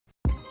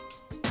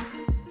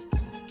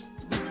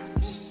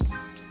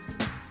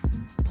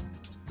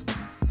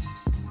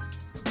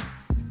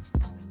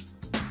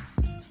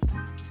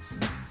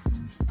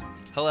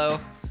Hello,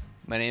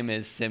 my name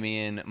is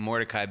Simeon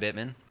Mordecai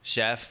Bittman,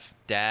 chef,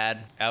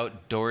 dad,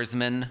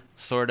 outdoorsman,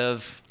 sort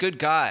of, good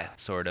guy,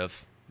 sort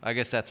of. I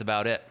guess that's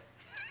about it.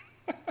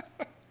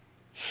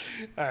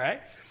 All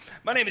right.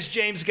 My name is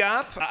James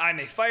Gopp.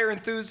 I'm a fire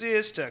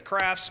enthusiast, a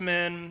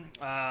craftsman,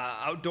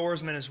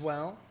 outdoorsman as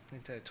well. I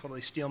need to totally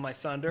steal my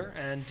thunder.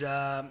 And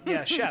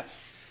chef.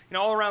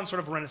 All around sort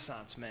of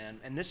Renaissance man.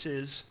 And this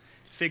is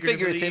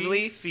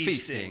Figuratively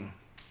Feasting.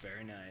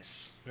 Very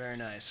nice. Very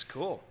nice.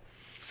 Cool.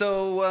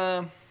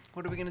 So,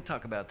 what are we going to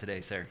talk about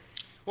today, sir?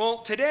 Well,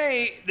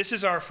 today, this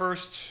is our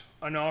first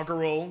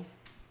inaugural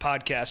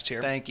podcast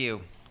here. Thank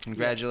you.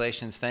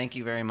 Congratulations. Yeah. Thank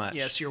you very much.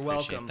 Yes, you're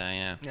welcome.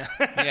 Appreciate that,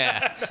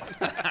 yeah.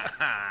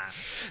 Yeah.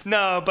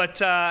 No, but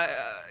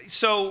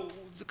so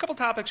a couple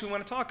topics we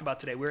want to talk about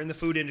today. We're in the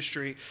food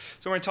industry,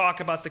 so we're going to talk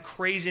about the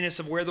craziness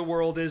of where the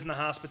world is in the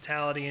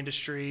hospitality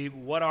industry,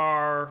 what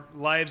our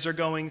lives are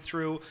going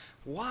through,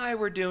 why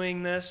we're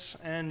doing this,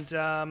 and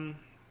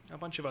a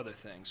bunch of other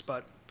things.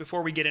 But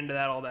before we get into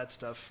that, all that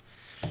stuff,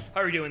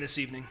 how are you doing this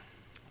evening?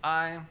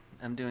 I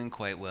am doing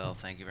quite well.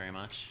 Thank you very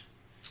much.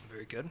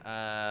 Very good.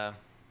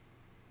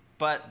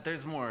 But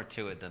there's more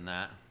to it than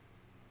that.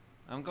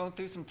 I'm going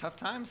through some tough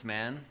times,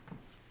 man.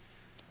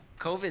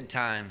 COVID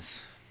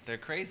times. They're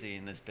crazy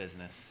in this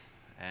business.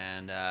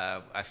 And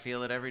I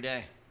feel it every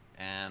day.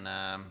 And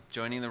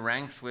joining the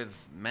ranks with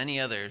many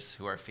others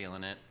who are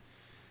feeling it.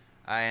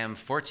 I am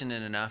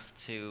fortunate enough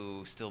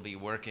to still be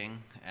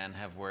working and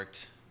have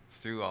worked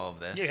through all of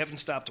this. Yeah, you haven't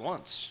stopped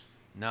once.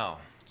 No.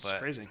 It's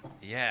crazy.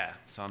 Yeah,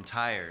 so I'm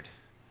tired.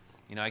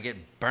 I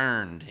get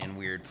burned in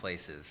weird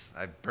places.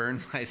 I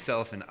burn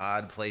myself in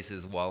odd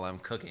places while I'm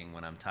cooking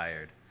when I'm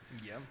tired.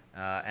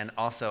 Yeah. And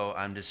also,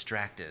 I'm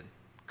distracted.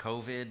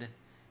 COVID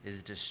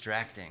is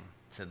distracting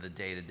to the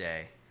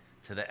day-to-day,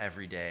 to the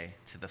everyday,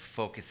 to the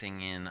focusing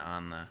in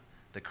on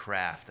the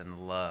craft and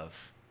the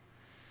love.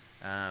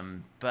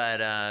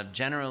 But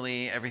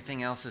generally,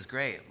 everything else is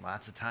great.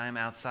 Lots of time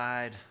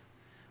outside,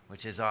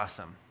 which is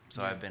awesome.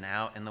 So I've been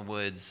out in the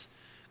woods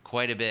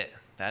quite a bit.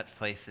 That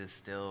place is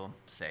still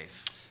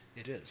safe.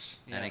 It is.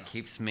 Yeah. And it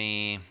keeps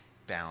me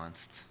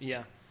balanced.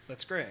 Yeah,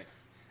 that's great.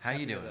 How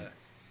you doing?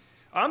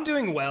 I'm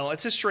doing well.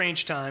 It's a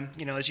strange time.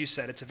 As you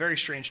said, it's a very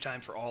strange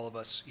time for all of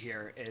us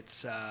here.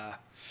 It's,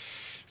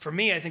 for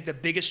me, I think the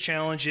biggest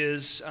challenge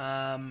is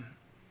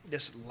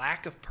this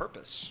lack of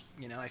purpose.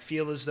 I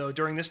feel as though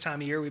during this time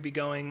of year, we'd be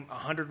going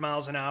 100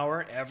 miles an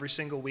hour every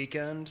single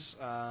weekend.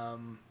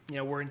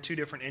 We're in two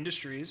different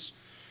industries.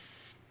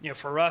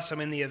 For us,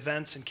 I'm in the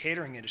events and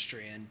catering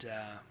industry, and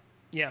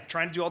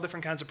trying to do all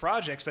different kinds of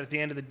projects, but at the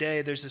end of the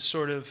day, there's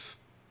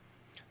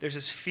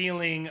this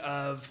feeling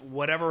of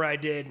whatever I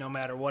did, no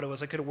matter what it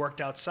was. I could have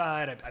worked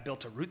outside. I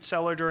built a root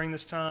cellar during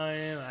this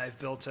time. I've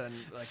built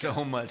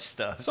much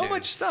stuff. So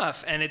much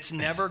stuff, and it's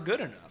never good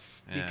enough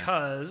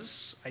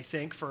because I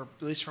think, at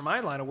least for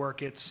my line of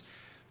work, it's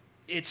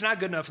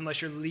not good enough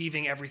unless you're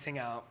leaving everything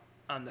out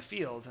on the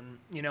field.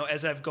 And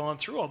as I've gone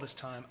through all this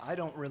time, I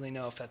don't really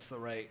know if that's the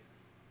right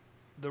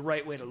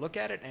way to look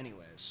at it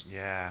anyways.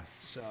 Yeah.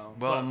 So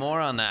more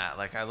on that.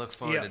 I look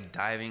forward to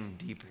diving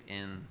deep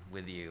in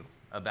with you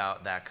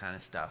about that kind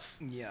of stuff.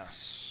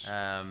 Yes.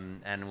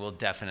 And we'll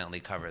definitely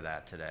cover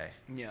that today.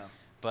 Yeah.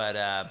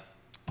 But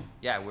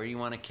where do you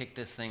want to kick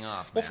this thing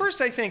off, man? Well, first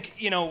I think,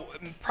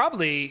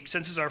 probably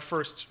since this is our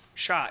first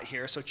shot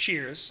here, so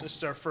cheers. This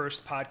is our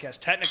first podcast,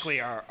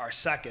 technically our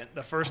second.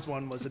 The first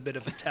one was a bit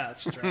of a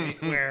test,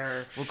 right?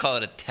 Where we'll call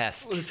it a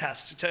test. A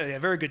test. Yeah,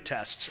 very good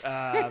test.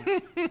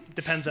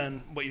 Depends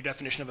on what your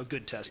definition of a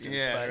good test is.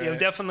 Yeah, but right.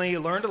 Definitely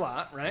learned a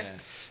lot, right? Yeah.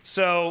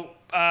 So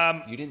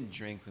you didn't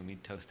drink when we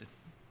toasted.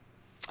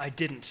 I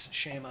didn't.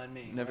 Shame on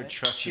me. Never right?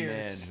 trust cheers.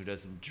 a man who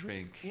doesn't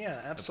drink. Yeah,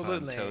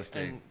 absolutely. Upon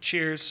toasting. And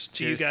cheers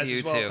to you guys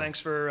as well. Too. Thanks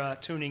for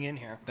tuning in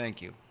here.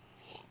 Thank you.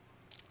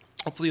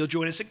 Hopefully you'll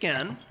join us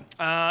again.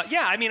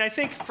 I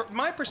think from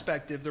my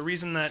perspective, the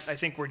reason that I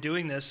think we're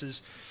doing this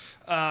is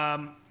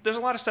there's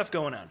a lot of stuff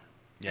going on.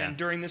 Yeah. And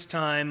during this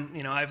time,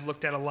 I've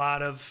looked at a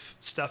lot of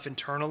stuff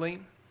internally,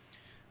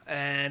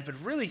 but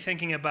really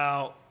thinking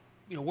about,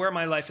 where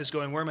my life is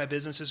going, where my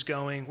business is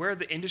going, where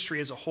the industry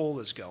as a whole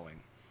is going,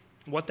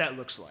 what that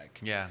looks like.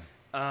 Yeah.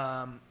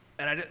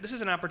 This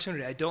is an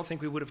opportunity I don't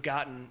think we would have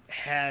gotten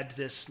had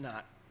this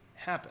not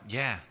happened.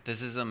 Yeah,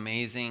 this is an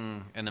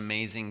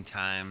amazing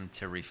time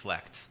to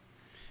reflect,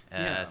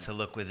 to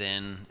look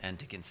within and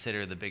to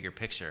consider the bigger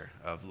picture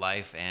of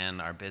life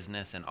and our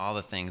business and all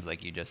the things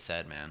like you just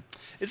said, man.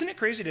 Isn't it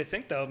crazy to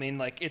think, though?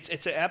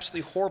 It's an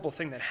absolutely horrible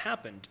thing that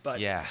happened,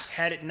 but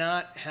had it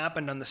not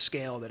happened on the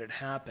scale that it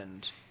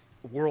happened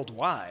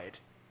worldwide,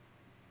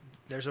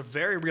 there's a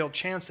very real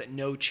chance that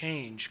no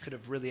change could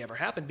have really ever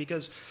happened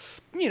because,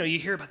 you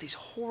hear about these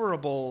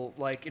horrible,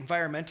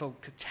 environmental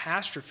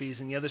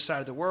catastrophes in the other side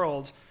of the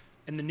world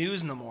in the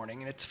news in the morning,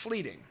 and it's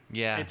fleeting.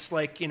 Yeah. It's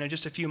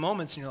just a few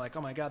moments, and you're like,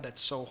 oh my God,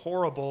 that's so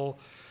horrible.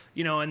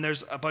 And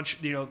there's a bunch,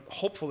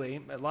 hopefully,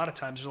 a lot of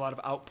times there's a lot of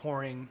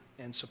outpouring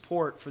and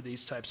support for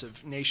these types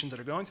of nations that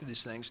are going through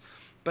these things.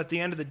 But at the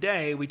end of the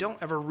day, we don't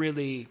ever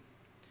really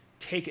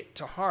take it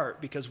to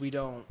heart because we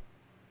don't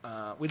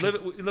We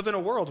live in a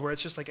world where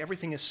it's just like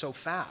everything is so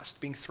fast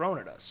being thrown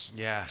at us.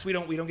 Yeah. So we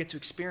don't get to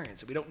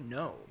experience it. We don't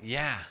know.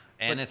 Yeah.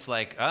 And it's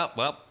like, oh,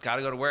 well, got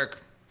to go to work.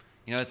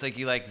 You know, it's like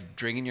you like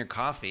drinking your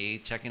coffee,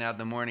 checking out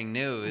the morning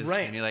news.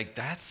 Right. And you're like,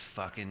 that's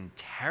fucking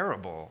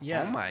terrible.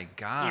 Yeah. Oh, my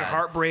God. Your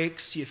heart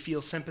breaks. You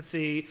feel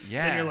sympathy.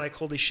 Yeah. Then you're like,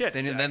 holy shit.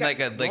 Then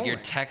like your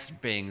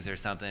text bings or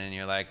something, and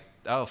you're like,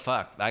 oh,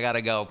 fuck, I got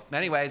to go.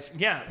 Anyways.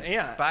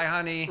 Yeah. Bye,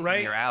 honey.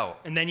 Right. You're out.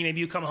 And then maybe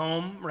you come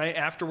home, right,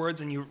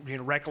 afterwards, and you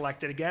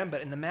recollect it again.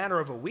 But in the matter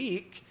of a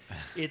week,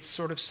 it's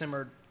sort of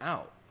simmered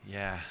out.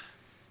 Yeah.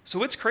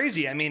 So it's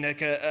crazy. I mean,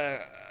 like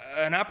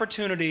an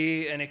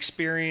opportunity, an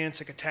experience,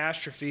 a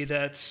catastrophe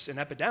that's an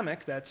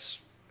epidemic that's,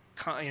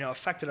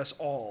 affected us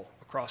all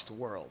across the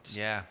world.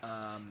 Yeah.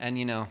 And,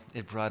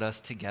 it brought us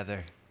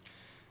together,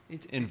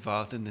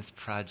 involved in this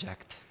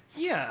project.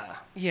 Yeah.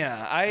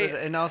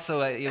 And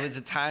also, it was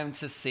a time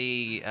to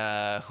see who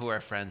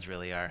our friends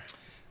really are,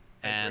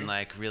 and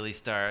like really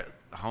start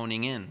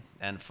honing in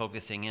and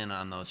focusing in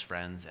on those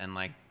friends, and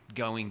like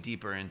going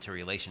deeper into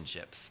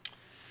relationships.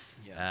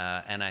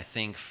 Yeah. And I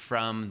think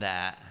from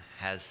that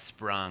has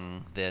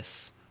sprung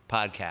this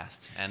podcast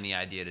and the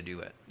idea to do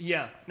it.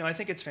 Yeah, no, I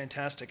think it's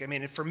fantastic. I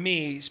mean, for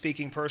me,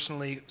 speaking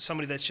personally,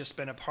 somebody that's just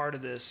been a part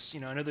of this,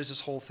 I know there's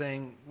this whole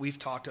thing we've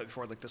talked about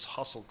before, like this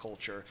hustle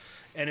culture.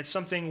 And it's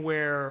something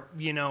where,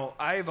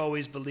 I've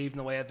always believed in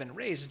the way I've been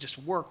raised is just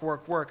work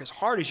as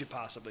hard as you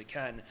possibly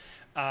can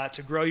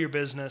to grow your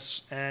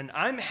business. And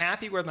I'm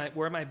happy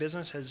where my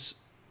business has,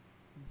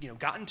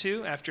 gotten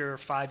to after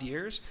 5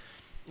 years.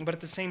 But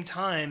at the same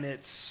time,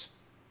 it's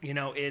you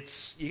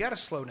got to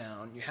slow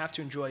down. You have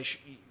to enjoy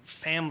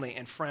family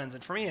and friends.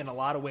 And for me, in a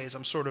lot of ways,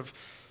 I'm sort of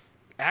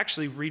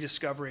actually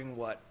rediscovering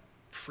what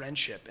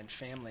friendship and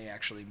family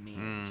actually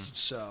means.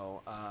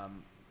 So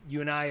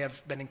you and I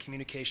have been in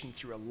communication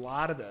through a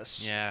lot of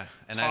this. Yeah,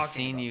 and I've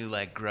seen you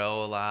like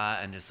grow a lot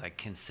and just like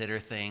consider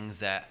things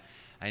that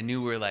I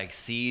knew were like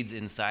seeds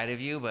inside of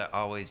you, but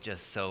always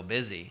just so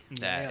busy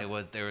that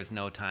there was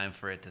no time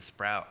for it to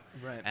sprout.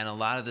 Right. And a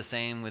lot of the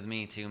same with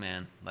me too,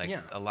 man. Like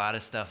a lot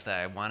of stuff that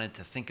I wanted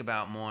to think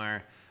about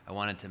more, I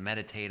wanted to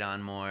meditate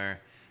on more,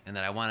 and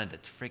that I wanted to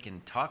freaking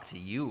talk to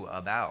you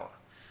about.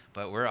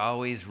 But we're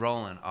always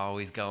rolling,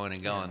 always going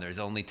and going. Yeah. There's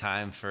only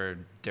time for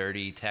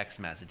dirty text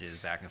messages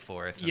back and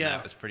forth. And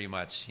that was pretty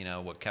much,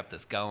 what kept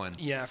us going.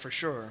 Yeah, for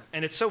sure.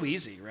 And it's so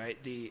easy, right?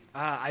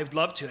 I'd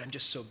love to. I'm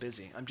just so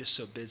busy.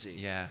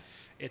 Yeah.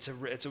 It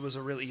was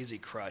a really easy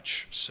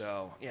crutch.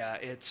 So, yeah,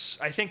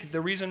 I think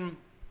the reason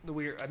the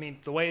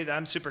way that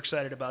I'm super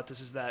excited about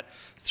this is that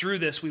through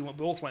this, we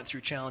both went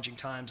through challenging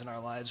times in our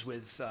lives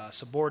with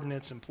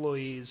subordinates,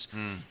 employees,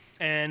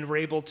 and we're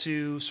able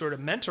to sort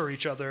of mentor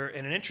each other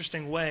in an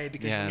interesting way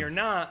because when you're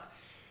not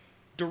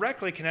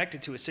directly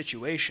connected to a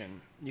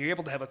situation, you're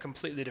able to have a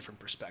completely different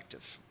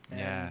perspective.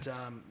 And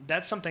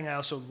that's something I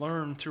also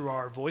learned through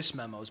our voice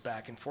memos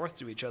back and forth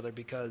to each other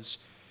because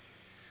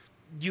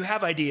you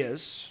have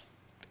ideas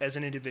as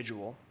an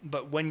individual,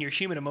 but when your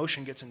human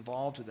emotion gets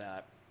involved with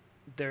that,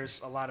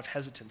 there's a lot of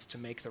hesitance to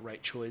make the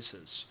right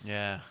choices.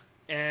 Yeah.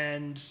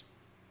 And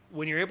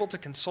when you're able to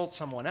consult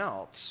someone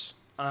else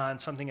on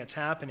something that's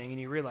happening and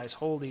you realize,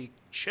 holy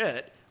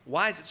shit,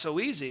 why is it so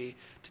easy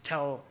to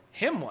tell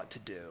him what to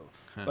do?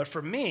 But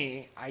for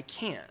me, I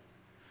can't.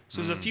 So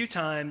there's a few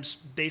times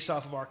based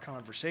off of our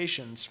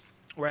conversations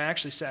where I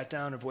actually sat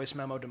down and voice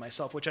memoed to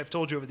myself, which I've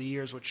told you over the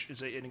years, which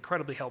is an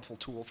incredibly helpful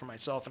tool for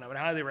myself, and I would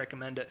highly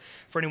recommend it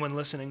for anyone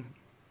listening,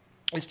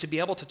 is to be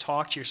able to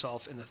talk to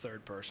yourself in the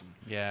third person.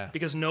 Yeah.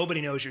 Because nobody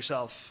knows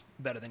yourself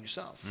better than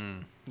yourself.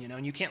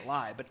 And you can't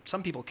lie, but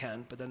some people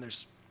can, but then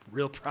there's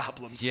real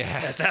problems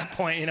at that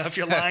point. If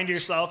you're lying to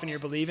yourself and you're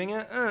believing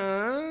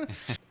it,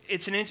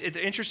 it's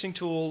interesting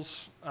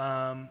tools,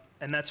 and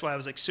that's why I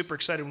was like super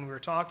excited when we were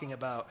talking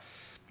about,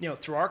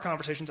 through our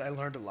conversations, I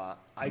learned a lot.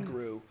 I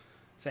grew.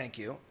 Thank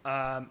you.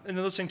 And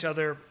then listening to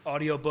other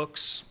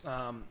audiobooks,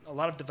 a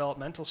lot of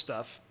developmental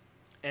stuff.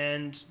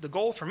 And the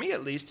goal for me,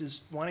 at least,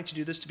 is wanting to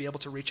do this to be able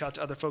to reach out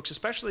to other folks,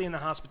 especially in the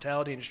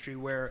hospitality industry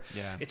where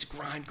it's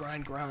grind.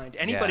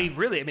 Anybody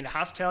really, the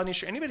hospitality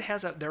industry, anybody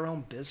has their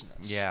own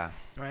business. Yeah.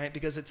 Right?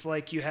 Because it's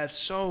like you have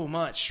so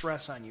much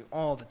stress on you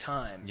all the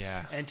time.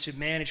 Yeah. And to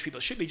manage people,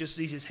 it should be just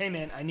as easy as, hey,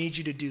 man, I need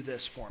you to do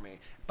this for me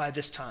by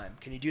this time.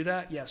 Can you do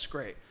that? Yes,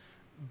 great.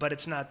 But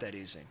it's not that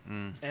easy.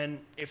 And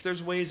if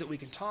there's ways that we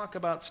can talk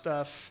about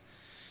stuff,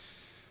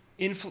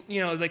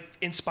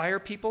 inspire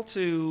people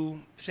to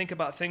think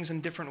about things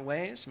in different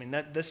ways.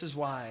 This is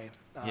why.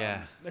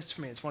 That's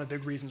for me. It's one of the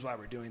big reasons why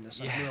we're doing this.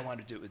 I knew I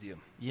wanted to do it with you.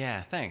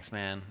 Yeah, thanks,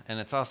 man. And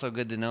it's also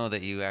good to know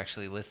that you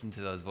actually listened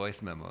to those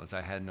voice memos.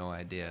 I had no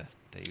idea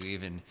that you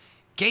even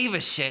gave a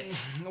shit.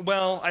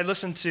 Well, I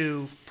listened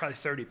to probably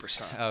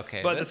 30%.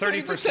 Okay, but the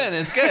 30%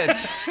 is good.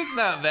 It's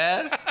not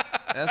bad.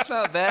 That's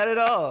not bad at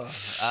all.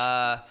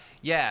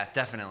 Yeah,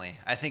 definitely.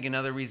 I think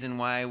another reason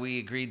why we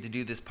agreed to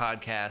do this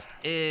podcast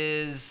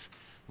is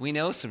we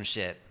know some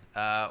shit.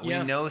 We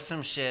know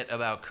some shit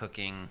about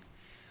cooking.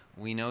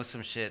 We know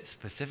some shit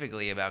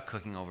specifically about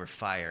cooking over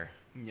fire.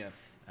 Yeah.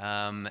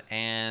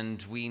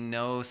 And we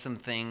know some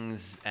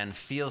things and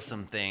feel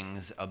some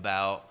things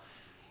about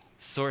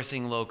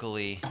sourcing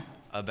locally,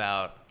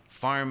 about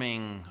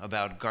farming,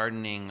 about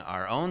gardening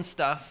our own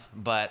stuff,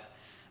 but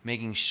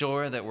making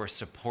sure that we're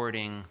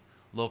supporting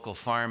local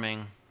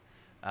farming,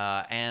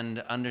 and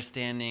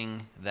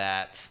understanding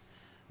that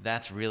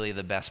that's really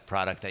the best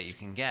product that you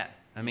can get.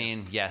 I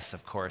mean, yes,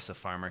 of course, a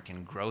farmer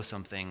can grow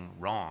something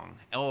wrong,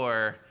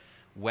 or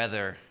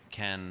weather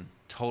can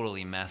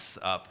totally mess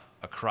up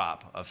a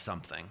crop of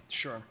something.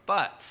 Sure.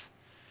 But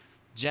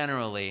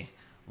generally,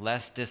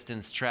 less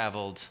distance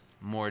traveled,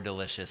 more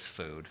delicious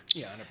food.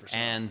 Yeah, 100%.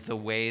 And the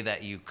way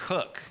that you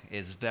cook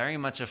is very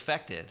much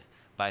affected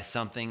by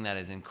something that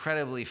is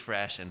incredibly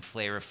fresh and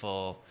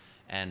flavorful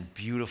and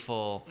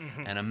beautiful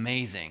and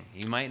amazing.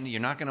 You're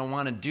not going to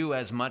want to do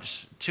as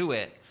much to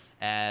it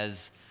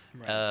as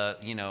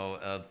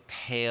a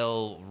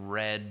pale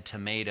red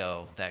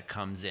tomato that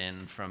comes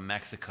in from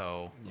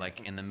Mexico,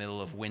 like in the middle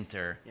of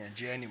winter. Yeah,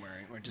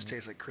 January, where it just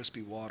tastes like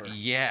crispy water.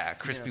 Yeah,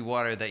 crispy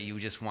water that you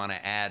just want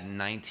to add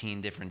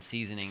 19 different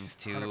seasonings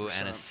to 100%.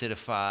 and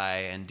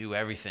acidify and do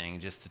everything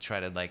just to try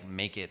to like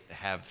make it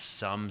have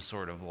some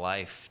sort of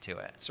life to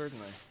it.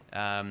 Certainly.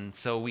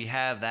 So we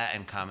have that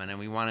in common, and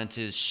we wanted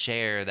to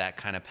share that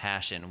kind of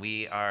passion.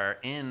 We are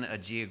in a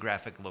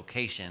geographic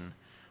location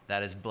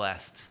that is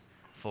blessed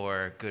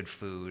for good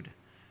food,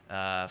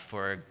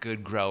 for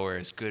good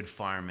growers, good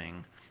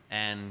farming,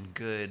 and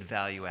good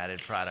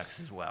value-added products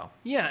as well.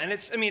 Yeah, and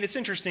it's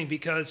interesting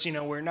because,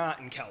 we're not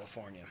in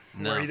California,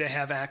 where they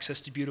have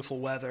access to beautiful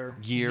weather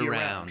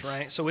year-round,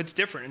 right? So it's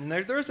different. And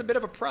there's a bit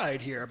of a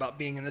pride here about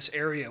being in this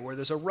area where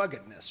there's a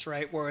ruggedness,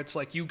 right? Where it's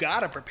like you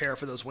got to prepare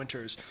for those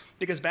winters.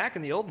 Because back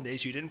in the olden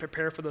days, you didn't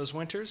prepare for those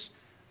winters,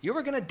 you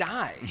were going to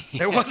die.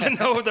 There wasn't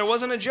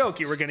a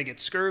joke. You were going to get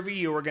scurvy.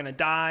 You were going to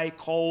die,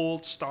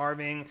 cold,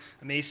 starving,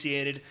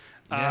 emaciated.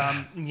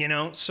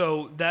 Yeah.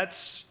 So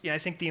that's, I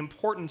think the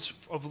importance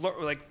of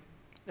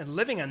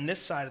living on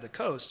this side of the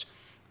coast,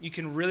 you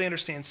can really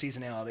understand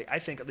seasonality. I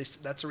think at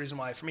least that's the reason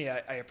why, for me,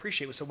 I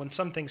appreciate it. So when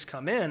some things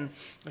come in,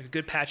 like a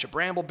good patch of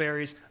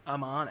brambleberries,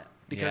 I'm on it.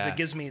 Because it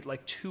gives me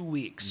like 2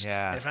 weeks.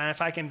 Yeah. If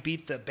I can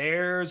beat the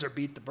bears or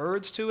beat the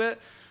birds to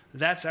it,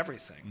 that's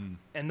everything.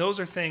 And those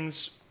are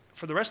things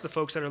for the rest of the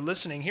folks that are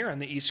listening here on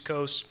the East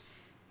Coast,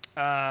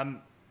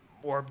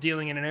 or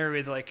dealing in an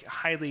area with like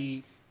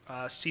highly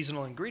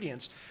seasonal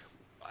ingredients.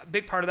 A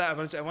big part of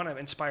that I want to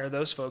inspire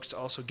those folks to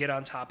also get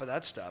on top of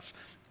that stuff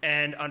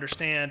and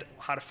understand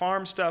how to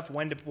farm stuff,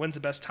 when's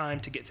the best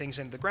time to get things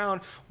into the ground,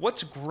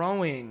 what's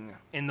growing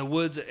in the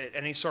woods at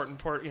any certain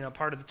part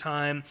of the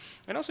time,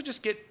 and also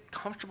just get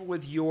comfortable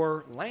with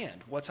your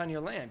land, what's on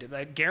your land.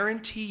 I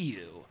guarantee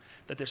you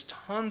that there's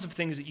tons of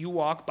things that you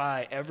walk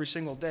by every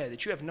single day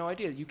that you have no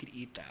idea that you could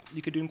eat that.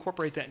 You could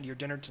incorporate that into your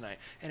dinner tonight,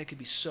 and it could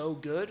be so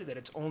good that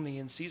it's only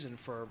in season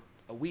for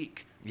a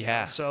week.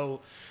 Yeah. So.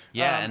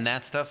 Yeah, and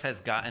that stuff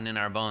has gotten in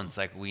our bones.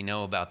 Like, we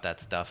know about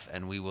that stuff,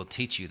 and we will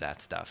teach you that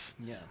stuff.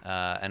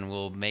 Yeah. And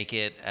we'll make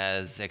it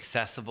as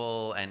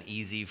accessible and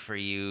easy for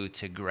you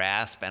to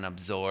grasp and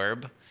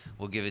absorb.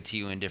 We'll give it to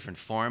you in different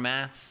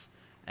formats.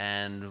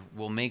 And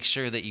we'll make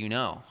sure that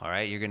all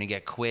right? You're going to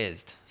get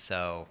quizzed,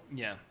 so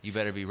you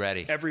better be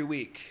ready. Every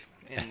week.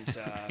 And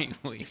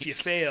if you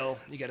fail,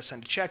 you got to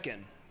send a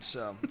check-in.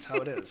 So that's how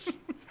it is.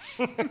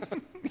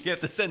 You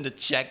have to send a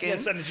check-in? Yeah,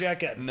 send a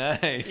check-in.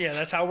 Nice. Yeah,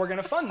 that's how we're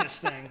going to fund this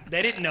thing.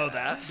 They didn't know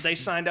that, but they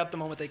signed up the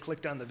moment they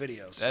clicked on the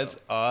video. So. That's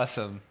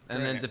awesome.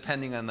 And then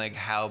depending on like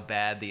how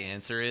bad the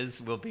answer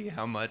is, will be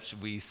how much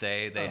we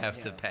say they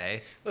have to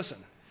pay. Listen,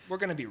 we're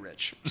going to be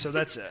rich, so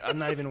that's it. I'm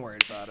not even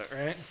worried about it,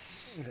 right?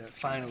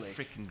 Finally.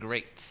 Freaking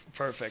great.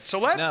 Perfect. So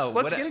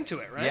let's get into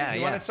it, right? Yeah,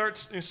 you want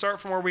to start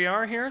from where we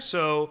are here?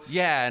 So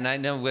yeah, and I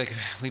know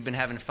we've been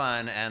having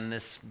fun, and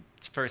this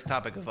first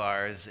topic of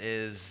ours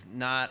is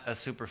not a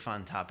super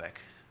fun topic.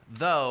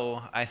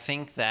 Though I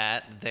think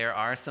that there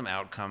are some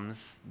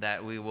outcomes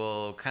that we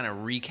will kind of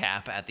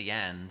recap at the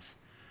end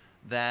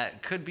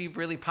that could be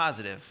really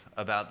positive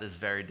about this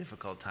very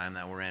difficult time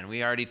that we're in.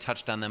 We already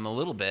touched on them a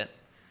little bit.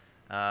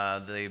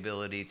 The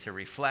ability to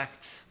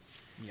reflect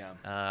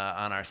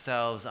on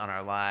ourselves, on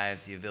our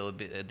lives, the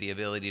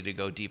ability to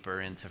go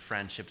deeper into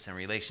friendships and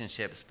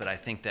relationships. But I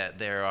think that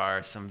there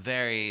are some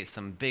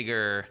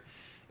bigger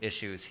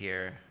issues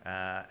here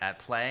at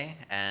play,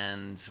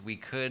 and we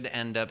could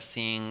end up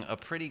seeing a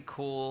pretty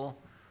cool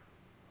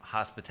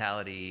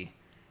hospitality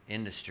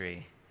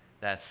industry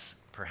that's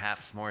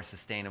perhaps more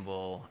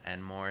sustainable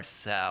and more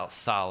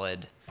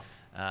solid,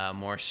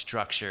 more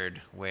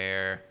structured,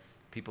 where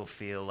people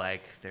feel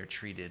like they're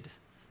treated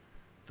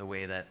the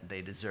way that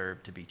they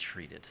deserve to be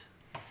treated.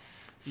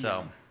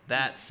 So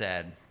that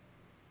said.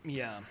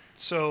 Yeah.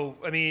 So,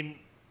 I mean,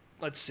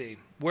 let's see.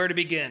 Where to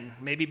begin?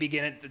 Maybe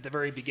begin at the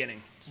very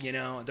beginning.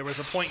 There was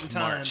a point in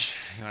time. March.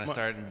 You want to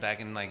start back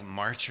in like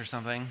March or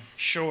something?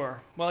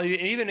 Sure. Well,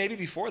 even maybe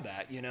before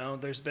that,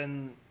 there's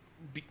been,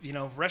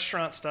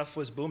 restaurant stuff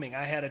was booming.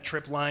 I had a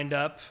trip lined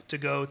up to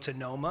go to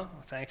Noma.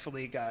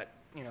 Thankfully got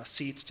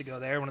seats to go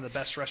there. One of the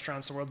best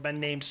restaurants in the world, been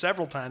named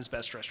several times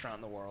best restaurant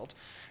in the world.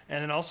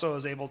 And then also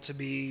was able to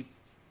be,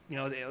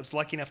 I was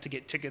lucky enough to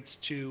get tickets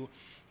to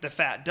the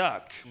Fat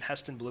Duck in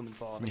Heston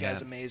Blumenthal. The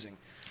guy's amazing.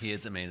 He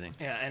is amazing.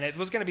 Yeah, and it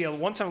was going to be a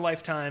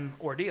once-in-a-lifetime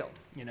ordeal,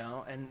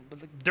 and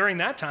during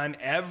that time,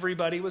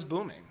 everybody was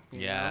booming.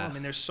 You know? I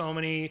mean, there's so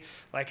many,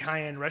 like,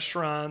 high-end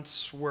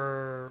restaurants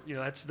where,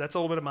 that's a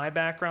little bit of my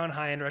background,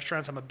 high-end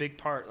restaurants. I'm a big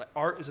part, like,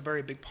 art is a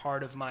very big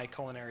part of my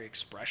culinary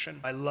expression.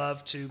 I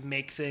love to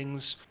make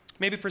things,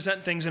 maybe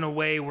present things in a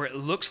way where it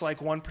looks like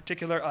one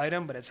particular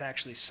item, but it's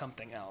actually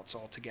something else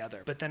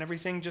altogether. But then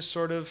everything just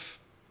sort of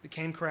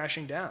came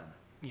crashing down.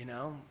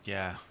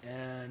 Yeah.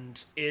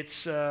 And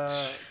it's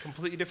a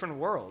completely different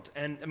world.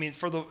 And I mean,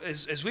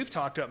 as we've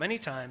talked about many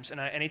times, and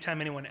anytime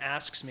anyone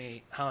asks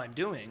me how I'm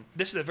doing,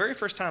 this is the very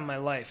first time in my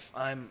life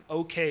I'm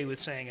okay with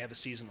saying I have a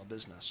seasonal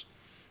business.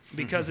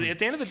 Because at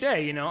the end of the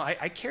day,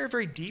 I care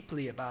very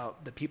deeply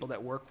about the people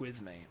that work with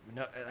me.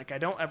 Like, I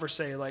don't ever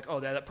say, like,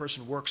 oh, that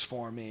person works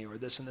for me, or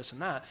this and this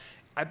and that.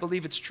 I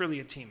believe it's truly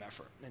a team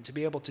effort. And to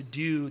be able to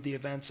do the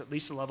events at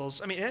least the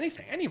levels, I mean,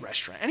 anything, any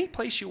restaurant, any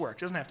place you work,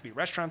 it doesn't have to be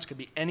restaurants, it could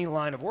be any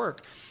line of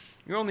work.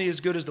 You're only as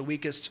good as the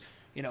weakest,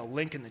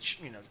 link in the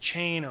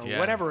chain or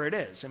whatever it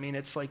is. I mean,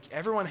 it's like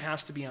everyone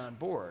has to be on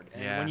board.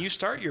 And when you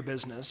start your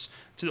business,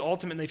 to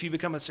ultimately, if you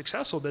become a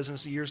successful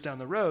business years down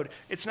the road,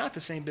 it's not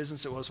the same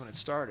business it was when it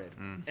started.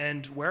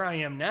 And where I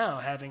am now,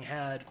 having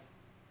had,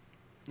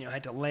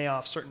 had to lay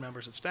off certain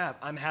members of staff,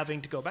 I'm having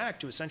to go back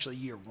to essentially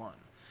year one.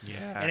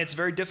 Yeah. And it's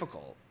very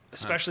difficult,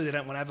 especially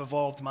when I've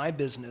evolved my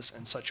business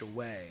in such a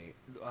way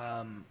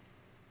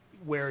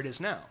where it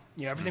is now.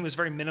 Everything was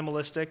very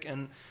minimalistic,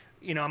 and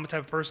I'm the type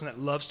of person that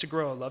loves to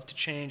grow, I love to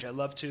change, I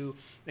love to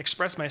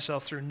express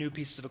myself through new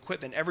pieces of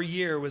equipment. Every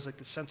year was like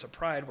this sense of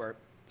pride where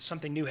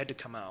something new had to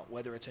come out,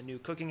 whether it's a new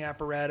cooking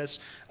apparatus,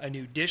 a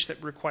new dish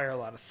that require a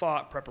lot of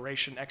thought,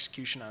 preparation,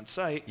 execution on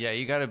site. Yeah,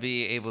 you got to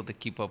be able to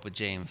keep up with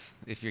James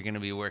if you're going to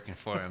be working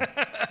for him.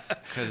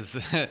 Because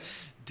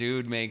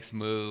dude makes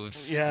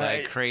moves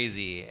like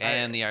crazy,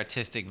 and the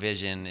artistic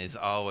vision is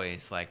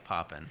always like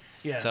popping.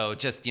 Yeah. So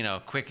just,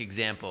 quick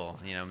example,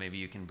 maybe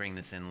you can bring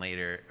this in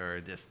later or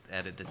just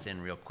edit this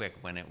in real quick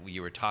when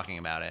you were talking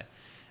about it.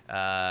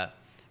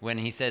 When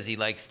he says he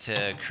likes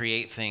to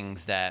create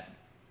things that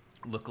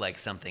look like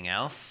something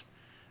else,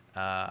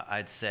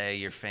 I'd say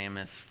you're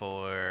famous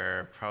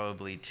for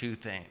probably two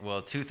things.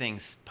 Well, two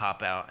things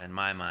pop out in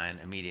my mind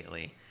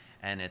immediately,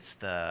 and it's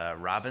the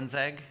robin's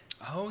egg.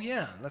 Oh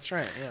yeah, that's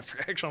right. Yeah,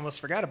 I actually almost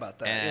forgot about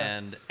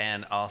that.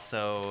 And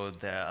also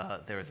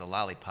there was a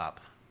lollipop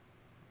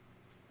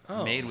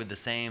made with the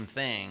same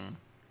thing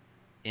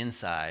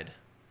inside,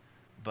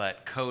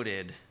 but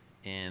coated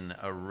in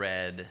a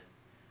red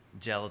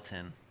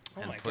gelatin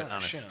and put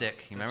on a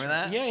stick. You remember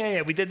that?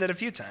 Yeah. We did that a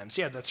few times.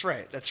 Yeah, that's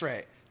right.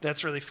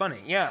 That's really funny.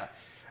 Yeah,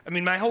 I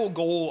mean, my whole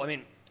goal. I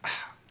mean,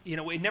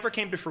 it never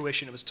came to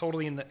fruition. It was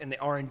totally in the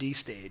R&D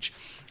stage.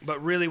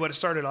 But really what it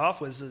started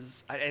off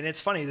and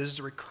it's funny, this is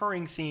a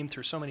recurring theme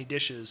through so many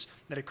dishes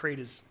that I create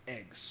is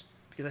eggs.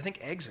 Because I think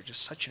eggs are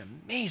just such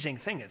an amazing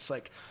thing. It's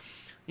like,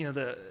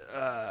 the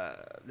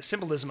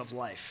symbolism of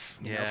life,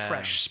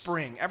 fresh,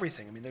 spring,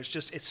 everything. I mean,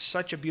 it's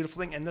such a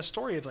beautiful thing. And the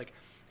story of like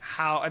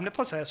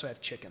plus I also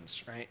have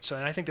chickens, right? So,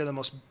 and I think they're the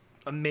most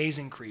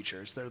amazing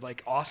creatures. They're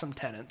like awesome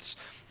tenants.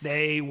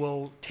 They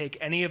will take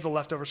any of the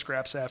leftover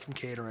scraps I have from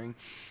catering.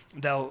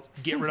 They'll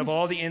get rid of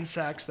all the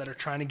insects that are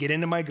trying to get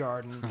into my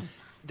garden.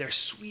 They're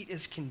sweet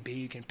as can be.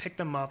 You can pick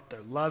them up.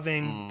 They're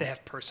loving. They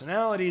have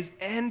personalities,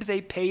 and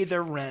they pay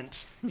their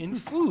rent in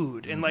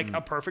food and like a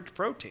perfect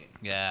protein.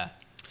 Yeah.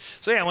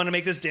 So I wanted to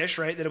make this dish,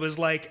 right, that it was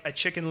like a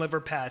chicken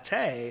liver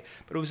pate,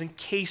 but it was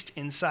encased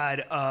inside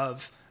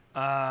of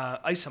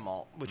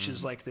isomalt, which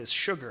is like this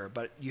sugar,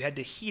 but you had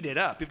to heat it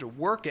up. You have to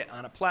work it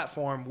on a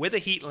platform with a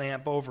heat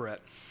lamp over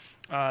it.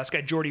 This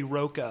guy Jordi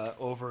Roca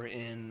over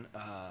in,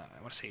 I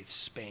want to say it's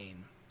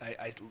Spain.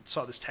 I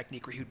saw this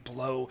technique where he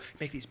would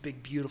make these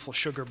big, beautiful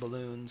sugar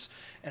balloons.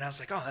 And I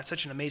was like, oh, that's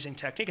such an amazing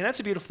technique. And that's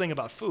the beautiful thing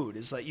about food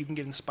is that you can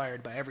get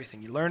inspired by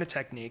everything. You learn a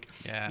technique.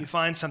 Yeah. You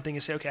find something,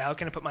 you say, okay, how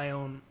can I put my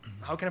own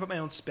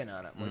spin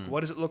on it? Like, what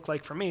does it look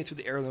like for me through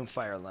the heirloom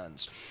fire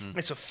lens?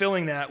 And so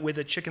filling that with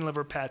a chicken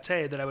liver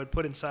pate that I would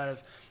put inside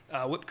of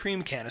a whipped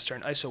cream canister,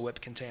 an iso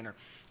whip container.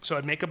 So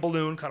I'd make a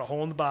balloon, cut a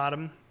hole in the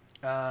bottom,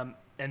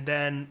 and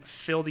then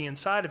fill the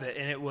inside of it,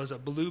 and it was a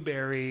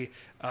blueberry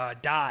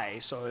dye.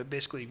 So it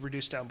basically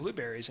reduced down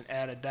blueberries and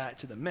added that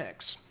to the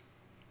mix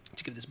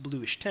to give this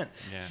bluish tint.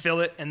 Yeah.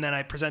 Fill it, and then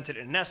I presented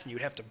it in a nest, and you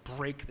would have to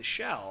break the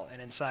shell, and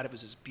inside of it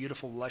was this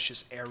beautiful,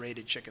 luscious,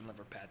 aerated chicken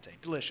liver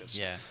pate. Delicious.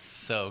 Yeah,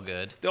 so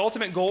good. The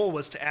ultimate goal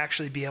was to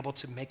actually be able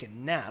to make a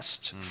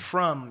nest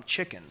from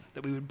chicken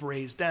that we would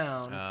braise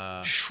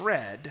down,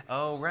 shred.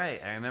 Oh, right.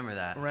 I remember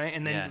that. Right,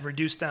 and then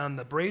reduce down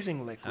the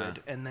braising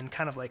liquid, and then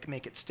kind of like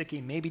make it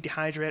sticky, maybe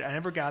dehydrate. I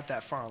never got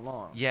that far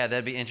along. Yeah,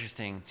 that'd be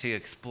interesting to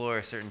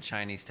explore certain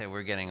Chinese.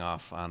 We're getting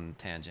off on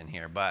tangent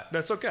here, but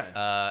that's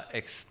okay.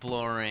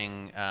 Exploring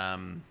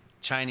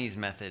Chinese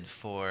method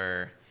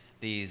for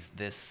these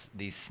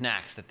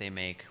snacks that they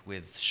make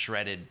with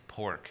shredded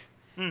pork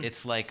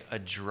It's like a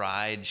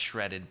dried,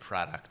 shredded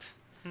product.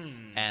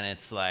 And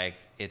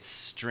it's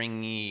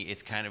stringy,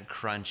 it's kind of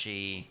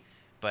crunchy,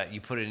 but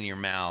you put it in your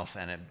mouth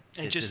and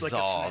it just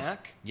dissolves. like a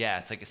snack? Yeah,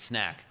 it's like a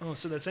snack. Oh,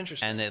 so that's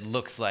interesting. And it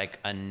looks like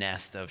a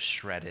nest of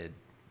shredded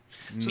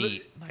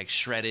meat, like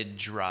shredded,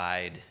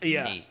 dried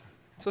meat.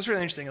 So it's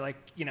really interesting. Like,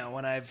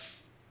 when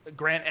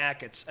Grant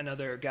Achatz,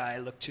 another guy I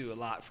look to a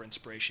lot for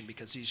inspiration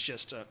because he's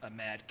just a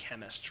mad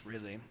chemist,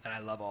 really, and I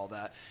love all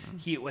that.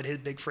 What his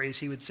big phrase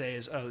he would say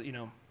is,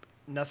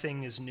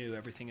 nothing is new,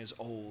 everything is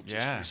old,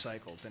 just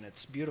recycled, and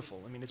it's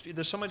beautiful. I mean,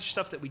 there's so much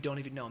stuff that we don't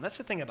even know, and that's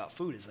the thing about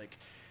food is like,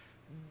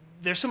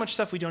 there's so much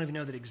stuff we don't even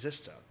know that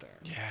exists out there.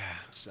 Yeah.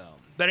 So,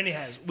 but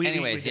anyways,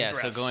 we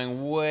so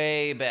going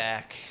way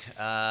back,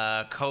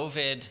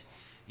 COVID,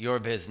 your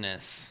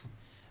business.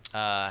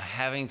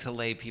 Having to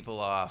lay people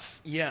off.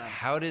 Yeah.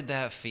 How did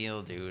that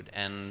feel, dude?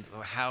 And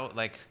how,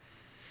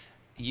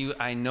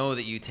 I know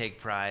that you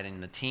take pride in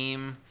the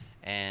team,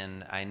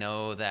 and I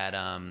know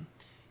that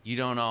you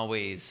don't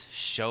always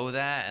show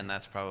that, and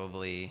that's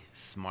probably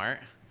smart.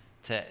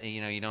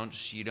 You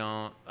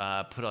don't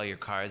put all your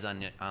cards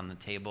on the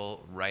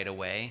table right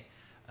away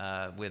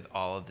with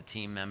all of the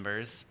team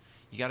members.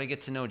 You got to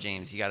get to know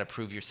James. You got to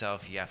prove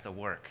yourself. You have to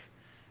work.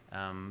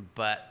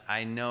 But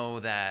I know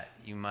that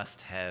you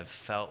must have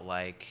felt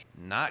like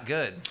not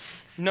good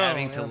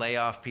having to lay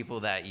off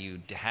people that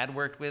you had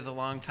worked with a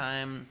long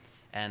time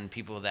and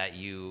people that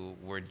you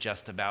were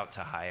just about to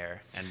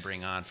hire and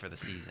bring on for the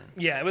season.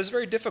 Yeah, it was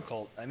very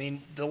difficult. I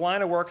mean, the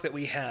line of work that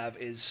we have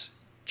is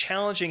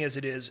challenging as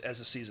it is as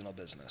a seasonal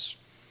business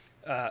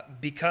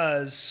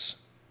because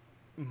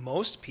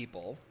most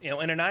people,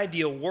 in an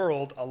ideal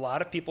world, a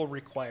lot of people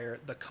require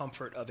the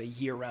comfort of a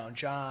year-round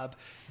job,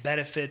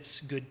 benefits,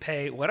 good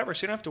pay, whatever.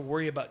 So you don't have to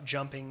worry about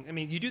jumping. I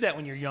mean, you do that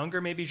when you're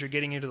younger, maybe as you're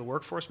getting into the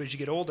workforce, but as you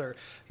get older,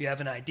 you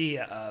have an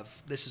idea of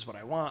this is what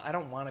I want. I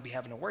don't want to be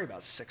having to worry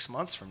about 6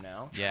 months from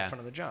now trying to find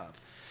another job.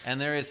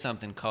 And there is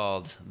something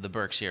called the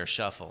Berkshire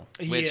Shuffle,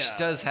 which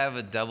does have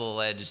a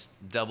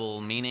double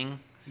meaning.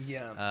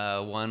 Yeah.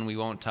 One we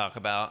won't talk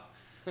about.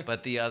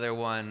 But the other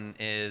one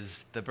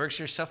is the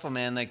Berkshire Shuffle,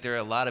 man. Like, there are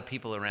a lot of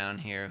people around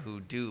here who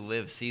do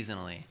live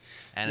seasonally,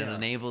 and it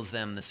enables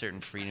them the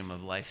certain freedom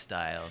of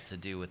lifestyle to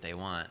do what they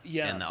want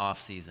in the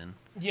off season.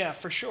 Yeah,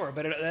 for sure.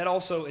 But that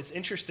also, it's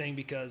interesting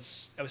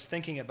because I was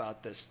thinking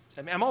about this.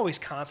 I mean, I'm always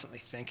constantly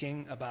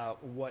thinking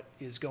about what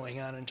is going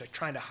on and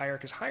trying to hire,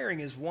 because hiring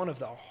is one of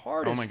the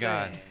hardest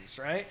things,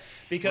 right?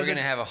 Because we're going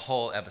to have a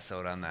whole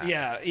episode on that.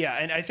 Yeah,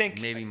 and I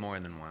think maybe more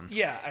than one.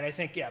 Yeah, and I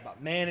think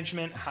about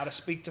management, how to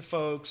speak to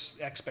folks,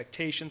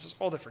 expectations, there's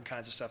all different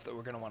kinds of stuff that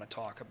we're going to want to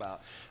talk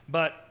about.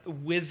 But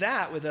with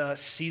a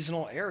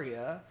seasonal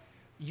area,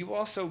 you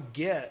also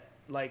get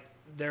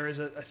there is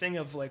a thing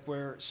of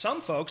where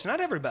some folks,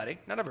 not everybody,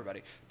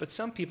 but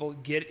some people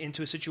get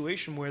into a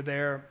situation where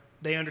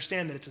they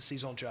understand that it's a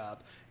seasonal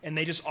job and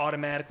they just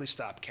automatically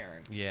stop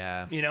caring.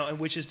 Yeah. And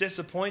which is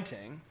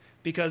disappointing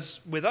because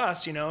with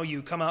us,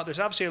 you come out, there's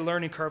obviously a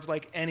learning curve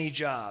like any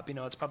job.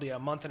 It's probably a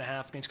month and a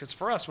half, because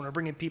for us, when we're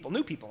bringing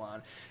new people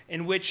on,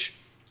 in which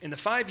in the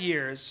 5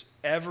 years,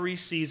 every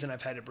season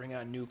I've had to bring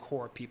on new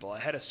core people. I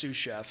had a sous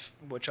chef,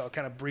 which I'll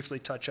kind of briefly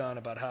touch on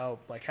about how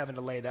having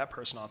to lay that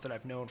person off that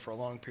I've known for a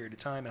long period of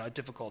time and how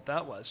difficult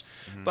that was.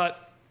 Mm-hmm.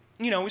 But,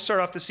 we start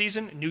off the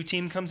season, new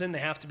team comes in, they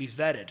have to be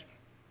vetted.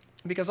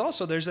 Because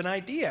also there's an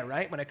idea,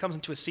 right? When it comes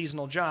into a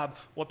seasonal job,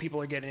 what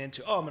people are getting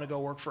into. Oh, I'm going to go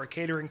work for a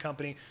catering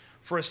company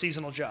for a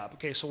seasonal job.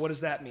 Okay, so what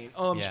does that mean?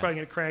 Oh, I'm just probably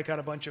going to crank out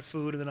a bunch of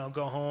food and then I'll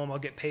go home, I'll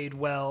get paid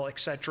well,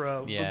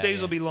 etc. The days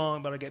will be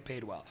long, but I'll get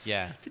paid well.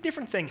 Yeah. It's a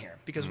different thing here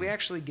because we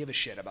actually give a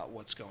shit about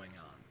what's going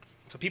on.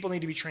 So people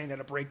need to be trained how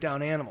to break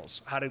down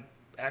animals, how to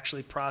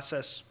actually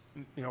process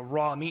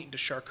raw meat into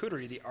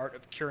charcuterie, the art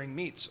of curing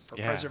meats for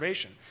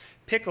preservation,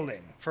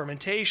 pickling,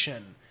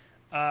 fermentation.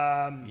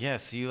 So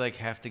you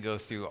have to go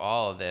through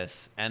all of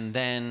this, and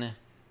then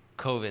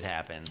COVID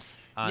happens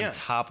on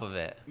top of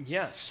it.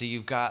 Yes. So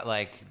you've got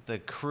the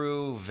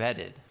crew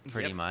vetted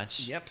pretty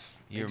much. Yep.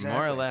 You're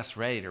more or less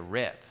ready to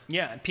rip.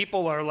 Yeah, and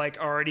people are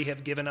already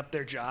have given up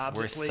their jobs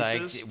at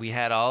places. Psyched. We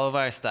had all of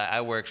our stuff.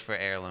 I worked for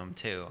Heirloom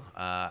too,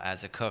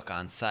 as a cook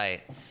on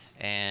site,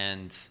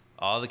 and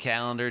all the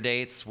calendar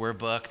dates were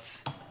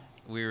booked.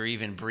 We were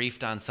even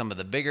briefed on some of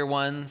the bigger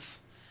ones.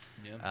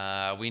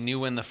 Yeah. We knew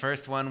when the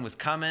first one was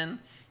coming.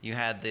 You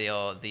had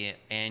the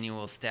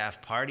annual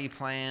staff party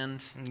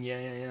planned.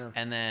 Yeah.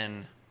 And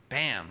then,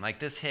 bam!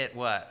 This hit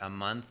a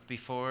month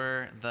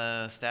before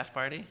the staff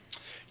party?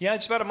 Yeah,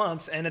 it's about a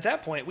month. And at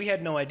that point, we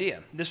had no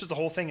idea. This was the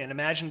whole thing. And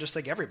imagine just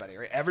everybody,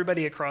 right?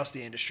 Everybody across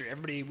the industry,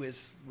 everybody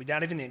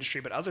not even the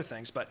industry, but other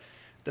things. But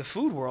the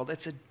food world,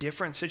 it's a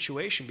different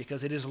situation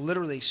because it is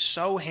literally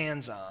so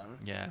hands-on.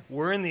 Yeah.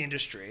 We're in the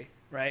industry,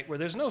 right, where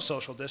there's no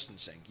social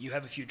distancing. You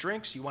have a few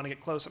drinks, you want to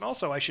get close. And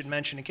also, I should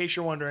mention, in case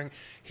you're wondering,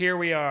 here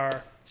we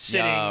are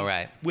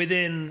sitting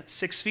within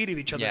 6 feet of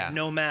each other,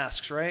 no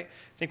masks, right?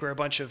 I think we're a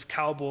bunch of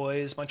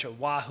cowboys, a bunch of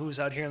wahoos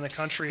out here in the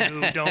country who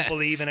don't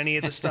believe in any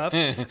of this stuff.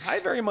 I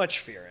very much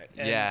fear it.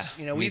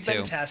 And, we've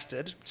been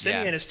tested.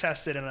 Simeon is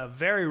tested on a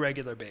very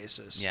regular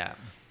basis. Yeah.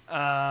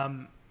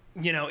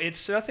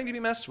 It's nothing to be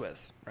messed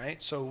with,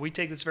 right? So we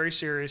take this very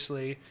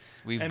seriously.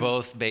 We've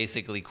both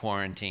basically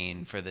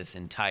quarantined for this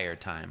entire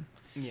time.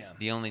 Yeah.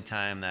 The only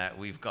time that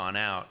we've gone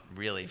out,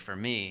 really, for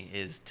me,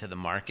 is to the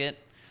market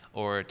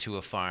or to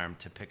a farm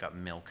to pick up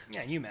milk.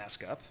 Yeah, you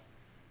mask up.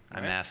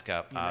 I mask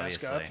up, you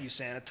obviously. You mask up, you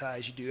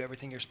sanitize, you do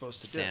everything you're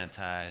supposed to do.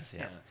 Sanitize,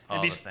 yeah.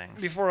 All the things.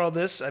 Before all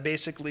this, I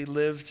basically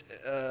lived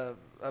a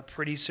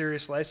pretty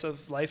serious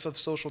life of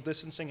social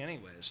distancing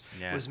anyways.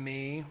 Yeah. It was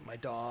me, my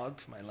dog,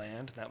 my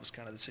land, and that was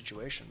kind of the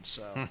situation.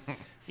 So,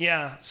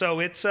 yeah, so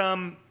it's...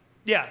 so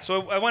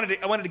I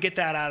wanted to get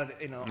that out of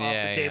off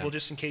the table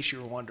just in case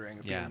you were wondering.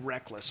 Being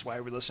reckless. Why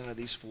are we listening to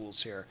these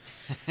fools here?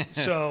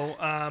 So,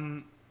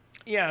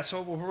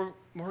 so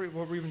what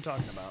were we even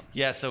talking about?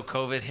 Yeah, so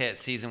COVID hit,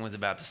 season was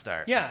about to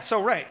start. Yeah,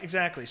 so right,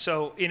 exactly.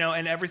 So,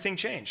 and everything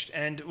changed.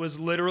 And it was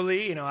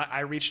literally,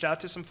 I reached out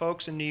to some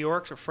folks in New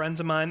York, or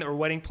friends of mine that were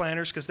wedding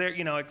planners, because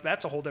they're,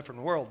 that's a whole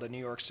different world, the New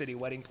York City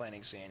wedding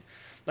planning scene.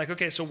 Like,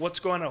 okay, so what's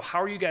going on?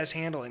 How are you guys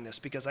handling this?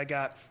 Because I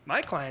got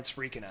my clients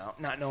freaking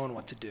out, not knowing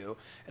what to do.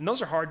 And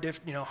those are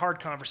hard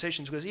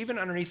conversations, because even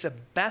underneath the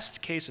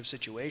best case of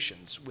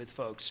situations with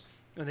folks,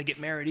 when they get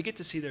married, you get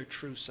to see their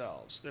true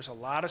selves. There's a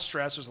lot of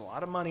stress. There's a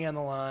lot of money on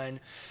the line.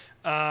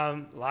 A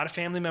lot of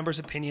family members'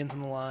 opinions on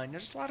the line.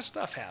 There's a lot of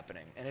stuff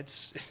happening. And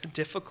it's a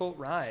difficult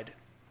ride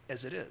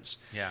as it is.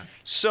 Yeah.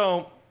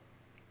 So,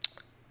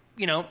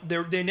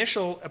 the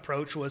initial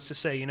approach was to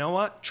say, you know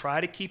what? Try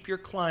to keep your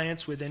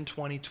clients within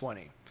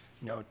 2020.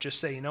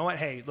 Just say, you know what?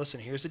 Hey, listen,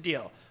 here's the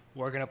deal.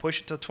 We're going to push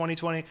it till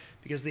 2020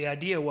 because the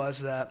idea was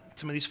that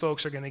some of these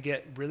folks are going to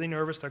get really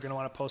nervous. They're going to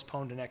want to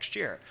postpone to next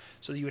year.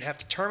 So you would have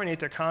to terminate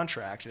their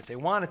contract. If they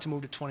wanted to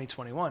move to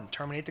 2021,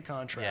 terminate the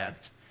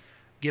contract,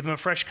 give them a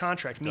fresh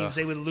contract. Means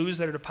they would lose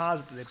their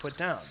deposit that they put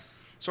down.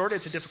 Sort of,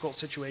 it's a difficult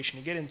situation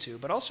to get into.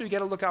 But also you got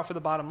to look out for the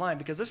bottom line,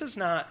 because this is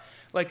not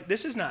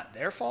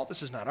their fault.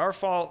 This is not our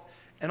fault.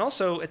 And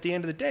also at the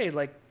end of the day,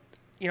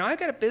 I've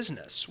got a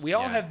business. We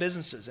all have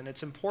businesses, and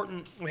it's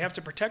important. We have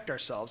to protect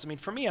ourselves. I mean,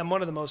 for me, I'm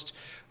one of the most,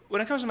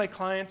 when it comes to my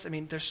clients,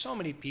 there's so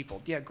many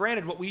people. Yeah,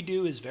 granted, what we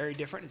do is very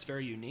different. It's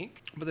very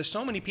unique. But there's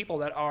so many people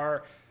that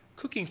are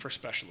cooking for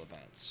special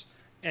events.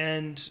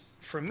 And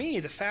for me,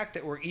 the fact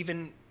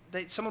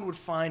that someone would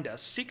find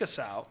us, seek us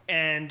out,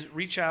 and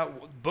reach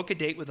out, book a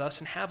date with us,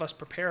 and have us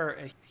prepare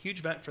a huge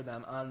event for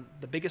them on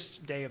the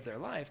biggest day of their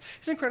life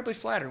is incredibly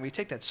flattering. We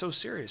take that so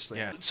seriously.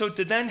 Yeah. So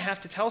to then have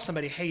to tell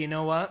somebody, hey, you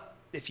know what?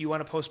 If you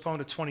want to postpone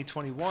to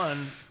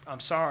 2021, I'm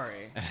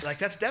sorry.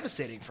 That's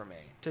devastating for me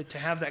to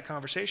have that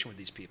conversation with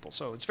these people.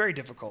 So it's very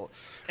difficult.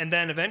 And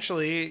then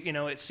eventually,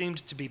 it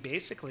seemed to be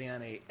basically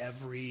on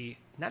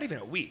not even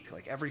a week,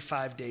 every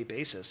 5-day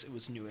basis, it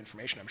was new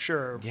information. I'm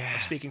sure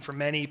I'm speaking for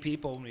many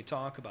people when we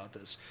talk about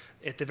this.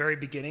 At the very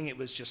beginning, it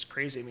was just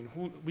crazy.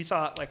 We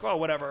thought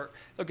whatever,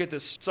 they'll get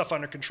this stuff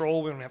under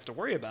control. We don't have to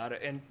worry about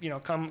it. And,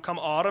 come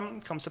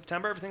autumn, come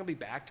September, everything will be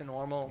back to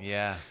normal.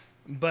 Yeah.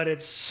 But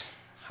it's...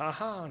 not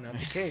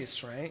the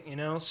case, right?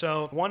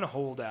 So one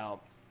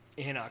holdout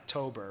in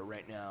October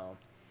right now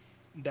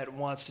that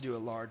wants to do a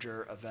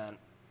larger event,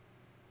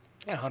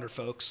 100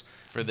 folks.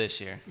 For this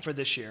year.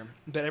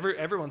 But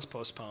everyone's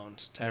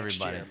postponed to next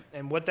year.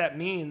 And what that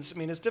means,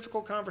 it's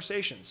difficult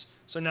conversations.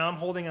 So now I'm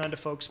holding on to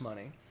folks'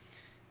 money.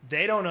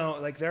 They don't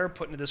know, they're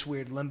put into this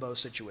weird limbo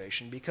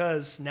situation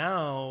because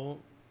now,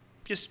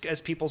 just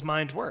as people's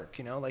minds work,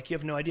 you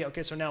have no idea.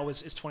 Okay, so now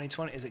is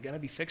 2020, is it going to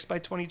be fixed by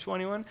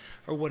 2021,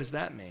 or what does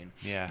that mean?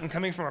 Yeah. And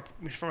coming from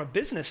a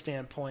business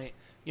standpoint,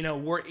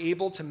 we're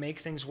able to make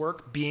things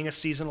work being a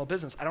seasonal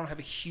business. I don't have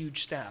a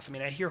huge staff.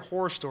 I hear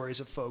horror stories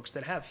of folks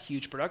that have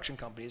huge production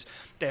companies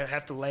that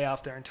have to lay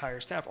off their entire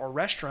staff, or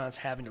restaurants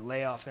having to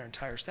lay off their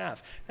entire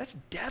staff. That's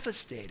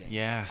devastating.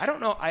 Yeah. I don't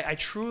know. I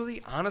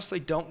truly, honestly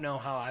don't know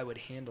how I would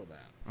handle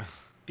that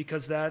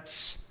because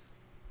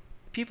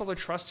people are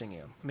trusting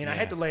you. I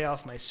had to lay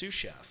off my sous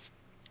chef.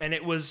 And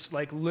it was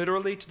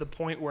literally to the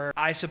point where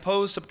I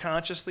suppose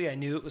subconsciously I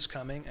knew it was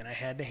coming and I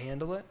had to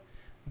handle it,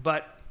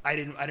 but I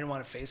didn't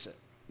want to face it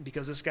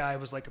because this guy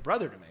was like a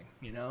brother to me,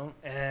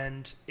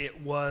 and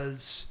it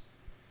was,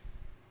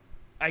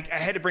 I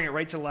had to bring it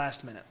right to the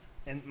last minute.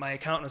 And my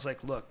accountant was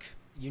like, look,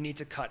 you need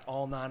to cut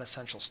all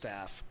non-essential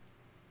staff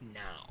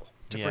now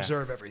to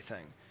preserve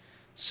everything.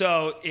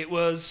 So it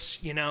was,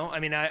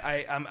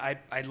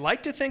 I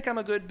like to think I'm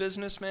a good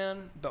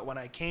businessman, but when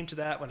I came to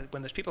that,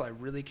 when there's people I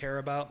really care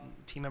about,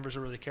 team members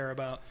I really care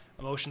about,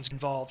 emotions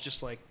involved,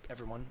 just like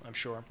everyone, I'm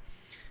sure.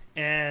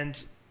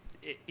 And,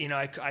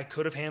 I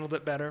could have handled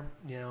it better.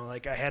 I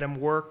had him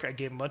work, I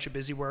gave him a bunch of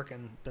busy work,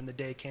 and then the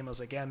day came, I was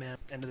like, yeah, man,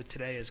 end of the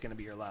today is going to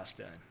be your last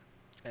day.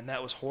 And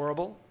that was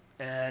horrible.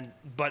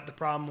 But the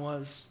problem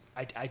was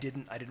I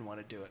didn't want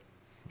to do it.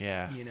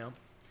 Yeah.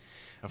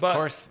 Of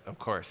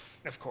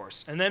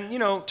course. And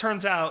then,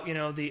 turns out,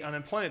 the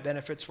unemployment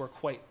benefits were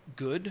quite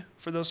good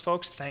for those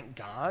folks. Thank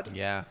God.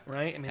 Yeah.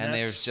 Right? And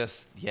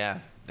there's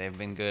they've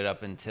been good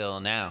up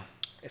until now.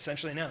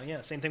 Essentially now,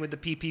 yeah. Same thing with the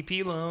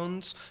PPP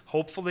loans,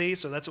 hopefully.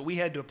 So that's what we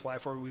had to apply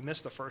for. We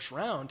missed the first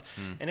round.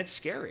 And it's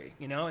scary,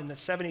 and the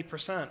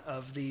 70%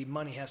 of the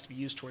money has to be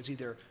used towards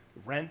either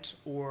rent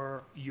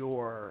or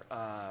your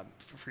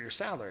for your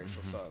salary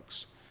for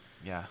folks.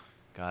 Yeah,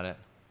 got it.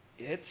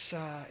 It's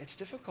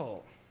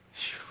difficult.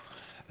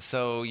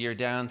 So you're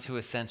down to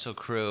essential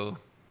crew.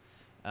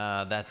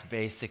 That's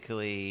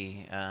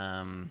basically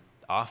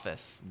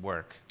office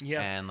work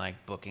Yeah. and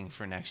like booking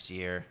for next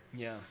year.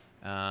 Yeah.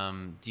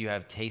 Do you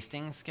have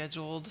tastings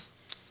scheduled?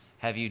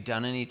 Have you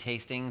done any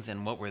tastings,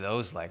 and what were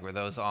those like? Were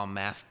those all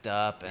masked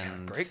up?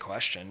 And Great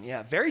question.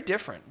 Yeah, very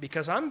different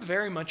because I'm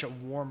very much a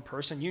warm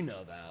person. You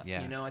know that.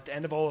 Yeah. You know, at the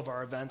end of all of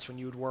our events, when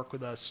you would work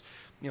with us,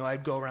 you know,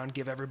 I'd go around,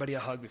 give everybody a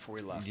hug before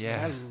we left.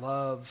 Yeah. And I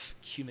love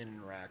human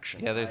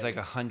interaction. Yeah, there's like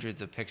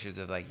hundreds of pictures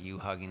of like you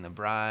hugging the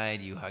bride,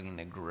 you hugging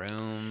the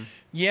groom.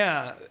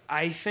 Yeah,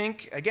 I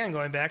think, again,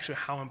 going back to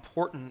how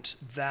important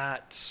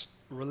that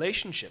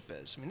relationship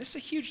is. I mean, this is a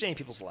huge day in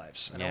people's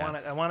lives, and Yeah.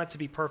 I want it to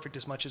be perfect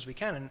as much as we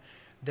can. And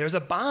there's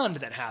a bond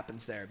that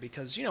happens there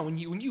because, you know, when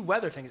you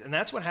weather things, and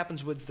that's what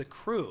happens with the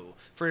crew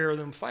for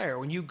Heirloom Fire,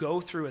 when you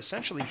go through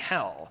essentially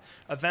hell,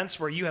 events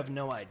where you have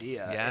no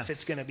idea Yeah. if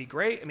it's going to be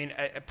great. I mean,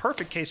 a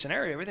perfect case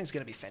scenario, everything's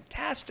going to be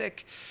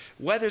fantastic,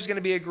 weather's going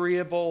to be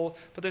agreeable,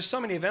 but there's so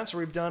many events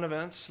where we've done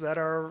events that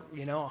are,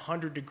 you know,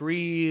 100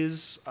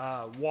 degrees,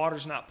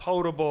 water's not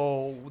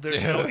potable,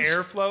 there's no Dude.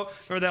 airflow.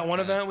 Remember that one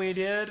event we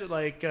did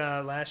like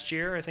last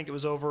year? I think it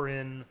was over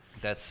in...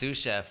 That sous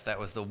chef, that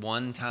was the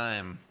one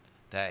time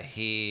that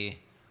he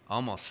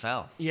almost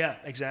fell. Yeah,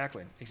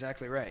 exactly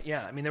right.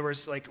 Yeah, I mean, there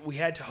was like we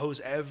had to hose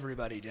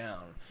everybody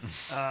down,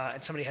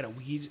 and somebody had a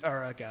weed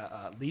or like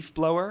a leaf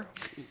blower.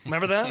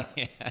 Remember that?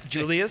 Yeah.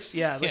 Julius.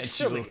 Yeah, like Yeah,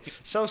 silly, Julius.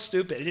 so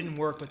stupid. It didn't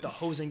work, but the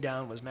hosing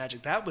down was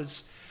magic. That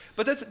was,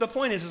 but that's the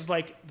point. Is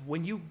like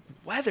when you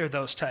weather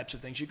those types of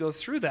things, you go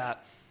through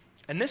that.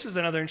 And this is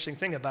another interesting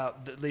thing about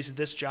at least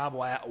this job.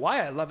 Why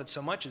I love it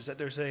so much is that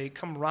there's a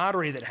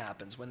camaraderie that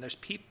happens when there's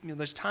people. You know,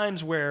 there's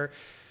times where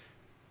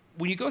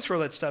when you go through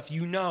all that stuff,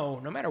 you know,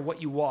 no matter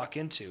what you walk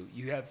into,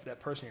 you have that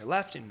person on your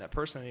left and that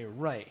person on your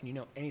right, and you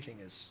know anything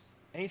is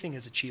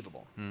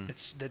achievable.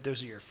 It's that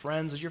those are your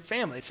friends, it's your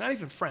family. It's not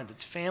even friends,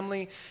 it's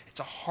family. It's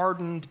a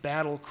hardened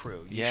battle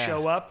crew. You Yeah.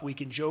 show up, we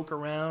can joke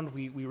around,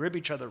 we rib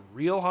each other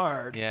real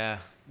hard, Yeah.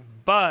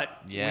 but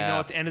we Yeah. know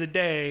at the end of the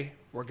day,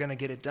 we're going to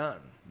get it done.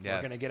 Yeah.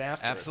 We're going to get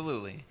after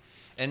Absolutely.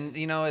 And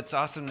you know, it's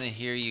awesome to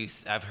hear you.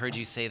 I've heard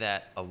you say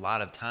that a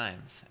lot of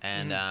times.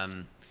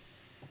 And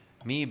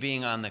me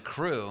being on the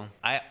crew,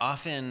 I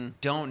often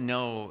don't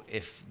know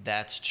if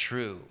that's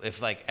true. If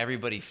like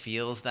everybody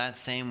feels that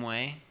same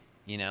way,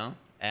 you know?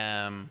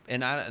 And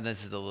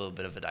this is a little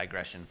bit of a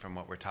digression from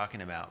what we're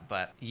talking about,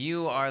 but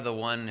you are the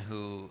one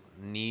who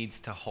needs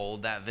to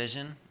hold that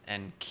vision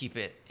and keep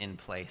it in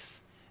place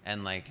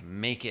and like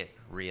make it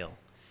real.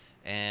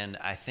 And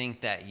I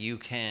think that you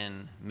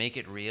can make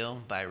it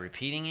real by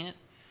repeating it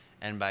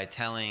and by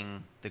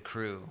telling the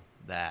crew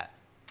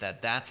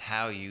that's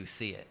how you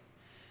see it.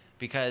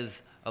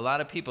 Because a lot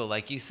of people,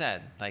 like you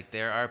said, like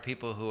there are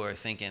people who are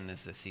thinking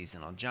this is a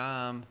seasonal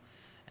job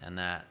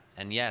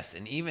and yes,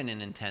 and even in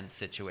intense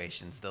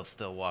situations, they'll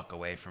still walk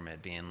away from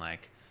it being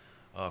like,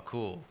 oh,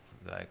 cool.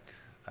 Like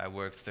I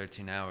worked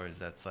 13 hours.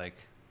 That's like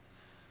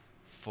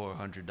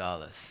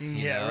 $400.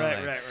 Yeah, know? right,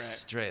 Like, right.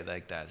 Straight,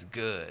 like that's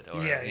good.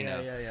 Or, Yeah, you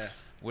know, yeah.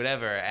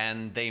 whatever.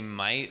 And they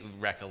might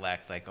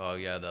recollect like, oh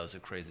yeah, that was a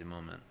crazy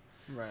moment.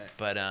 Right.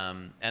 But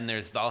and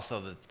there's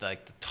also the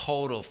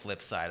total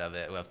flip side of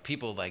it of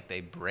people like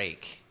they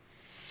break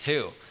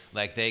too.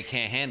 Like they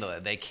can't handle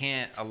it. They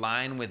can't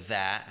align with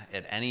that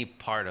at any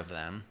part of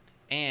them,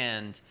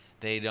 and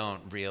they don't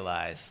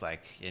realize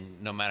like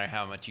no matter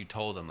how much you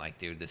told them like,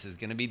 dude, this is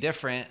gonna be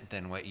different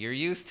than what you're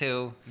used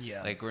to.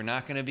 Yeah. Like we're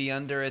not gonna be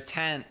under a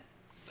tent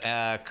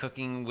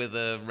cooking with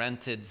a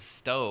rented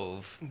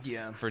stove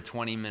Yeah. for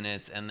 20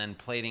 minutes and then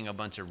plating a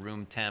bunch of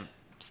room temp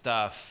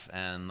stuff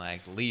and like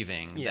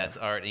leaving. Yeah. That's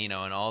already, you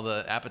know, and all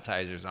the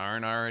appetizers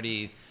aren't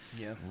already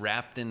Yeah.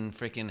 wrapped in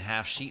freaking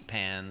half sheet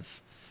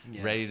pans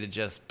Yeah. ready to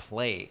just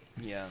plate.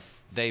 Yeah.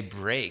 They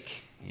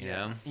break, you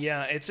know?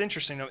 Yeah, it's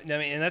interesting. I mean,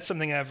 and that's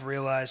something I've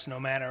realized no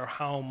matter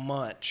how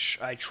much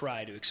I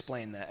try to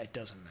explain that, it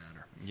doesn't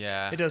matter.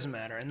 Yeah. It doesn't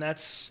matter. And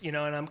that's, you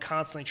know, and I'm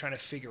constantly trying to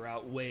figure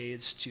out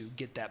ways to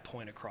get that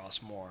point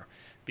across more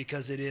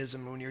because it is, I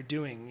mean, when you're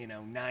doing, you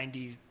know,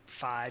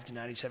 95 to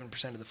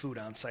 97% of the food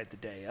on site the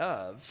day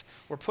of,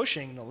 we're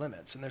pushing the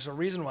limits. And there's a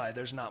reason why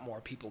there's not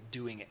more people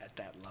doing it at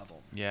that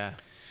level. Yeah.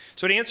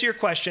 So to answer your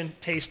question,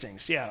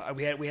 tastings. Yeah,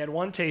 we had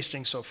one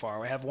tasting so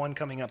far. We have one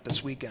coming up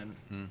this weekend.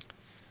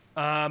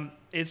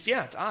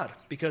 It's odd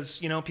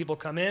because, you know, people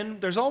come in.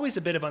 There's always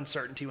a bit of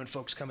uncertainty when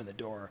folks come in the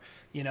door.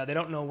 You know, they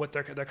don't know what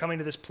they're coming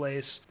to this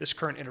place. This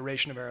current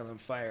iteration of Heirloom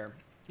Fire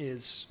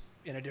is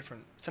in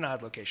it's an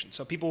odd location.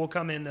 So people will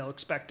come in, they'll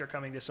expect they're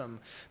coming to some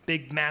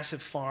big,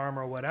 massive farm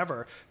or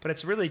whatever, but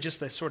it's really just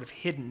this sort of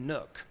hidden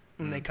nook.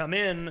 When they come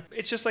in,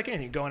 it's just like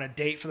anything. You go on a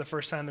date for the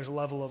first time, there's a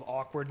level of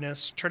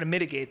awkwardness. Try to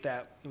mitigate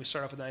that. We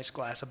start off with a nice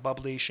glass of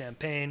bubbly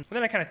champagne, and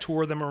then I kind of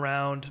tour them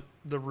around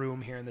the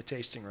room here in the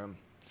tasting room.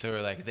 So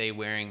are like they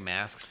wearing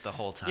masks the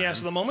whole time? Yeah,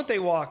 so the moment they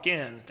walk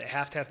in, they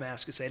have to have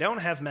masks. If they don't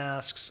have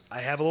masks, I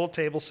have a little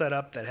table set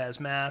up that has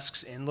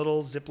masks in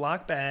little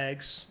Ziploc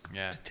bags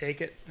Yeah. to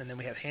take it. And then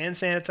we have hand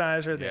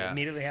sanitizer. They Yeah.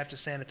 immediately have to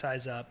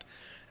sanitize up.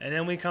 And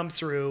then we come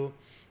through.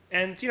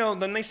 And,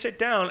 then they sit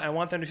down. I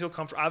want them to feel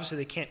comfortable. Obviously,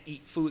 they can't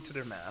eat food through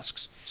their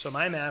masks. So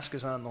my mask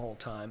is on the whole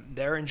time.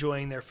 They're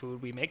enjoying their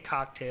food. We make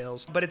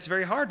cocktails. But it's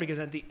very hard because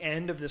at the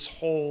end of this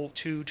whole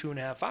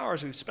 2.5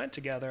 hours we've spent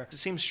together, it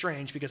seems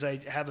strange because I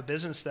have a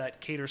business that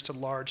caters to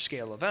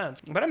large-scale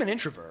events. But I'm an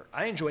introvert.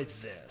 I enjoy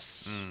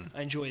this.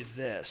 I enjoy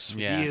this. With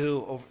Yeah.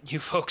 you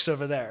folks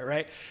over there,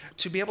 right?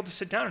 To be able to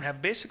sit down and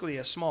have basically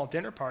a small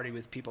dinner party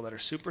with people that are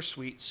super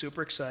sweet,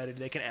 super excited.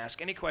 They can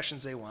ask any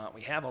questions they want.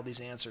 We have all these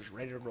answers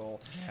ready to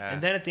roll. Yeah. And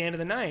then at the end of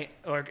the night,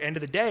 or end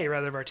of the day,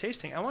 rather, of our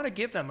tasting, I want to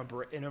give them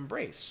an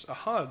embrace, a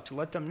hug, to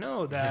let them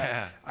know that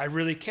Yeah. I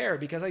really care,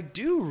 because I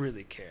do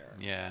really care.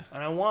 Yeah.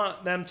 And I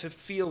want them to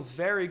feel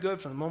very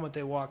good from the moment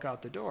they walk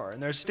out the door.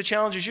 And there's the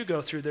challenges you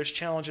go through. There's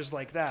challenges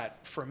like that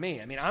for me.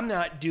 I mean, I'm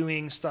not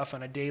doing stuff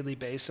on a daily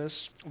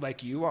basis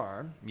like you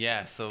are.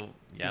 Yeah. So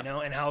yeah.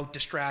 And how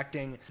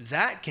distracting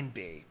that can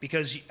be,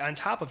 because on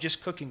top of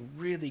just cooking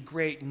really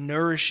great,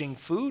 nourishing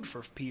food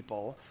for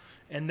people,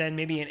 and then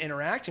maybe in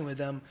interacting with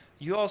them,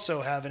 you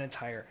also have an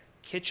entire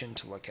kitchen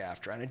to look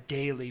after on a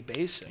daily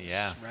basis.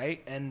 Yeah.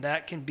 Right? And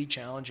that can be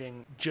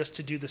challenging just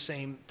to do the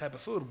same type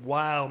of food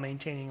while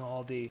maintaining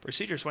all the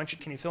procedures.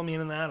 Can you fill me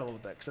in on that a little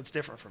bit? Because that's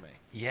different for me.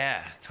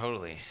 Yeah,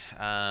 totally.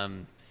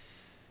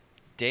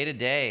 Day to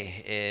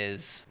day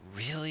is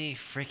really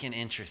freaking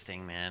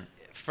interesting, man.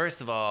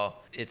 First of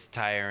all, it's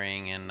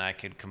tiring and I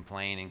could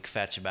complain and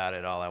fetch about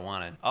it all I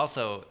wanted.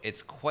 Also,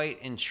 it's quite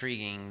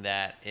intriguing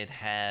that it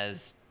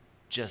has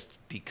just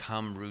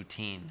become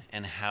routine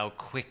and how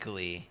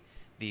quickly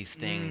these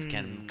things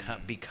can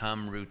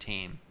become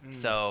routine.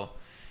 So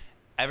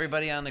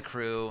everybody on the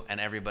crew and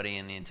everybody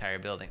in the entire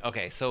building.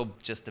 Okay, so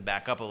just to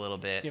back up a little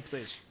bit. Yeah,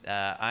 please.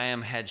 I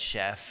am head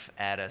chef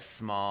at a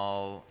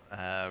small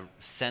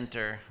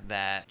center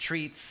that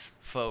treats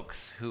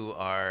folks who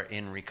are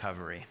in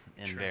recovery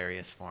in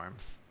various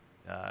forms.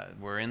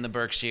 We're in the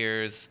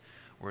Berkshires.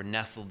 We're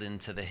nestled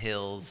into the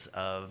hills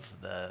of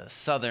the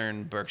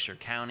southern Berkshire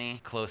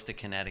County, close to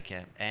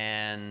Connecticut.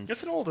 And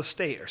It's an old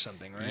estate or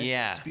something, right?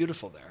 Yeah. It's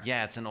beautiful there.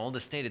 yeah, it's an old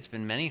estate. It's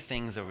been many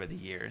things over the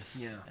years.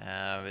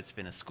 Yeah. It's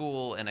been a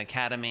school, an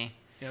academy.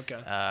 Yeah,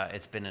 okay.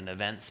 It's been an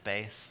event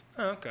space.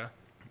 Oh, okay.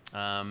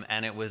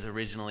 And it was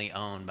originally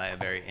owned by a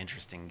very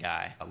interesting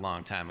guy a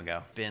long time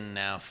ago. Been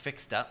now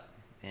fixed up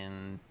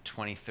in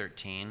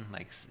 2013.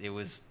 It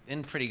was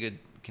in pretty good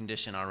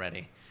condition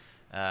already.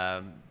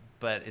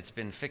 But it's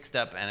been fixed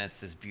up, and it's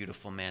this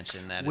beautiful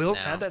mansion that Will's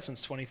is now... had that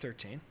since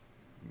 2013.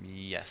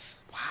 Yes.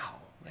 Wow.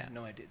 I Yeah. had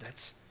no idea.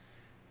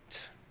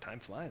 Time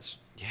flies.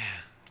 Yeah.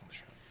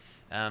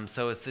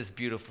 So it's this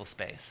beautiful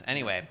space.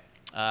 Anyway,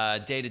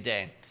 day to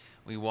day,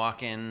 we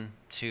walk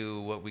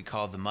into what we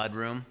call the mud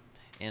room.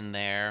 In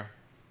there,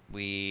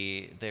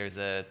 there's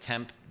a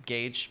temp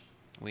gauge.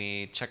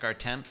 We check our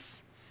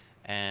temps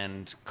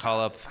and call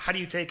up. How do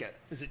you take it?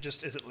 Is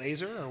it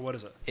laser or what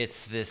is it?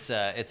 It's this.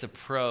 It's a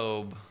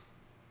probe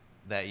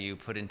that you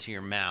put into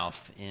your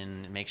mouth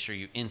and make sure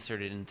you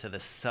insert it into the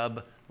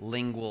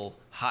sublingual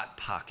hot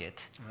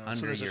pocket under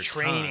so there's your a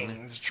training. tongue.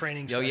 There's a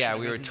training Oh session yeah, that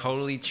we were goes into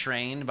totally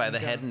trained by the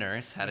Okay. head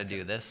nurse how to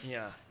do this.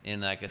 Yeah.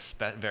 In like a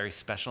very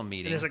special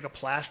meeting. And there's like a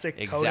plastic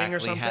coating Exactly or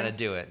something? how to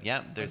do it.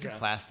 Yep. There's Okay. a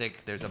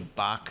plastic. There's a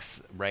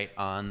box right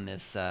on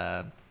this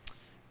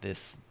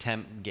this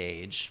temp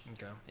gauge.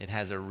 Okay. It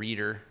has a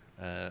reader,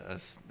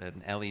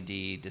 an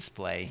LED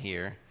display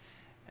here,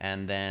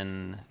 and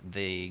then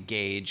the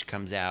gauge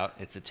comes out.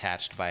 It's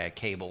attached by a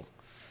cable,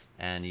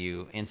 and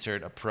you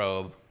insert a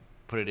probe,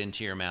 put it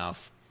into your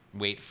mouth,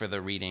 wait for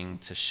the reading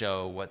to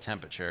show what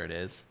temperature it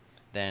is.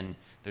 Then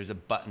there's a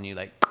button you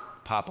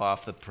pop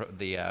off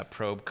the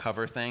probe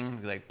cover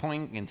thing,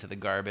 poing into the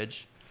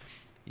garbage.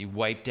 You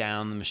wipe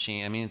down the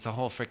machine. I mean, it's a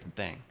whole freaking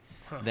thing.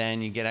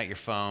 Then you get out your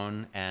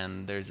phone,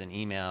 and there's an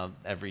email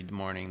every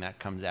morning that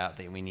comes out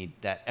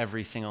that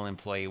every single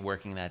employee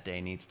working that day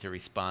needs to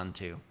respond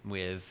to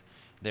with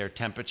their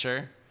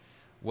temperature,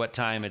 what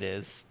time it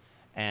is,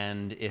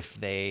 and if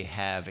they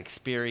have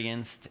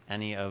experienced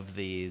any of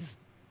these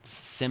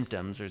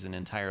symptoms. There's an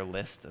entire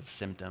list of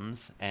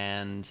symptoms,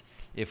 and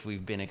if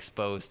we've been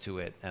exposed to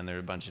it, and there are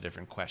a bunch of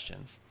different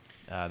questions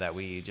that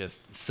we just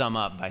sum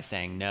up by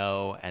saying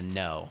no,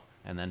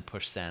 and then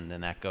push send,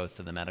 and that goes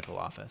to the medical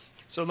office.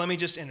 So let me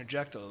just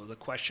interject the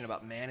question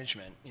about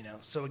management.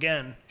 So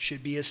again,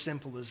 should be as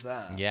simple as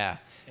that. Yeah,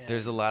 Yeah.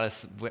 there's a lot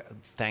of,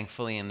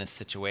 thankfully in this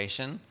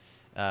situation,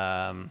 in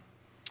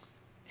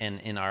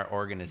our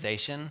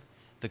organization,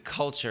 the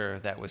culture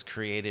that was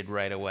created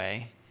right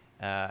away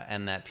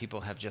and that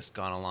people have just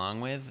gone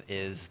along with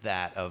is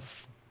that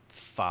of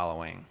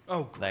following.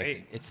 Oh,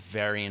 great. It's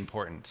very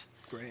important.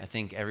 Great. I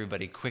think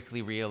everybody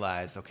quickly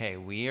realized, okay,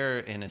 we are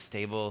in a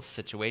stable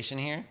situation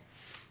here.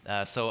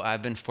 So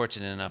I've been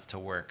fortunate enough to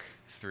work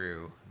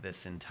through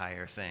this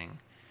entire thing.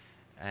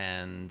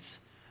 And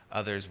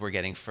Others were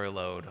getting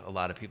furloughed. A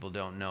lot of people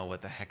don't know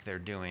what the heck they're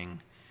doing.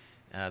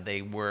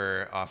 They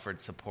were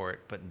offered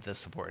support, but the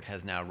support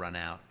has now run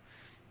out.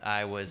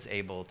 I was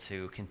able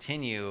to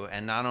continue,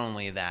 and not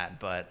only that,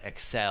 but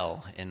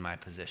excel in my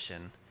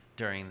position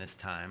during this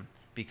time,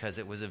 because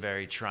it was a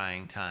very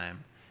trying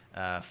time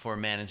for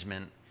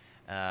management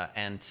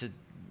and to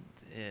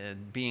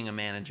being a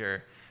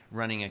manager,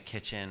 running a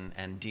kitchen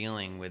and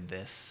dealing with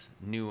this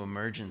new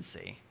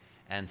emergency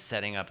and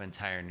setting up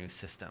entire new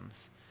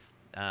systems.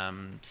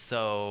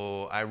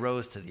 So I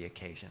rose to the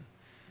occasion.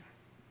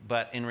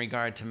 But in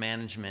regard to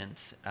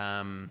management,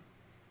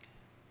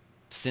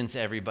 since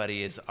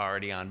everybody is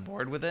already on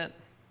board with it,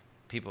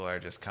 people are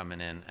just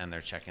coming in and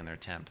they're checking their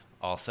temp.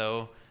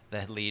 Also,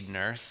 the lead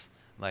nurse,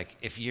 like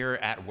if you're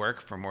at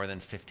work for more than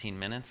 15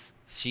 minutes,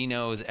 she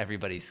knows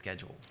everybody's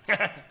schedule.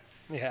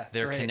 Yeah,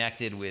 They're great.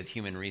 connected with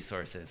human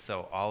resources.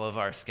 So all of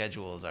our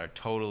schedules are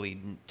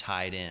totally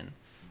tied in.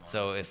 Wow.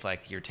 So if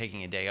like you're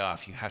taking a day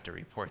off, you have to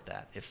report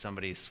that. If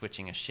somebody's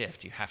switching a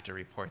shift, you have to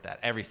report that.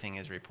 Everything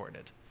is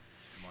reported.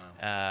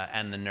 Wow.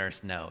 And the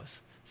nurse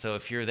knows. So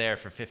if you're there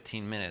for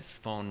 15 minutes,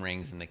 phone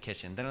rings in the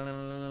kitchen. Be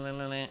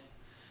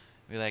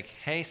like,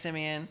 hey,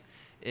 Simeon,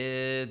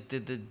 did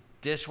the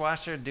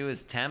dishwasher do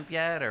his temp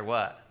yet or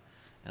what?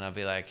 And I'll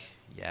be like,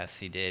 yes,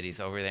 he did. He's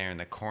over there in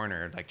the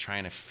corner, like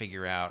trying to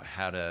figure out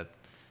how to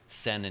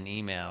send an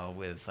email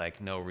with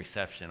like no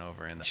reception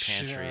over in the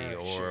pantry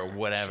or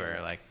whatever.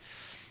 Like,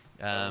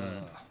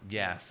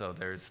 yeah, so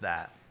there's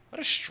that. What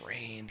a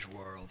strange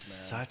world,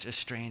 man. Such a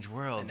strange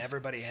world. And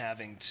everyone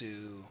having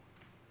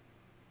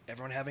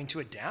to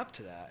adapt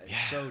to that.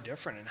 It's so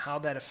different, and how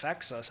that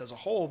affects us as a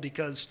whole,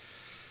 because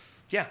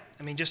I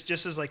mean, just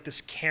as like this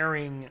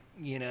caring,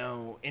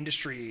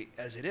 industry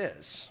as it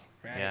is,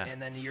 right? Yeah.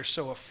 And then you're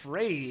so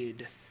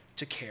afraid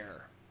to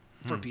care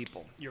for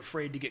people. You're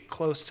afraid to get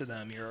close to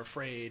them. You're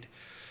afraid,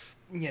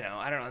 I don't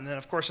know. And then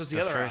of course there's the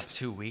other first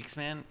 2 weeks,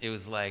 man, it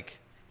was like,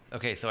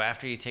 okay, so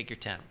after you take your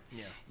temp,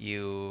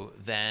 you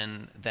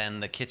then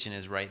the kitchen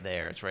is right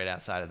there. It's right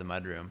outside of the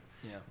mudroom.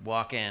 Yeah.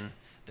 Walk in.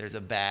 There's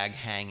a bag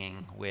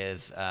hanging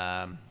with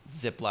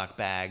Ziploc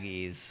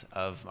baggies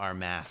of our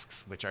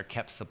masks, which are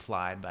kept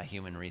supplied by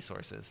human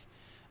resources.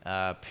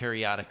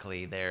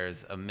 Periodically,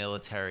 there's a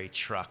military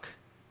truck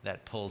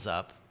that pulls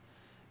up,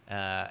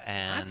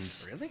 and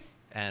what? Really?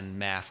 And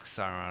masks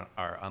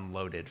are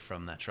unloaded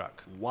from that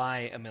truck.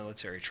 Why a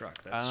military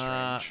truck? That's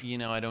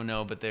strange. I don't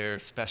know, but they're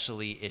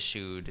specially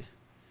issued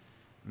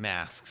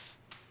masks.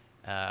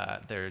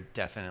 They're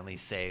definitely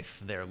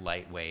safe. They're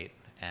lightweight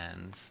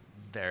and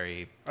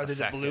very Are they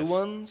effective. The blue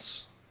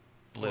ones?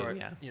 Blue,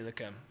 yeah. Yeah,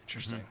 okay.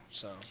 Interesting. Mm-hmm.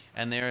 So.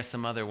 And there are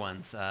some other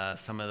ones.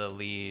 Some of the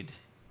lead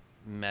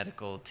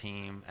medical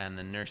team and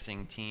the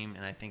nursing team,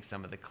 and I think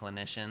some of the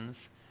clinicians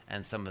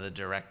and some of the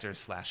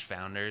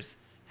directors/founders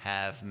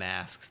have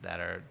masks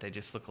they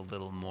just look a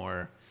little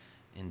more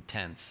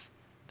intense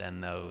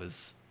than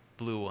those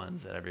blue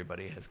ones that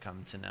everybody has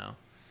come to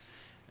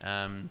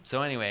know.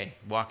 So anyway,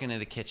 walk into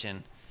the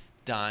kitchen,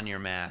 don your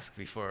mask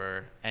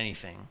before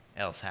anything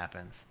else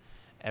happens.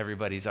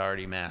 Everybody's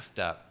already masked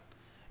up.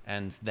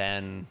 And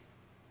then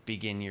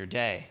begin your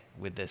day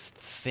with this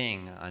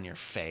thing on your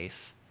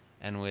face,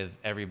 and with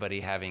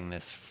everybody having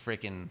this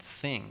freaking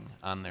thing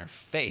on their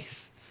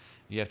face.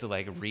 You have to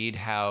like read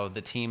how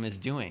the team is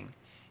doing.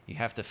 You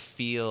have to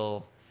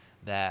feel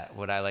that,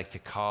 what I like to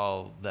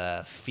call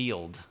the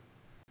field.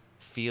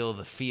 Feel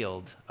the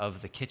field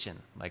of the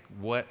kitchen. Like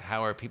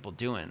how are people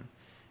doing?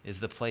 Is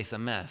the place a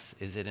mess?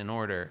 Is it in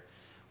order?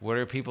 What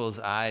are people's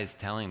eyes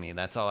telling me?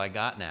 That's all I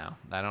got now.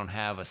 I don't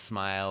have a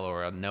smile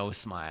or a no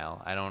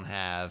smile. I don't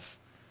have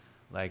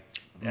like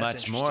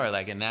much more.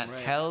 Like, and that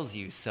tells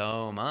you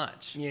so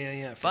much.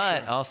 Yeah,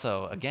 but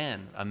also,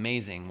 again,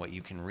 amazing what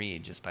you can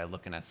read just by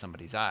looking at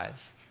somebody's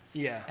eyes.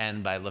 Yeah.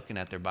 And by looking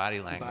at their body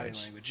language. Body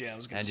language, yeah, I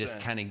was going to say. And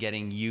just kind of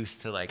getting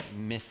used to like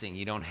missing.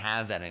 You don't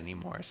have that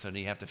anymore. So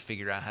you have to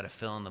figure out how to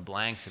fill in the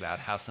blanks about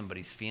how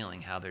somebody's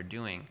feeling, how they're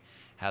doing,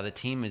 how the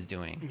team is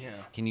doing. Yeah.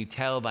 Can you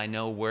tell by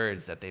no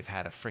words that they've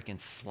had a freaking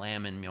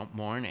slamming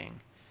morning?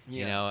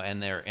 Yeah.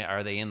 And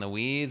are they in the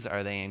weeds?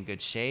 Are they in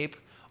good shape?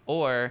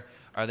 Or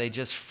are they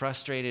just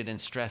frustrated and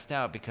stressed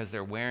out because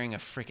they're wearing a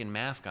freaking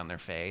mask on their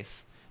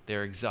face?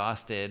 They're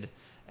exhausted,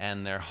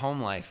 and their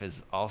home life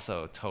is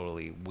also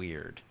totally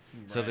weird.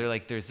 Right. So they're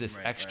like, there's this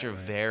extra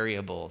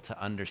variable to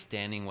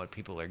understanding what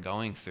people are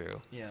going through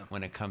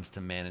when it comes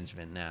to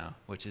management now,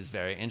 which is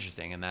very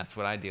interesting. And that's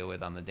what I deal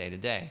with on the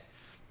day-to-day.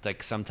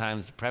 Like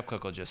sometimes the prep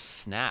cook will just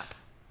snap,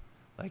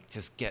 like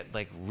just get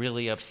like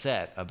really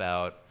upset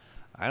about,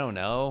 I don't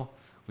know,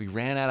 we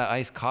ran out of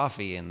iced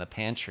coffee in the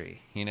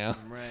pantry,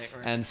 Right.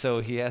 And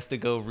so he has to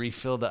go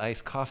refill the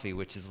iced coffee,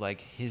 which is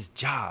like his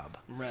job.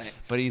 Right.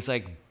 But he's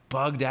like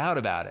bugged out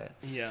about it.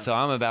 Yeah. So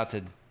I'm about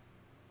to,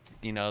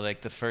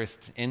 like the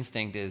first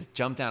instinct is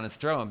jump down his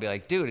throat and be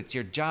like, dude, it's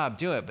your job,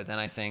 do it. But then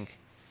I think,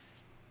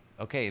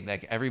 okay,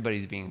 like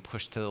everybody's being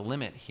pushed to the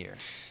limit here.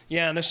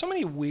 Yeah, and there's so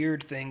many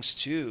weird things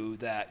too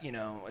that,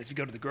 if you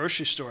go to the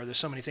grocery store, there's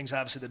so many things.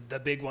 Obviously, the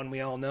big one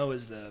we all know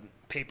is the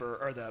paper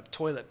or the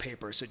toilet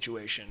paper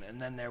situation.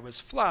 And then there was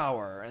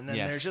flour. And then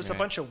Yes, there's just a right.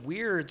 bunch of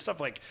weird stuff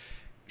like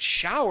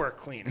shower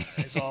cleaner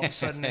is all of a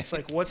sudden it's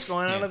like, what's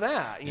going on Yeah. with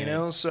that, Yeah.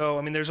 know? So,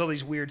 I mean, there's all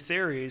these weird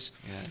theories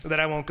Yeah. that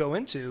I won't go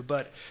into,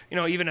 but,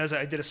 even as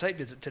I did a site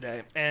visit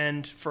today,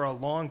 and for a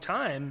long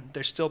time,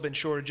 there's still been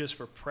shortages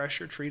for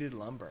pressure treated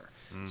lumber.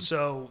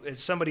 So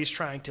as somebody's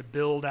trying to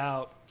build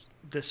out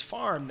this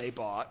farm they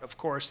bought, of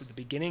course, at the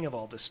beginning of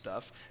all this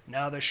stuff,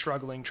 now they're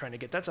struggling trying to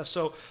get that stuff.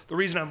 So the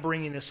reason I'm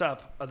bringing this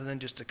up, other than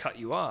just to cut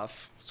you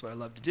off, that's what I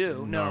love to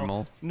do.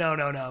 Normal.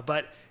 No.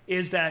 But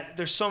is that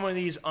there's so many of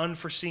these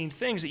unforeseen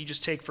things that you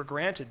just take for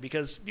granted,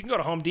 because you can go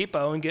to Home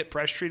Depot and get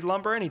pressure-treated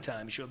lumber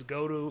anytime. You should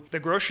go to the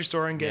grocery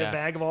store and get Yeah. a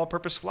bag of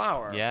all-purpose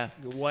flour. Yeah.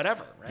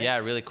 Whatever, right? Yeah,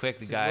 really quick.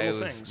 It's these little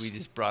things. We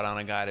just brought on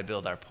a guy to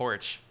build our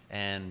porch,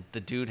 and the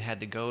dude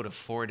had to go to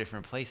 4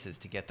 different places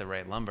to get the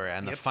right lumber.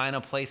 And the Yep. final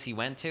place he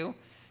went to,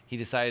 he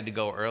decided to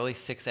go early,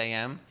 6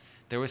 a.m.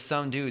 There was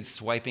some dude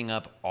swiping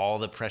up all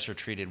the pressure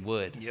treated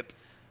wood Yep.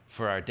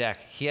 for our deck.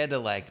 He had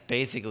to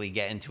basically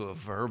get into a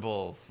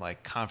verbal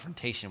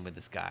confrontation with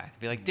this guy.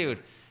 Be like,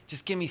 dude,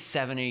 just give me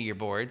 70 of your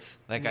boards.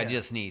 I Yeah.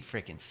 just need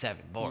freaking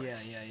 7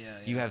 boards. Yeah.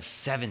 You have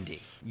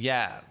 70.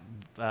 Yeah.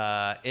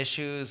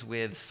 Issues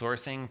with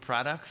sourcing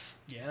products.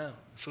 Yeah,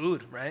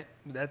 food, right?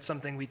 That's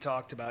something we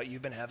talked about.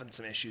 You've been having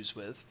some issues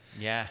with.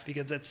 Yeah.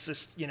 Because that's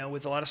just,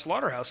 with a lot of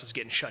slaughterhouses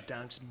getting shut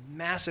down, just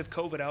massive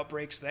COVID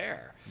outbreaks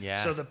there.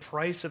 Yeah. So the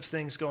price of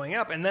things going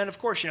up. And then, of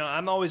course,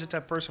 I'm always the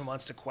type of person who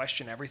wants to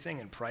question everything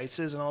and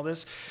prices and all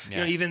this.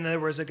 Yeah. Even there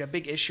was a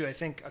big issue, I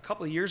think, a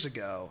couple of years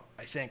ago,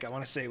 I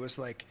want to say it was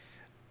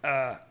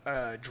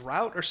a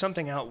drought or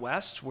something out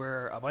west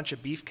where a bunch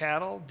of beef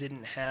cattle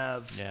didn't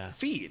have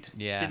feed,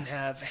 didn't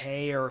have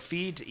hay or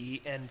feed to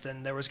eat, and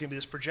then there was going to be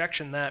this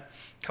projection that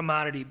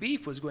commodity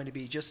beef was going to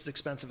be just as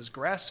expensive as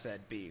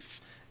grass-fed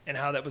beef, and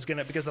how that was going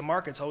to, because the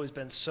market's always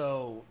been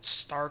so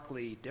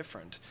starkly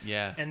different.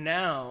 Yeah. And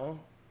now,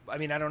 I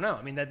don't know.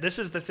 This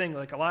is the thing.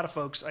 Like a lot of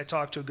folks, I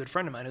talked to a good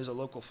friend of mine who's a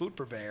local food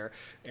purveyor,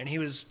 and he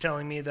was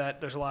telling me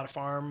that there's a lot of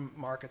farm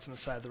markets on the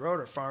side of the road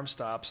or farm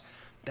stops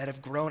that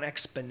have grown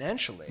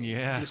exponentially.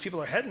 Yeah. Because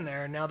people are heading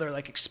there, and now they're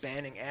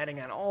expanding,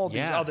 adding on all these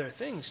Yeah. other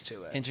things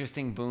to it.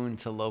 Interesting boon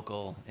to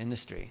local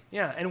industry.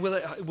 Yeah, and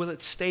will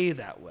it stay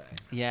that way?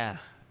 Yeah,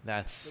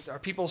 that's Are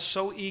people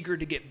so eager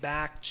to get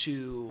back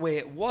to the way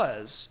it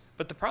was?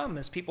 But the problem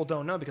is people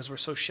don't know because we're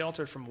so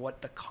sheltered from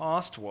what the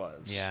cost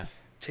was. Yeah.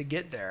 To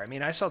get there.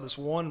 I saw this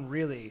one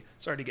really,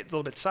 sorry to get a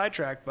little bit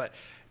sidetracked, but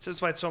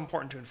that's why it's so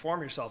important to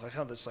inform yourself. I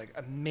found this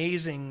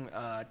amazing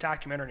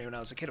documentary when I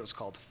was a kid. It was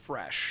called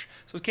Fresh.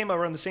 So it came out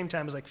around the same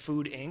time as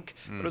Food Inc.,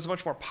 but it was a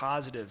much more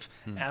positive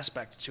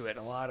aspect to it. And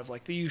a lot of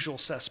the usual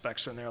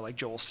suspects in there, like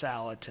Joel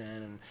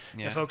Salatin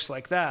and folks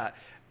like that.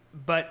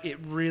 But it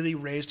really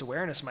raised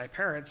awareness. My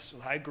parents,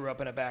 I grew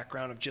up in a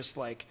background of just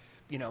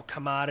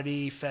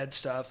commodity fed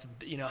stuff,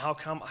 how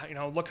come,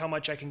 look how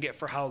much I can get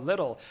for how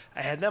little.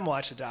 I had them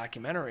watch a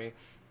documentary.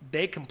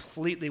 They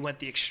completely went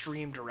the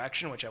extreme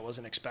direction, which I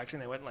wasn't expecting.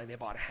 They went they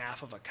bought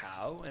half of a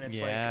cow, and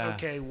it's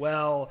okay,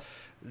 well,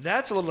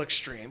 that's a little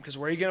extreme because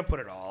where are you going to put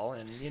it all?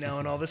 And,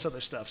 and all this other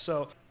stuff.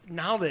 So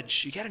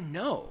knowledge, you got to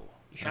know.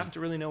 You have to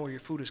really know where your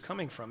food is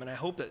coming from. And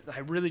I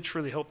really,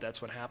 truly hope that's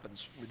what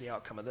happens with the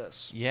outcome of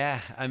this.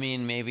 Yeah,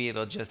 maybe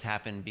it'll just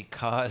happen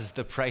because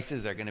the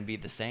prices are going to be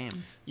the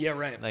same. Yeah,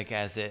 right.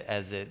 As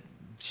it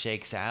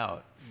shakes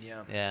out.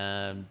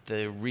 Yeah.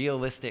 The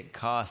realistic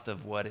cost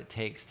of what it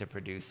takes to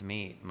produce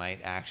meat might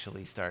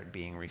actually start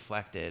being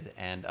reflected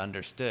and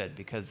understood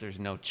because there's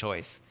no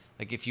choice.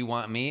 If you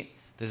want meat,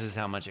 this is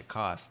how much it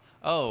costs.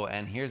 Oh,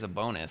 and here's a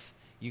bonus.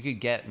 You could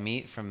get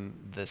meat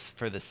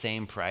for the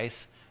same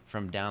price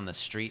from down the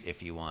street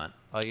if you want.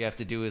 All you have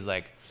to do is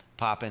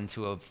pop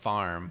into a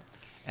farm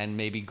and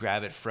maybe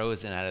grab it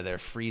frozen out of their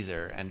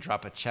freezer and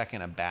drop a check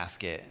in a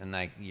basket and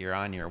you're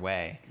on your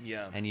way.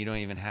 Yeah. And you don't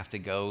even have to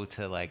go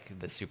to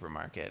the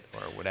supermarket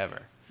or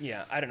whatever.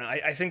 Yeah, I don't know.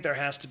 I think there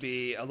has to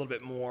be a little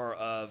bit more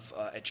of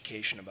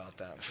education about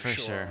that for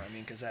sure.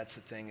 Because that's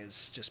the thing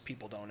is just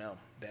people don't know.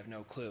 They have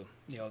no clue.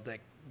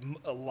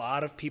 A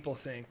lot of people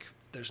think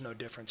there's no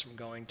difference from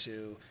going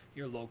to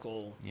your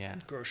local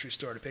grocery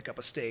store to pick up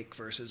a steak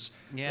versus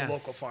the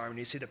local farm, and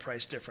you see the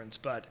price difference.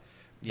 But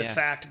the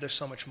fact that there's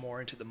so much more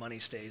into the money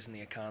stays in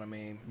the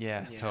economy.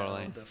 Yeah,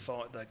 totally.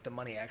 The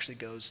money actually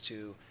goes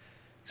to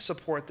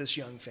support this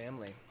young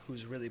family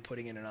who's really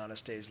putting in an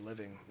honest day's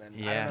living.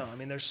 And I don't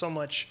know. There's so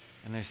much.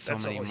 And there's so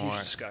many more. That's a more.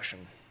 huge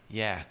discussion.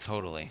 Yeah,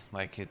 totally.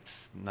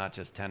 It's not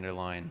just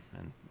tenderloin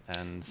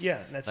and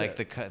that's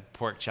the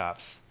pork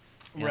chops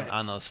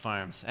on those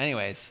farms.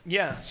 Anyways.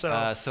 Yeah.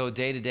 So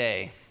day to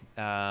day,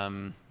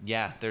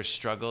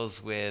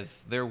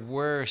 there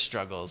were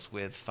struggles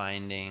with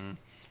finding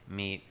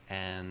meat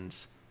and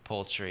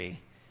poultry.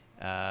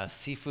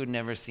 Seafood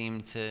never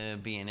seemed to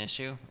be an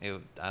issue.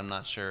 I'm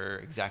not sure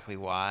exactly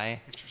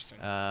why. Interesting.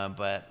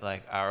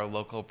 But our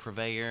local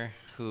purveyor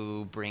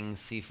who brings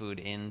seafood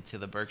into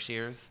the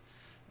Berkshires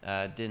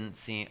didn't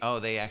seem. Oh,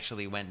 they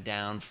actually went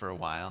down for a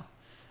while,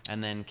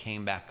 and then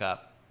came back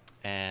up,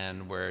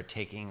 and were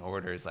taking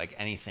orders like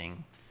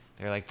anything.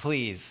 They're like,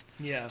 please,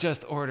 Yeah.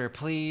 just order,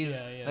 please.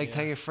 Yeah, Like,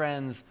 tell yeah. your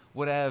friends,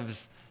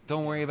 whatevs.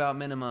 Don't worry about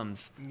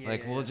minimums. Yeah,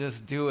 Like, yeah, we'll yeah.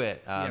 just do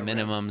it. Yeah, right.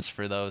 Minimums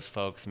for those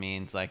folks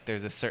means like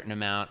there's a certain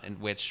amount in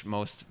which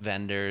most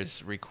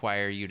vendors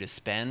require you to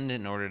spend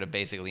in order to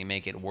basically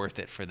make it worth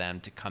it for them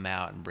to come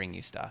out and bring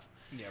you stuff.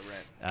 Yeah,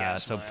 right.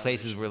 Gas So mileage.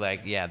 places were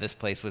like, yeah, this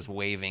place was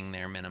waiving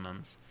their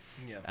minimums.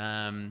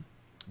 Yeah.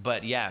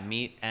 But yeah,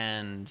 meat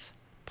and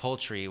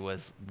poultry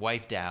was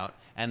wiped out,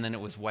 and then it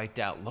was wiped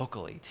out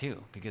locally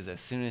too, because as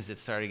soon as it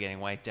started getting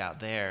wiped out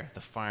there,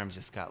 the farms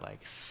just got like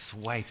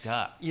swiped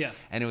up. Yeah.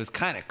 And it was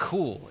kind of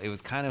cool. It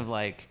was kind of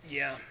like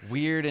Yeah.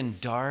 weird and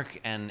dark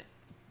and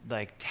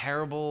like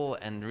terrible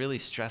and really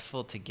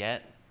stressful to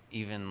get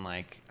even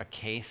like a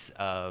case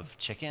of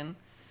chicken.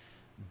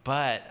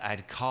 But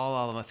I'd call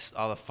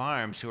all the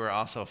farms who are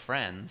also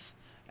friends,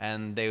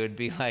 and they would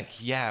be like,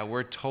 yeah,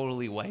 we're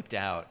totally wiped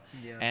out.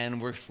 Yeah. And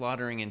we're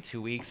slaughtering in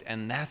 2 weeks,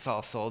 and that's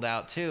all sold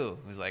out too.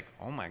 It was like,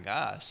 oh my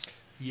gosh.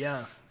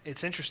 Yeah,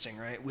 it's interesting,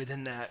 right?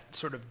 Within that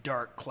sort of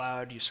dark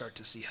cloud, you start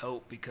to see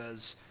hope,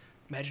 because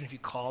imagine if you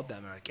called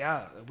them and like,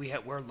 yeah,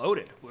 we're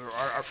loaded,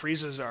 our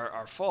freezers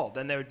are full.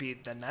 Then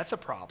then that's a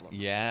problem.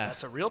 Yeah.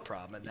 That's a real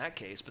problem in that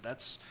case. But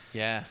that's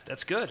Yeah.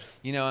 good.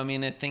 You know, I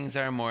mean, things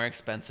are more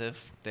expensive.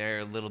 They're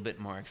a little bit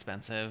more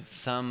expensive.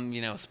 Some,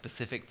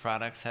 specific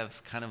products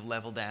have kind of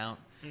leveled out.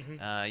 Mm-hmm.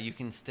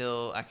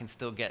 I can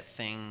still get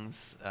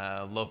things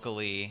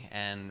locally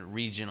and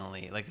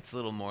regionally. Like, it's a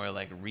little more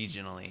like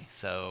regionally.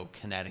 So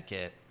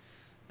Connecticut,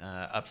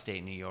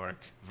 upstate New York,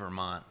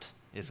 Vermont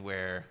is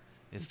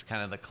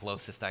kind of the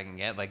closest I can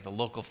get. Like, the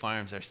local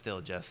farms are still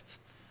just,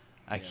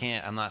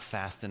 I'm not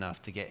fast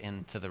enough to get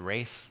into the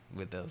race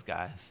with those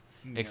guys.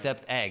 Yeah.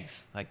 Except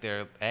eggs. Like,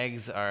 their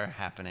eggs are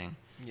happening.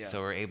 Yeah.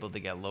 So we're able to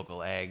get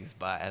local eggs,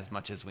 but as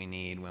much as we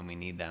need when we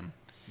need them.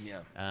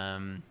 Yeah.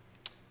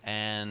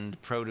 And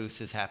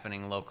produce is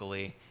happening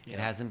locally. Yeah. It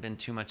hasn't been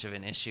too much of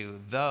an issue,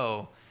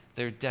 though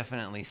they're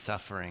definitely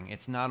suffering.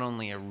 It's not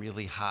only a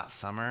really hot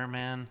summer,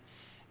 man.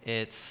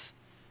 It's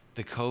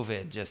the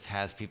COVID just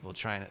has people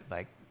trying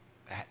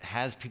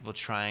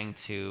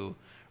to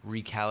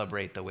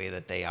recalibrate the way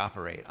that they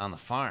operate on the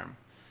farm.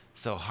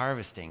 So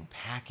harvesting,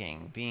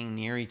 packing, being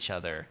near each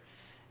other,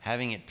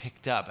 having it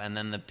picked up, and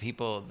then the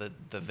people,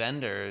 the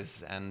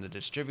vendors and the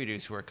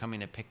distributors who are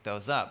coming to pick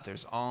those up,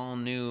 there's all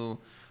new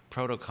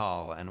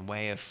protocol and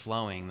way of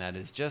flowing that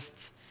is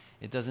just,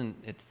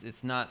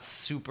 it's not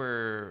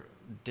super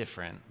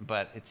different,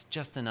 but it's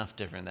just enough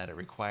different that it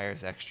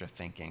requires extra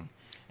thinking,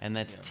 and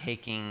that's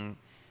taking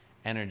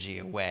energy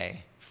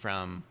away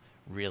from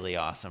really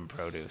awesome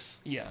produce.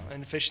 Yeah,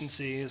 and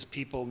efficiency is,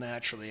 people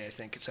naturally, I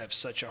think, have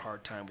such a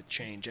hard time with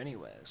change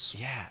anyways.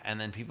 Yeah, and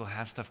then people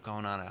have stuff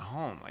going on at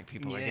home, like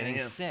people are Yeah, getting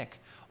yeah. sick,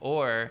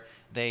 or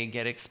they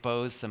get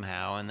exposed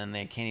somehow and then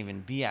they can't even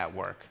be at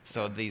work.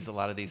 So a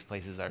lot of these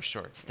places are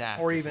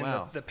short-staffed Or as even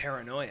well. the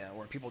paranoia,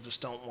 where people just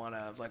don't want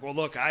to, like, well,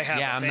 look, I have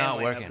Yeah, a I'm family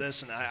not working. of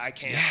this, and I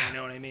can't, Yeah. you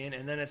know what I mean?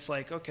 And then it's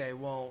like, okay,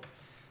 well,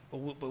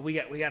 but we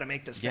got to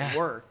make this thing Yeah.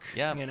 work,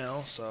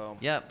 Yeah. so.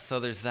 Yep, so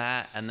there's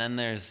that, and then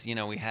there's,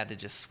 we had to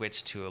just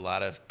switch to a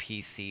lot of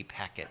PC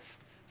packets.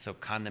 So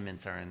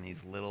condiments are in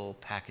these little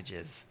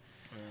packages,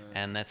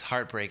 and that's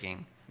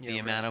heartbreaking. Yeah, The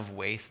right. amount of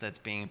waste that's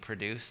being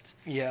produced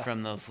Yeah.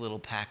 from those little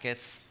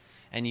packets,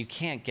 and you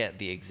can't get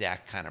the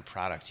exact kind of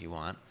product you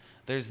want.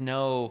 There's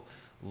no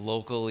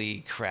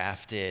locally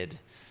crafted,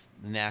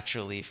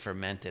 naturally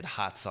fermented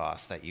hot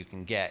sauce that you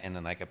can get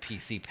in like a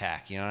PC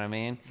pack. You know what I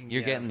mean?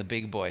 You're Yeah. getting the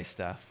big boy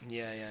stuff.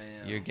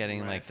 Yeah. You're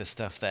getting Right. like the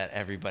stuff that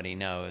everybody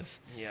knows.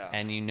 Yeah.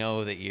 And you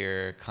know that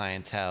your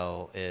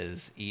clientele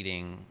is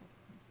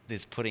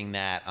putting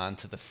that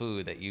onto the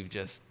food that you've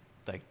just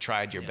like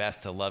tried your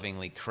best to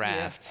lovingly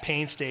craft.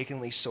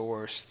 Painstakingly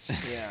sourced.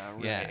 Yeah,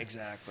 right, Yeah.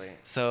 exactly.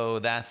 So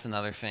that's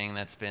another thing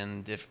that's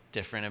been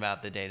different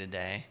about the day to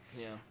day.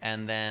 Yeah.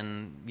 And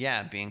then,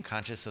 being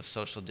conscious of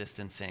social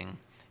distancing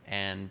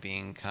and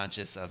being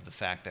conscious of the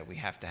fact that we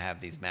have to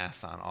have these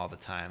masks on all the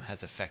time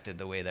has affected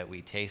the way that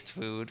we taste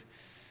food.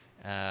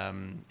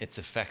 It's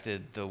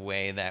affected the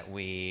way that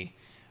we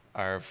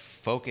are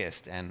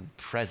focused and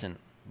present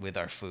with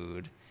our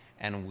food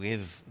and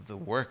with the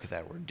work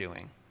that we're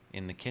doing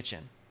in the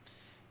kitchen.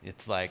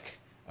 It's like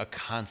a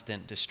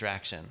constant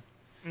distraction.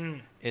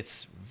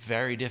 It's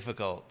very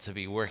difficult to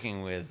be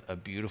working with a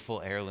beautiful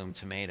heirloom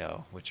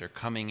tomato, which are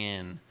coming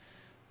in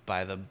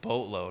by the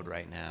boatload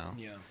right now,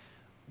 Yeah.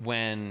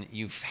 when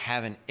you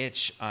have an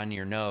itch on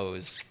your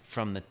nose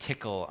from the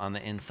tickle on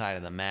the inside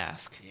of the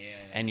mask. Yeah,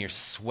 and you're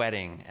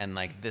sweating, and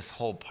like this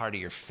whole part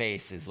of your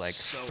face is like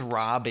Soaked.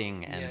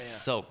 throbbing and Yeah.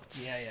 soaked.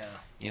 Yeah.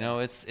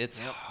 It's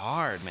Yep.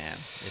 hard, man.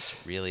 It's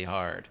really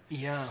hard.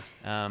 Yeah.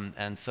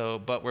 And so,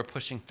 but we're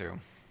pushing through.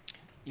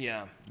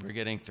 Yeah. We're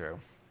getting through.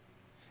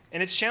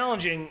 And it's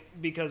challenging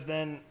because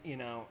then,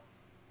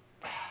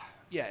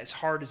 as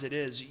hard as it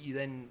is,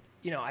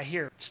 I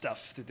hear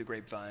stuff through the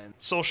grapevine.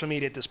 Social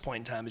media at this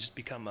point in time has just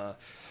become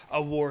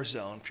a war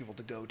zone for people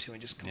to go to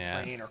and just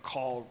complain or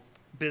call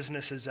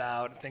businesses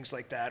out and things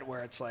like that,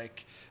 where it's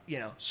like,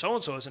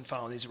 so-and-so isn't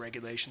following these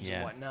regulations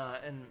and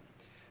whatnot. And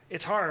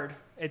it's hard.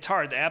 It's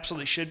hard. It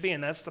absolutely should be.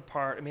 And that's the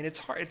part. I mean, it's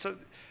hard.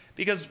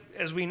 Because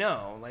as we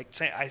know, like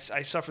say I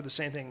suffer the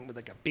same thing with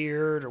like a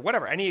beard or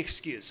whatever, any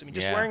excuse. I mean,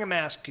 just wearing a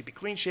mask, could be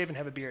clean shaven,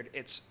 have a beard.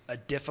 It's a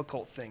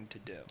difficult thing to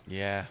do.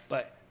 Yeah.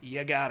 But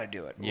you got to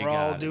do it. We're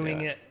all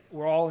doing it.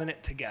 We're all in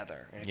it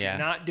together. And if you're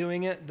not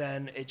doing it,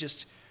 then it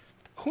just,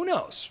 who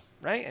knows,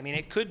 right? I mean,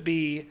 it could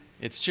be.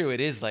 It's true. It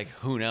is like,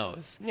 who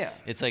knows? Yeah.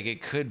 It's like,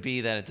 it could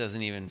be that it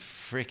doesn't even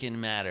freaking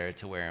matter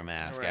to wear a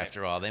mask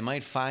after all. They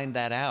might find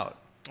that out.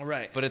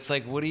 Right. But it's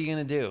like, what are you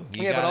going to do?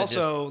 But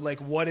also, like,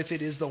 what if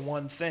it is the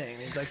one thing?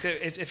 Like,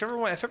 if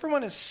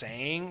everyone is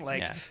saying,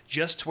 like,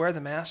 just wear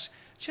the mask,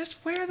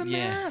 just wear the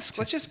mask.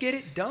 Let's just get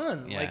it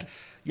done. Yeah. Like,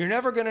 you're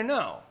never going to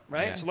know,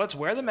 right? Yeah. So let's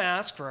wear the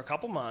mask for a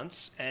couple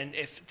months, and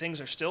if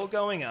things are still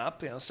going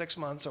up, 6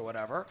 months or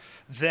whatever,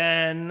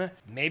 then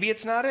maybe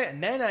it's not it,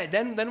 and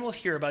then we'll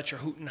hear about your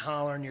hoot and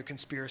holler and your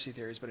conspiracy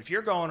theories. But if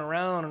you're going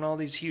around and all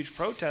these huge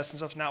protests and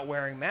stuff not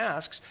wearing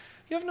masks,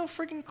 you have no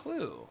freaking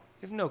clue.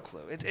 You have no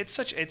clue. It's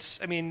such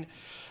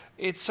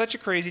a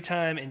crazy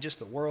time in just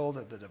the world,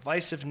 the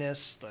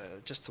divisiveness,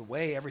 just the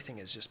way everything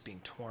is just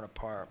being torn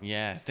apart.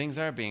 Yeah, things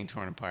are being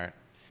torn apart.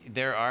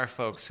 There are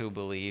folks who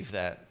believe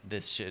that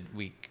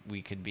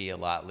we could be a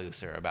lot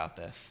looser about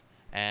this.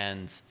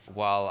 And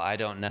while I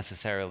don't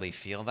necessarily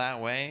feel that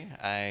way,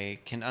 I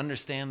can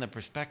understand the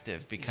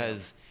perspective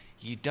because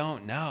you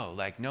don't know.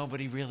 Like,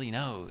 nobody really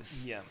knows.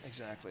 Yeah,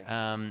 exactly.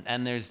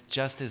 And there's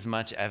just as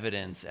much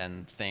evidence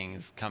and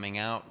things coming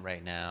out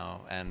right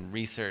now, and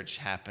research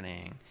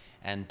happening,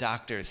 and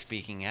doctors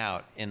speaking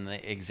out in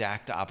the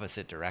exact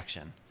opposite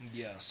direction.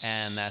 Yes.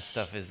 And that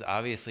stuff is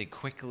obviously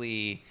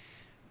quickly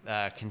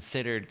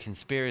considered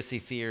conspiracy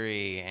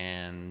theory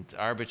and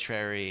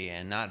arbitrary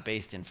and not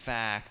based in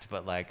fact,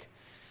 but like,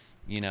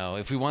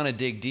 if we want to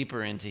dig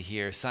deeper into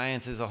here,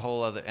 science is a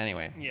whole other.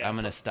 Anyway, I'm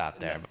going to stop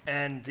there.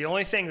 And the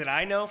only thing that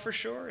I know for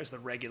sure is the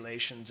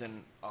regulations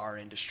in our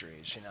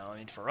industries. I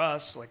mean, for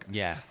us, like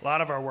a lot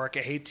of our work,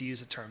 I hate to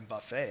use the term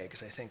buffet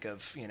because I think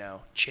of,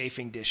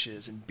 chafing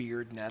dishes and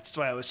beard nets. That's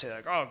why I always say,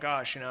 like, oh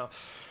gosh,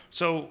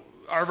 So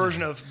our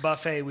version of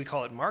buffet, we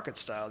call it market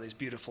style. These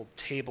beautiful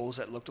tables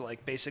that look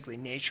like basically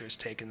nature has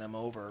taken them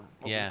over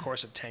the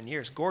course of 10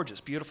 years.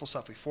 Gorgeous, beautiful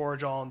stuff. We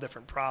forage all in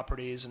different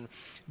properties and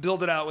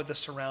build it out with the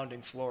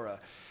surrounding flora.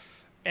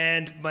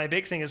 And my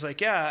big thing is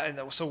like,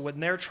 and so when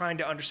they're trying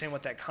to understand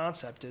what that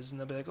concept is, and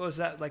they'll be like, oh, is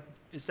that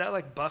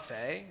like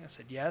buffet? I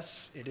said,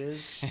 yes, it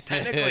is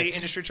technically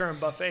industry term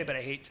buffet, but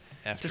I hate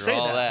After to say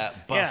all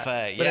that.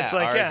 Buffet. But it's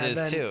like, ours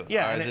is too.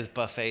 Yeah, ours is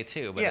buffet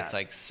too, but it's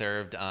like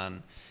served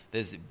on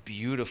this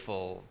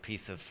beautiful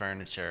piece of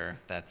furniture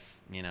that's,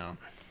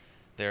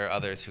 there are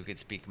others who could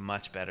speak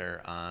much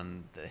better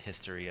on the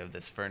history of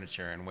this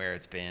furniture and where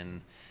it's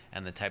been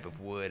and the type of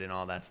wood and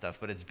all that stuff,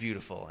 but it's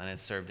beautiful, and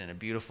it's served in a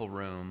beautiful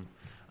room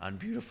on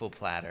beautiful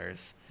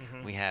platters.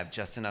 Mm-hmm. We have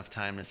just enough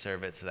time to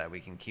serve it so that we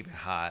can keep it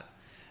hot,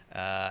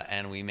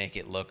 and we make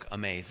it look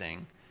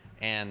amazing,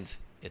 and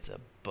it's a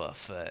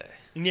buffet.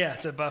 Yeah,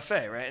 it's a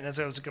buffet, right? And that's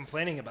what I was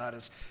complaining about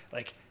is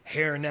like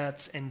hair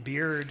nets and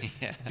beard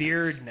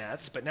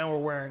nets, but now we're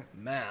wearing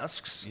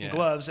masks, and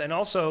gloves, and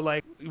also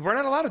like we're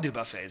not allowed to do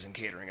buffets and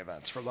catering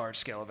events for large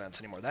scale events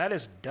anymore. That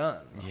is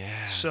done.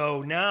 Yeah.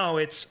 So now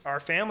it's our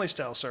family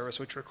style service,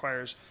 which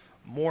requires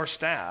more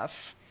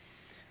staff.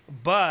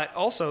 But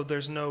also,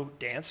 there's no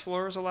dance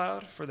floors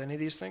allowed for any of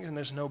these things, and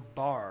there's no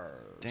bars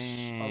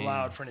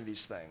allowed for any of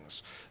these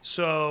things.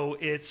 So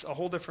it's a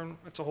whole different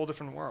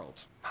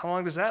world. How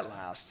long does that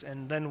last?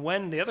 And then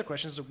the other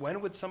question is,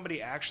 when would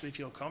somebody actually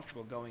feel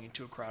comfortable going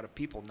into a crowd of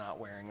people not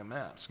wearing a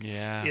mask?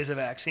 Yeah. Is a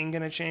vaccine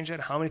going to change it?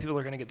 How many people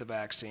are going to get the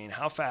vaccine?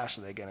 How fast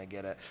are they going to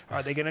get it?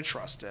 Are they going to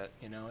trust it?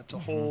 It's a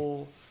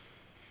whole.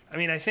 I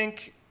mean, I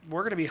think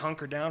we're going to be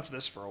hunkered down for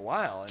this for a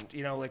while.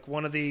 And, like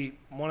one of the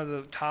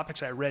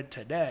topics I read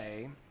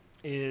today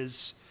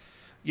is,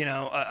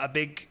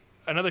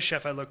 another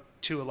chef I look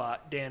to a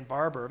lot, Dan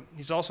Barber.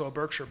 He's also a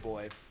Berkshire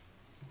boy.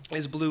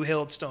 Is Blue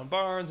Hill at Stone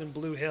Barns and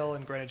Blue Hill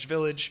in Greenwich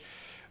Village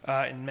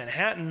in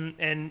Manhattan.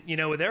 And,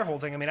 with their whole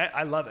thing, I mean,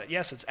 I love it.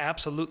 Yes, it's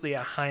absolutely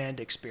a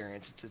high-end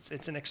experience.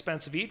 It's an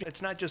expensive evening.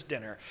 It's not just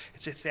dinner.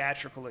 It's a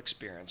theatrical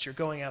experience. You're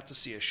going out to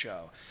see a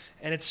show.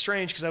 And it's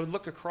strange because I would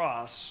look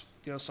across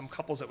some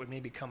couples that would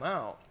maybe come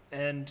out,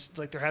 and it's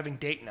like they're having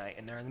date night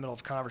and they're in the middle of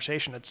a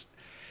conversation.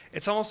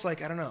 It's almost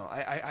like, I don't know,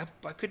 I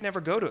could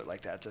never go to it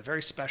like that. It's a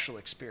very special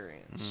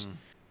experience.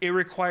 It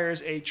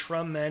requires a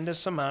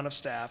tremendous amount of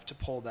staff to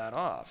pull that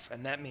off,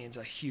 and that means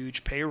a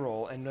huge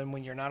payroll. And then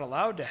when you're not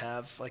allowed to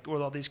have, like,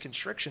 with all these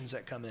constrictions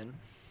that come in,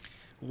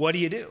 what do?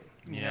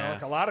 You know,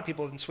 like a lot of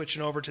people have been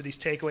switching over to these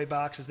takeaway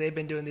boxes. They've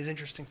been doing these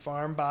interesting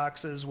farm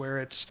boxes where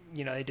it's,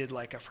 they did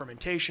like a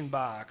fermentation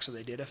box, or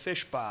they did a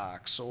fish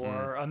box,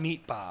 or a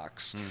meat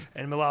box,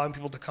 and allowing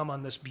people to come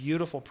on this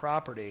beautiful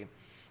property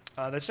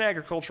That's an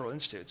agricultural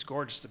institute. It's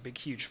gorgeous. It's a big,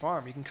 huge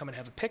farm. You can come and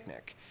have a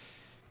picnic.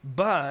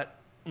 But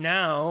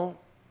now,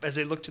 as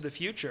they look to the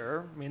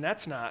future, I mean,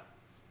 that's not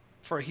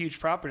for a huge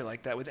property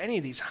like that with any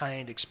of these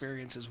high-end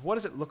experiences. What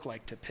does it look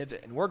like to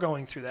pivot? And we're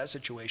going through that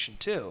situation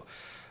too.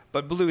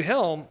 But Blue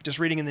Hill, just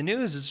reading in the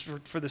news, is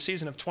for the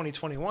season of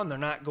 2021, they're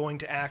not going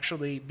to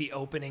actually be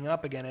opening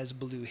up again as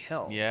Blue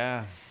Hill.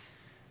 Yeah.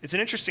 It's an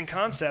interesting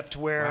concept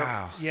where,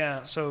 Wow.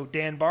 yeah, so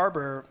Dan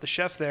Barber, the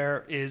chef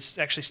there, is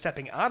actually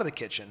stepping out of the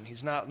kitchen.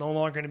 He's no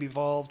longer going to be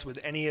involved with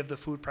any of the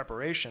food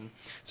preparation.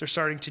 So they're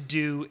starting to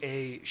do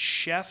a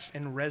chef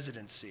in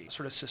residency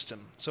sort of system.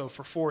 So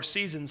for 4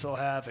 seasons, they'll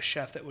have a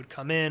chef that would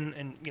come in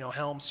and,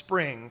 helm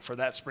spring for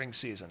that spring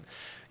season.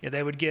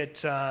 They would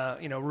get,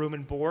 room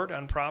and board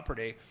on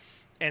property.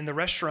 And the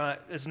restaurant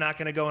is not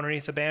going to go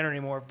underneath the banner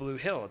anymore of Blue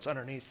Hill. It's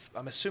underneath,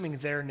 I'm assuming,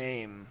 their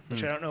name,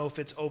 which I don't know if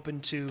it's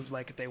open to,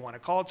 like, if they want to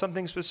call it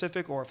something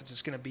specific or if it's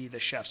just going to be the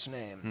chef's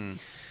name.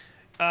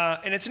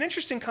 And it's an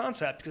interesting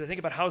concept because I think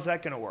about how's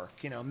that going to work.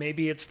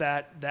 Maybe it's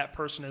that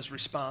person is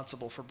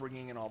responsible for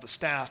bringing in all the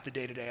staff, the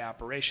day-to-day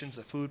operations,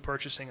 the food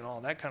purchasing, and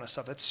all that kind of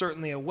stuff. That's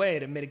certainly a way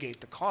to mitigate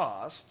the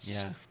costs.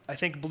 Yeah. I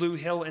think Blue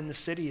Hill in the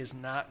city is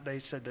not, they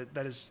said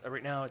that is,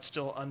 right now, it's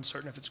still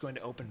uncertain if it's going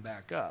to open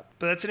back up.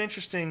 But that's an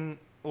interesting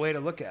way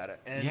to look at it.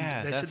 And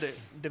Yeah, they said that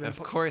they've been of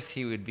course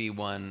he would be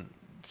one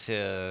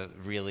to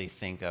really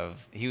think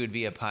of. He would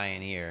be a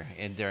pioneer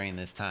during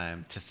this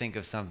time to think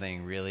of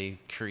something really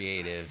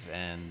creative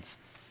and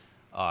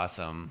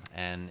awesome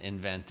and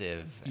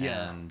inventive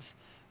and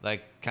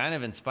like kind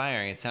of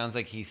inspiring. It sounds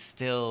like he's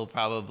still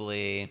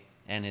probably,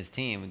 and his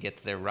team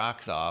gets their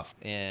rocks off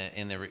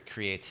in the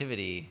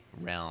creativity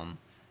realm,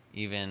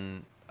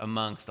 even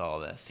amongst all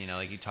this.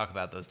 Like you talk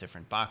about those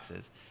different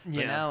boxes,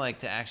 but now like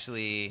to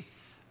actually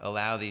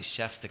allow these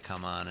chefs to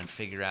come on and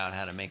figure out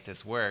how to make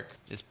this work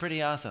is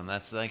pretty awesome.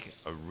 That's like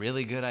a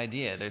really good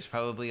idea. There's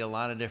probably a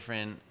lot of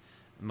different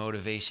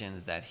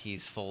motivations that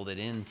he's folded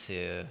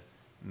into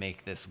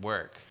make this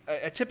work.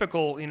 A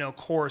typical,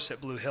 course at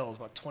Blue Hill is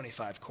about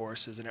 25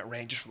 courses, and it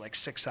ranges for like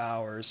 6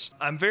 hours.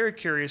 I'm very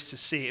curious to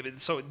see.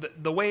 So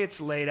the way it's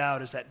laid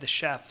out is that the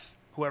chef,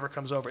 whoever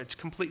comes over, it's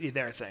completely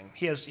their thing.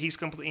 He's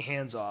completely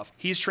hands off.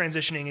 He's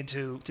transitioning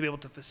to be able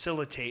to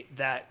facilitate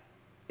that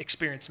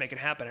experience to make it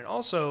happen. And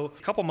also,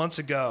 a couple months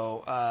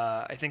ago,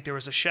 I think there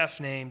was a chef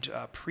named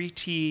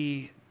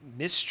Preeti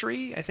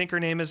Mistry, I think her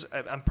name is.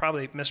 I'm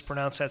probably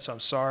mispronounced that, so I'm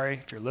sorry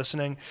if you're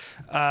listening.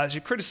 She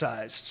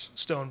criticized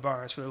Stone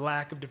Barns for the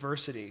lack of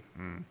diversity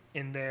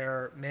in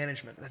their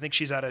management. I think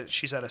she's out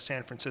of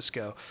San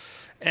Francisco,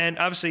 and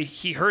obviously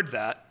he heard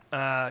that,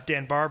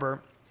 Dan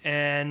Barber,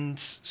 and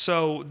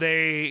so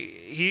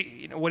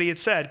what he had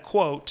said,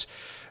 quote,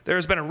 "There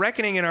has been a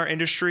reckoning in our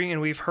industry, and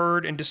we've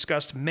heard and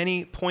discussed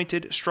many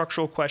pointed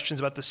structural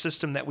questions about the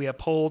system that we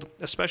uphold,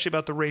 especially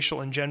about the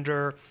racial and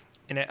gender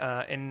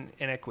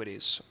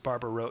inequities,"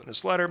 Barber wrote in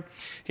this letter.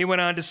 He went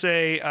on to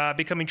say,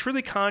 "Becoming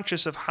truly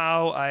conscious of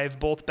how I've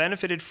both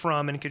benefited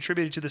from and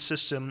contributed to the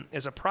system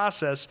is a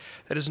process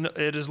that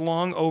is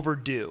long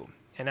overdue.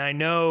 And I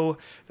know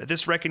that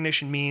this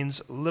recognition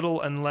means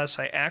little unless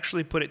I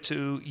actually put it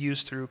to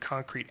use through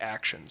concrete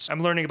actions.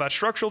 I'm learning about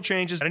structural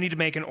changes that I need to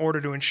make in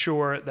order to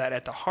ensure that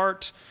at the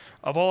heart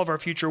of all of our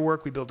future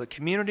work, we build a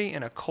community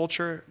and a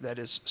culture that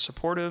is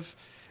supportive,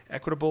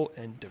 equitable,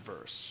 and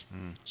diverse."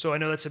 So I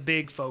know that's a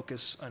big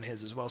focus on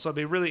his as well. So I'll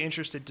be really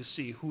interested to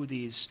see who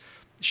these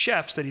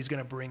chefs that he's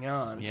going to bring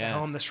on to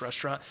helm this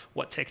restaurant,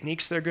 what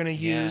techniques they're going to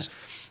use.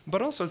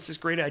 But also it's this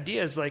great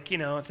idea is like,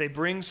 if they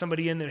bring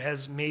somebody in that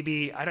has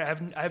maybe, I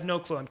have no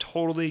clue. I'm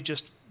totally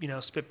just,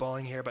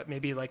 spitballing here, but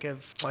maybe like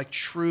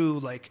true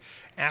like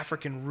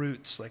African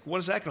roots. Like what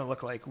is that going to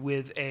look like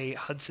with a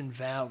Hudson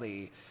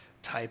Valley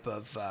type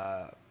of,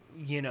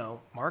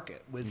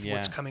 market with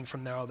what's coming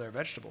from there, all their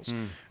vegetables.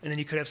 And then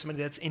you could have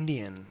somebody that's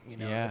Indian,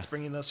 that's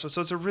bringing those. So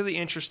it's a really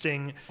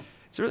interesting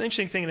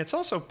thing. And it's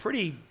also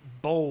pretty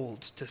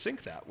bold to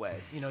think that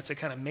way, to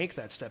kind of make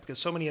that step, because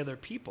so many other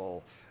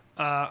people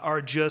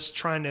are just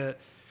trying to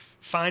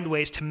find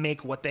ways to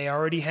make what they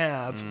already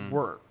have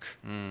work.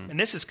 And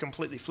this is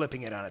completely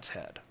flipping it on its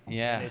head.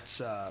 Yeah. And it's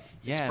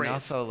and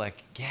also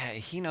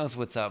he knows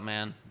what's up,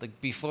 man.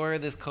 Like before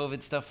this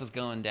COVID stuff was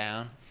going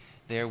down,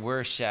 there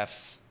were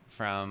chefs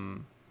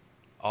from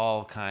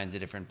all kinds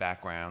of different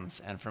backgrounds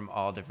and from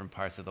all different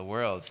parts of the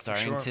world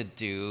starting to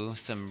do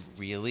some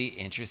really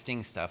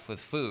interesting stuff with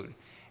food.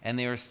 And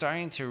they were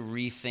starting to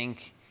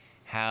rethink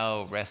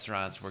how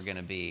restaurants were going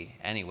to be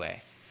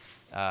anyway.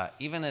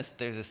 Even as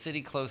there's a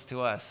city close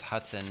to us,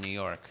 Hudson, New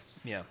York.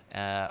 Yeah.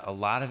 A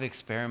lot of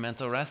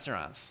experimental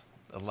restaurants.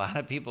 A lot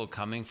of people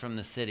coming from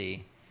the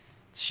city,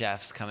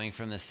 chefs coming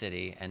from the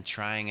city and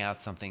trying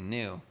out something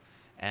new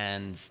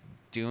and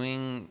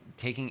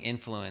taking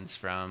influence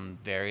from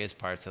various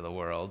parts of the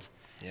world.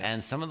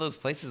 And some of those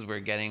places were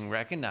getting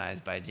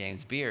recognized by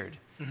James Beard.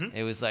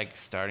 It was like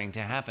starting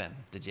to happen,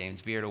 the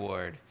James Beard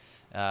Award,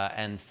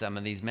 and some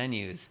of these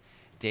menus.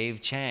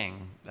 Dave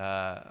Chang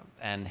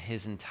and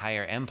his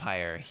entire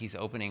empire, he's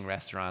opening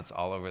restaurants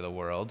all over the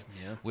world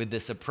with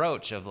this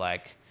approach of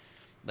like,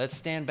 let's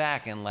stand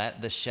back and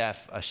let a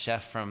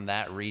chef from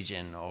that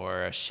region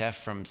or a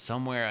chef from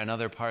somewhere,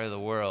 another part of the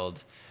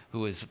world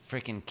who is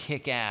freaking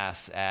kick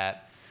ass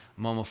at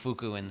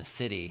Momofuku in the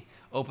city,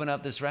 open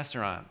up this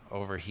restaurant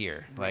over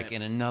here, Right. like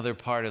in another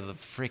part of the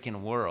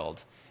freaking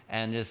world,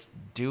 and just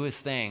do his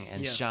thing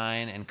and Yeah.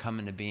 shine and come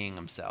into being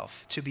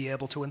himself. To be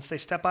able to, once they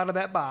step out of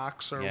that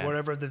box or Yeah.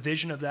 whatever the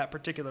vision of that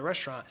particular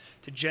restaurant,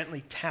 to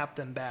gently tap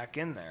them back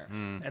in there.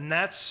 And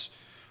that's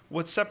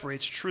what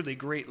separates truly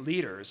great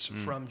leaders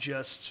from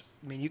just,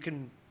 I mean, you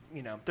can,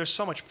 you know, there's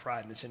so much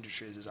pride in this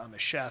industry as I'm a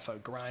chef, I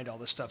grind all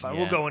this stuff. I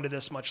will Yeah. go into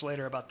this much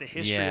later about the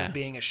history Yeah. of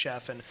being a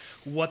chef and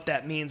what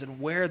that means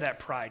and where that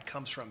pride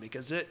comes from,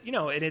 because it, you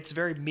know, in its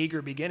very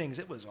meager beginnings,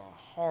 it was a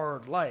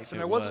hard life and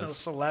It there was no was.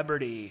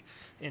 celebrity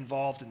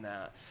involved in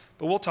that.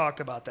 But we'll talk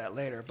about that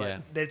later. But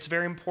Yeah. it's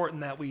very important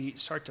that we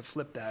start to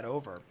flip that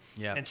over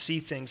Yeah. and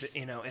see things,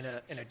 you know, in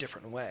a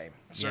different way.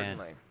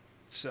 Certainly.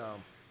 So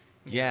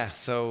Yeah,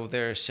 so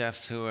there are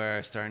chefs who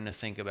are starting to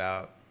think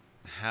about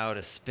how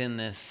to spin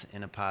this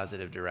in a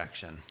positive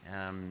direction.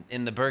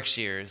 In the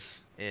Berkshires,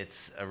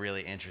 it's a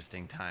really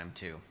interesting time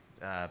too.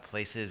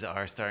 Places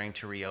are starting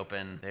to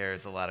reopen.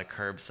 There's a lot of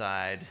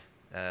curbside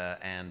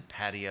and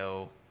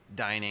patio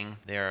dining.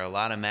 There are a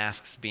lot of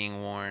masks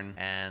being worn,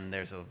 and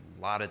there's a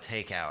lot of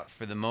takeout.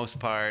 For the most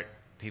part,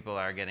 people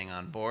are getting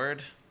on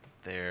board.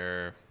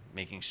 They're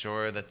making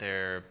sure that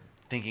they're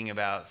thinking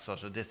about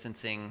social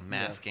distancing,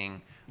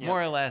 masking, Yeah.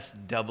 more or less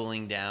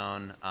doubling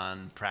down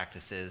on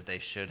practices they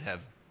should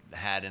have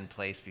had in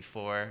place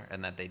before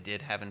and that they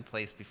did have in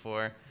place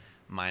before,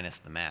 minus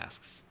the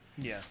masks.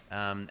 yeah.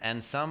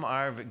 And some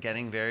are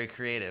getting very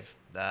creative.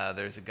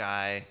 There's a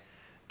guy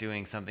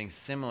doing something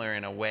similar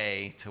in a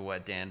way to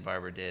what Dan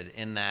Barber did,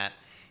 in that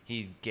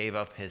he gave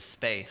up his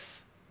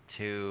space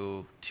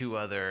to two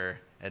other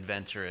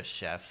adventurous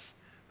chefs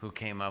who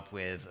came up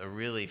with a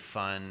really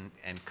fun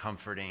and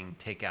comforting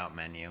takeout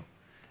menu.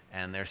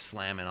 And they're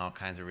slamming all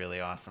kinds of really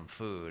awesome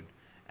food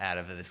out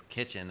of this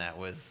kitchen that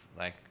was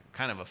like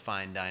kind of a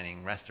fine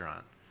dining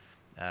restaurant.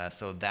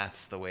 So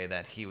that's the way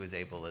that he was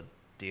able to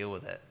deal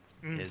with it,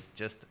 is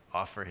just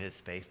offer his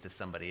space to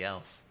somebody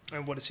else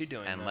And what is he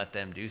doing? and now? let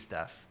them do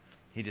stuff.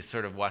 He just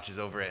sort of watches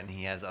over it, and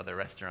he has other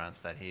restaurants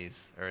that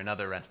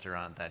another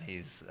restaurant that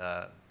he's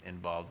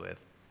involved with,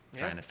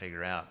 trying to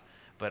figure out.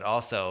 But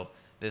also,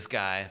 this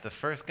guy,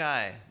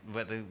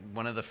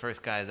 one of the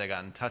first guys I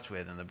got in touch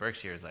with in the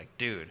Berkshires, like,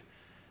 dude,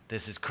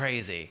 this is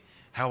crazy.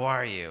 How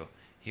are you?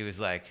 He was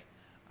like,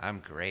 I'm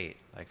great.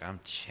 Like, I'm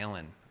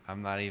chilling.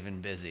 I'm not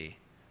even busy.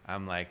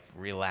 I'm like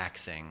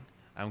relaxing.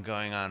 I'm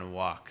going on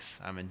walks.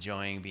 I'm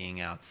enjoying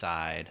being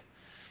outside.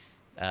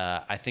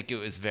 I think it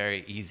was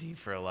very easy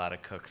for a lot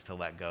of cooks to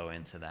let go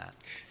into that.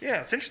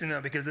 Yeah, it's interesting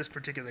though, because this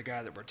particular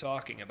guy that we're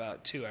talking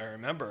about too, I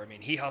remember, I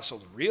mean, he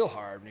hustled real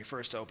hard when he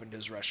first opened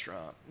his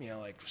restaurant, you know,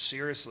 like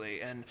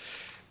seriously. And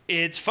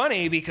it's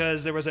funny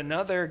because there was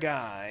another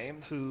guy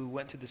who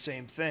went through the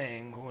same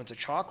thing, who owns a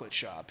chocolate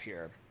shop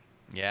here.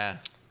 Yeah.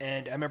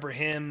 And I remember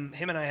him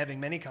and I having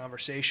many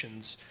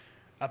conversations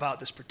about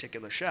this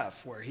particular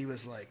chef, where he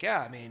was like,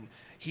 yeah, I mean,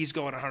 he's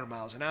going 100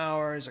 miles an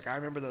hour. He's like, I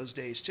remember those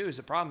days too.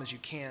 The problem is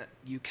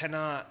you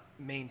cannot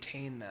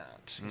maintain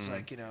that. It's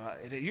like, you know,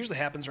 it usually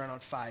happens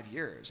around 5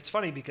 years. It's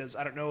funny because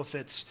I don't know if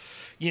it's,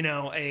 you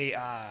know, a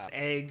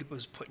egg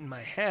was put in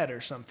my head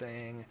or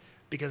something,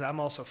 because I'm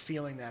also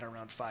feeling that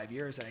around 5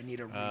 years that I need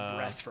a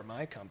rebreath for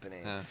my company,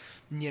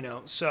 you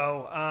know.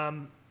 So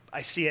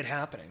I see it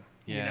happening.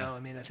 You Yeah. know, I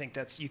mean, I think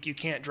that's you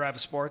can't drive a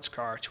sports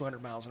car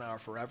 200 miles an hour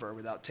forever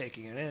without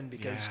taking it in,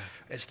 because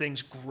as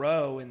things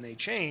grow and they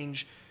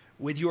change,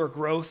 with your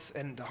growth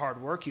and the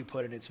hard work you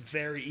put in, it's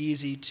very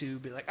easy to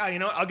be like, oh, you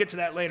know what, I'll get to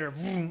that later.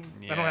 Vroom,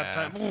 I don't have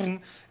time. Vroom.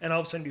 And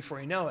all of a sudden,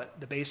 before you know it,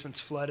 the basement's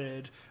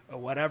flooded or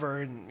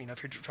whatever. And, you know,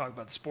 if you're talking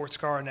about the sports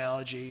car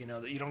analogy, you know,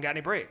 that you don't got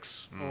any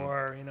brakes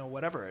or, you know,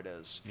 whatever it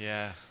is.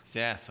 Yeah.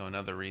 Yeah. So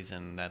another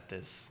reason that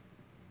this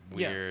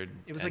weird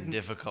it was and like-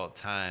 difficult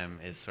time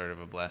is sort of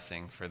a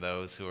blessing for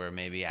those who are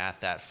maybe at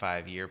that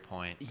 5-year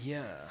point.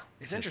 Yeah.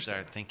 It's to interesting.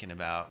 start thinking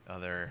about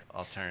other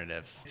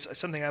alternatives. It's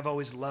something I've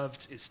always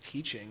loved is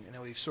teaching,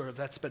 and we've sort of,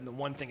 that's been the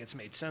one thing that's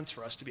made sense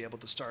for us to be able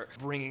to start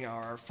bringing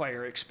our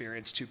fire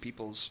experience to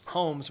people's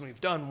homes. And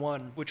we've done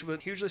one which was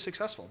hugely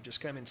successful.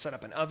 Just come and set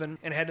up an oven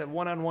and had a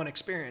one-on-one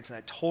experience, and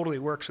that totally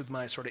works with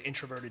my sort of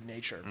introverted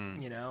nature,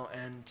 you know.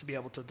 And to be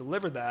able to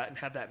deliver that and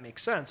have that make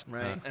sense,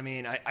 right? I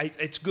mean, I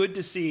it's good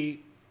to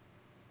see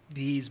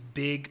these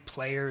big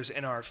players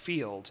in our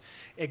field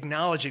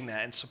acknowledging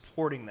that and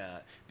supporting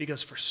that,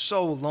 because for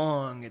so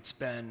long it's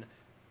been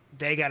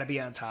they got to be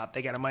on top,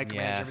 they got to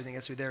micromanage everything,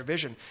 has to be their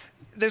vision.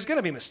 There's going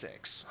to be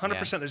mistakes,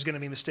 100%. There's going to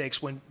be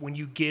mistakes when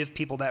you give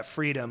people that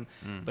freedom,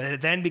 but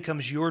it then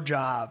becomes your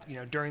job. You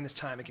know, during this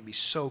time it can be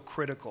so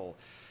critical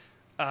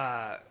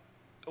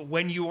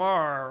when you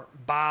are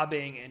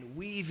bobbing and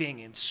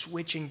weaving and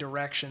switching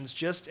directions,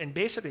 and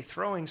basically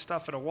throwing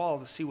stuff at a wall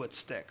to see what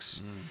sticks,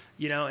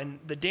 you know. And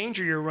the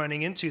danger you're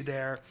running into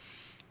there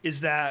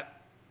is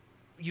that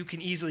you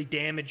can easily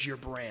damage your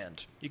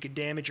brand. You can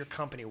damage your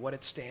company, what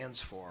it stands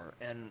for.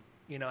 And,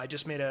 I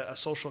just made a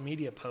social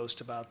media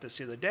post about this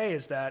the other day,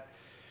 is that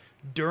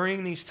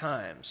during these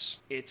times,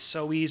 it's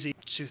so easy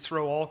to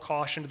throw all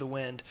caution to the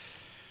wind,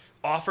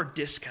 offer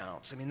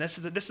discounts. I mean, this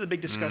is the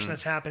big discussion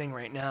that's happening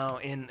right now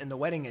in the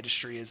wedding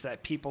industry, is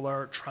that people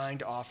are trying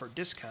to offer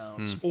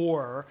discounts.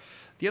 Or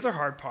the other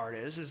hard part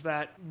is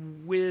that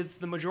with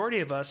the majority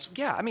of us,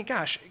 I mean,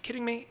 gosh,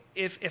 kidding me?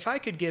 If I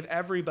could give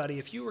everybody,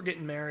 if you were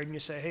getting married and you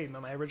say, hey,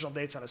 my original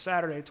date's on a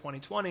Saturday,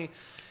 2020,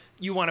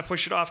 you want to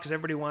push it off because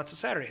everybody wants a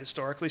Saturday.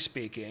 Historically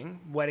speaking,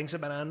 weddings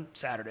have been on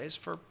Saturdays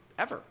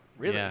forever,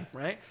 really,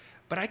 right?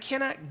 But I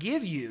cannot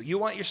give you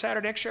want your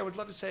Saturday next year. I would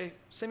love to say,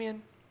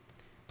 Simeon,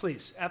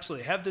 please,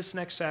 absolutely, have this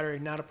next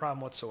Saturday, not a problem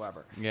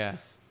whatsoever. Yeah.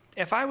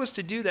 If I was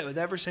to do that with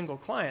every single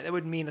client, that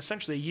would mean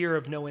essentially a year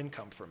of no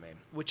income for me,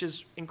 which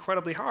is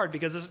incredibly hard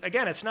because,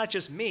 again, it's not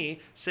just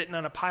me sitting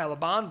on a pile of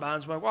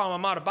bonbons like, well,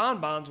 I'm out of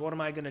bonbons, what am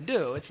I going to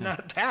do? It's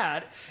not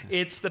that.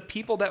 It's the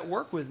people that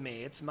work with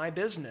me. It's my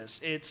business.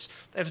 I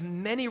have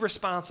many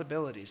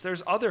responsibilities.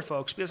 There's other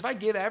folks, because if I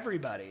give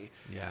everybody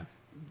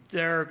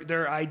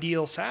their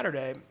ideal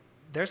Saturday,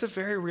 there's a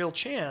very real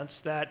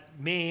chance that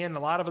me and a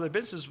lot of other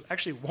businesses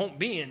actually won't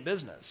be in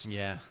business.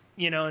 Yeah.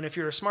 And if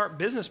you're a smart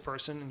business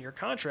person in your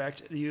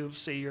contract, you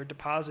say your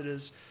deposit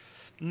is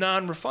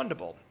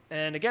non-refundable.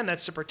 And again,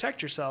 that's to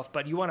protect yourself,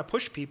 but you want to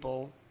push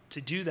people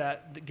to do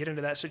that, get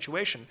into that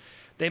situation.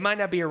 They might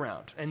not be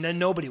around, and then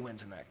nobody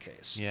wins in that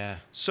case. Yeah.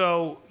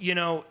 So,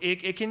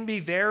 it can be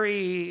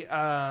very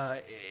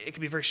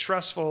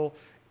stressful,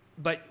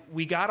 but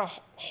we got to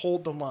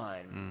hold the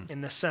line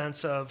in the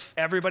sense of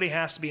everybody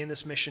has to be in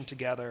this mission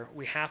together.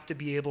 We have to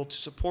be able to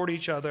support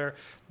each other.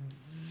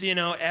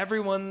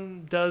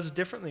 Everyone does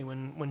differently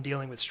when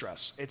dealing with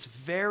stress. It's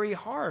very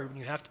hard when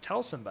you have to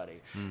tell somebody,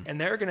 and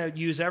they're going to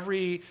use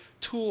every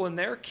tool in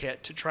their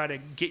kit to try to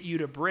get you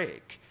to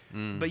break.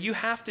 But you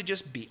have to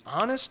just be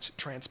honest,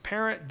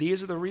 transparent.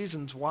 These are the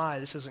reasons why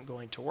this isn't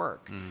going to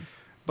work.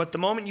 But the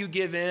moment you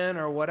give in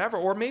or whatever,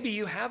 or maybe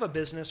you have a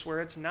business where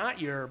it's not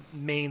your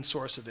main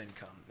source of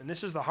income. And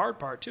this is the hard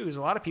part too, is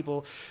a lot of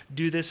people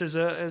do this as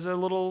a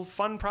little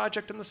fun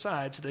project on the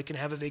side so they can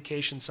have a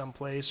vacation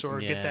someplace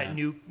or get that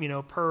new,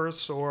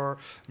 purse or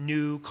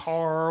new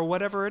car or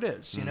whatever it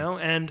is,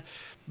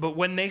 but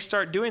when they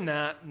start doing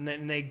that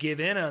and they give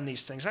in on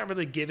these things, not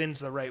really give in's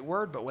the right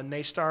word, but when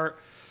they start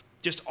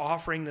just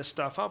offering this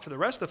stuff up for the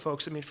rest of the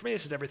folks, I mean, for me,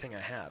 this is everything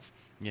I have.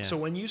 Yeah. So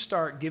when you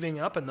start giving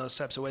up in those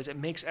types of ways, it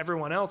makes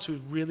everyone else who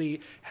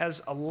really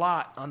has a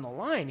lot on the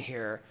line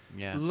here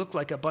look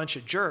like a bunch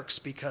of jerks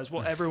because,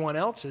 well, everyone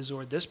else is,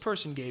 or this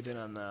person gave in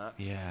on that.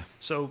 Yeah.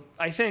 So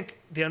I think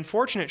the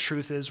unfortunate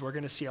truth is we're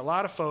going to see a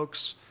lot of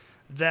folks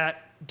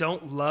that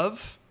don't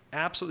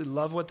absolutely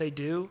love what they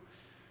do,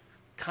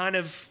 kind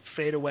of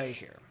fade away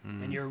here.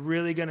 And you're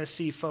really going to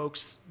see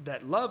folks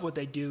that love what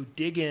they do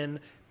dig in,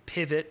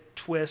 pivot,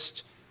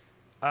 twist.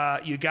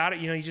 You got it.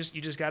 You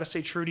just got to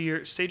stay true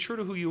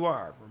to who you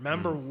are.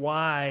 Remember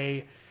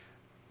why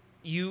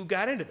you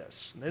got into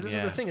this. This is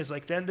the thing, is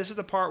like, then this is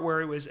the part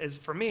where it was, as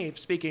for me,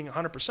 speaking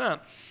 100%,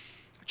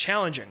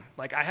 challenging.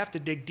 Like, I have to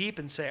dig deep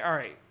and say, all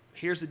right,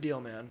 here's the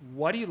deal, man.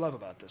 What do you love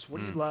about this?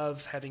 What do you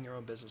love having your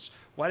own business?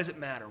 Why does it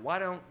matter? Why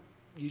don't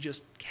you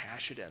just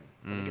cash it in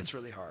when it gets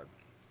really hard?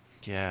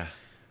 Yeah.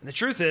 And the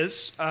truth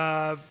is,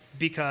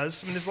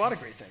 because, there's a lot of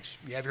great things.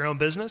 You have your own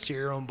business, you're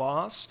your own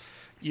boss,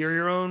 you're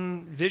your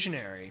own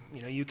visionary.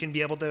 You can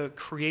be able to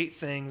create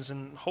things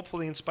and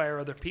hopefully inspire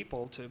other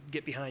people to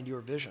get behind your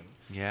vision.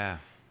 Yeah.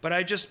 But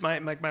I just,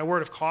 my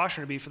word of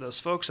caution would be for those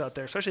folks out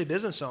there, especially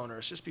business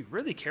owners, just be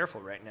really careful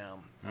right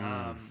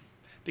now.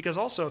 Because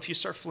also, if you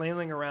start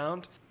flailing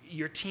around,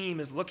 your team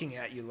is looking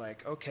at you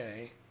like,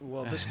 okay,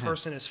 well, this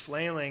person is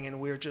flailing and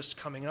we're just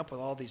coming up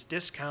with all these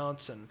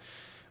discounts, and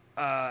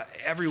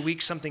every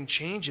week something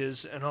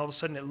changes, and all of a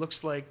sudden it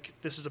looks like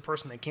this is a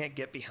person they can't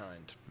get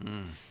behind.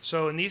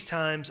 So in these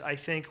times, I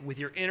think with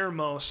your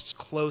innermost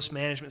close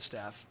management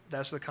staff,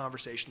 that's where the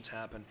conversations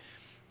happen.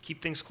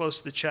 Keep things close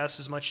to the chest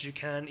as much as you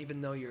can,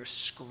 even though you're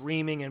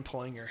screaming and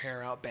pulling your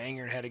hair out, banging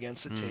your head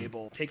against the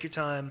table. Take your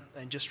time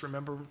and just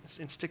remember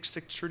and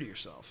stick true to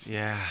yourself.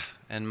 Yeah,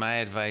 and my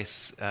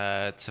advice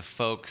to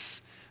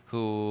folks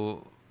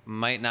who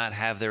might not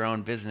have their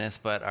own business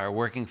but are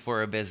working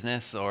for a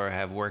business or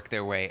have worked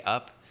their way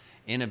up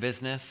in a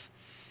business,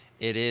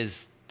 it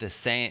is the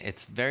same.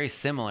 It's very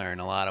similar in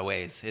a lot of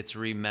ways. It's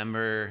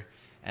remember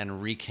and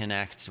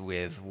reconnect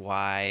with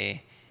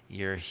why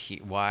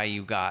why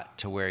you got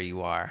to where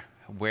you are.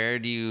 Where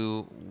do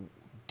you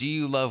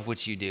love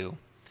what you do?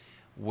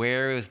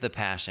 Where is the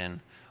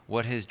passion?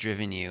 What has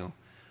driven you?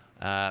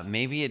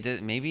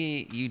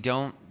 Maybe you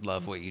don't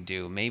love what you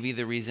do. Maybe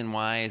the reason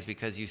why is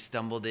because you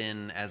stumbled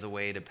in as a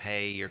way to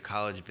pay your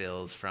college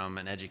bills from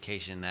an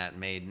education that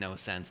made no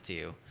sense to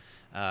you.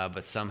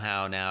 But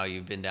somehow now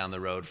you've been down the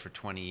road for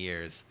 20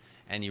 years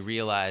and you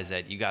realize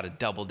that you got to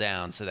double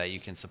down so that you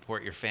can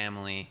support your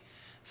family,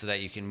 so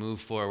that you can move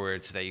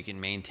forward, so that you can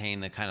maintain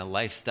the kind of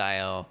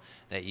lifestyle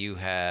that you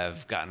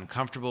have gotten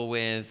comfortable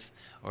with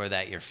or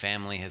that your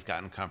family has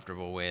gotten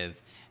comfortable with,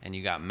 and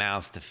you got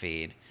mouths to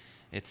feed.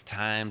 It's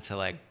time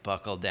to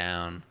buckle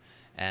down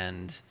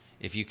And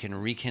if you can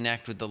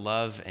reconnect with the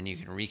love and you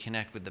can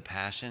reconnect with the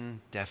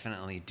passion,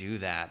 definitely do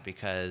that,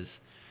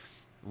 because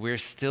we're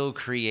still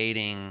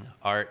creating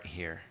art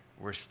here.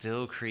 We're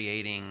still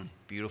creating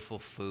beautiful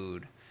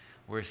food.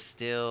 We're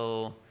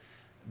still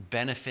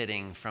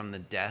benefiting from the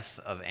death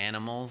of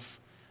animals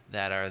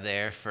that are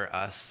there for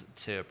us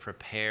to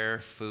prepare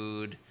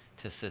food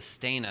to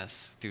sustain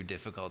us through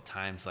difficult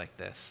times like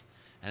this.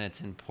 And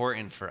it's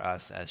important for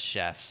us as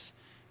chefs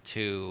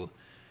to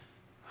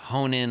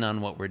hone in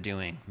on what we're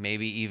doing,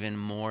 maybe even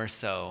more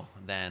so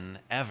than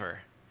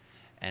ever,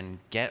 and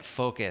get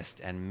focused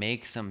and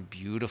make some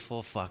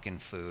beautiful fucking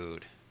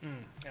food.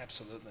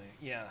 Absolutely.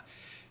 Yeah.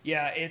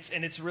 Yeah,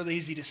 it's really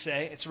easy to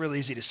say. It's really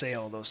easy to say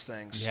all those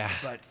things. Yeah.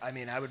 But I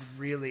mean, I would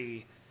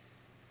really,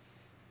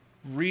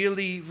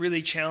 really,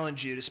 really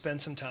challenge you to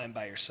spend some time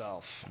by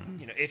yourself,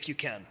 if you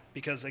can.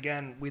 Because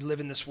again, we live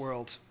in this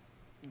world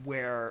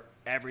where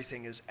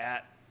everything is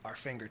at our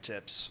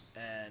fingertips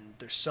and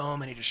there's so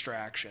many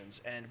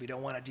distractions, and we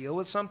don't want to deal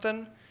with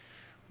something.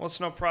 Well, it's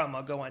no problem.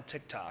 I'll go on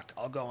TikTok.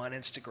 I'll go on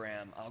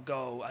Instagram. I'll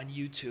go on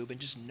YouTube and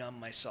just numb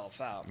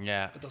myself out.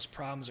 Yeah. But those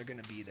problems are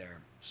going to be there.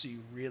 So you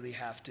really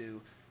have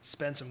to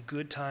spend some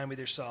good time with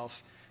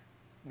yourself.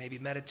 Maybe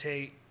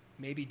meditate.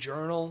 Maybe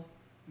journal.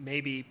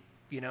 Maybe,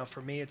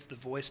 for me, it's the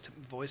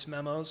voice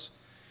memos,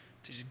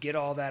 to just get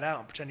all that out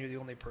and pretend you're the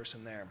only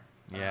person there.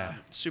 Yeah.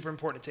 Super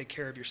important to take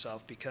care of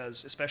yourself,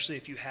 because especially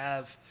if you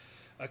have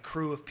a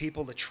crew of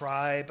people, a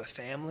tribe, a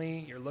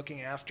family you're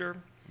looking after.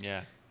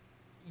 Yeah.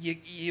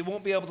 You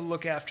won't be able to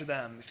look after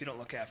them if you don't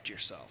look after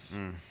yourself.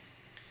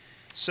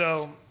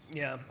 So,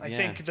 I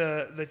think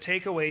the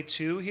takeaway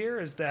too here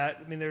is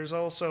that, there's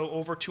also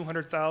over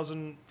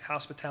 200,000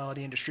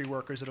 hospitality industry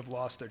workers that have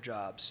lost their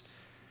jobs,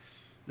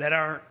 that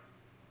aren't,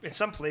 in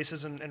some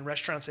places and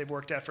restaurants they've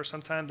worked at for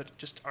some time, that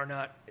just are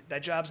not,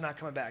 that job's not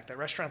coming back. That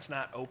restaurant's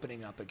not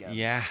opening up again.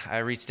 Yeah, I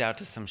reached out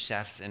to some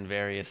chefs in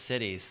various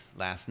cities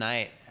last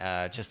night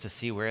just to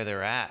see where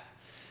they're at.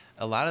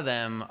 A lot of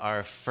them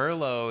are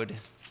furloughed,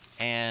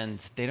 and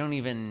they don't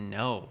even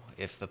know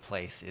if the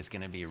place is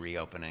going to be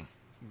reopening.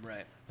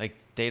 Right. Like,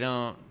 they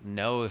don't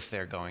know if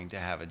they're going to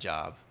have a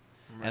job.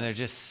 Right. And they're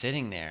just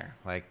sitting there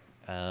like,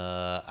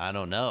 I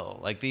don't know.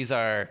 Like, these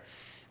are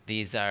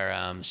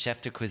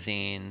chef de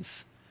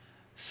cuisines,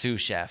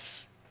 sous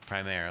chefs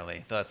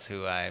primarily. That's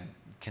who I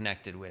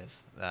connected with,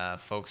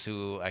 folks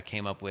who I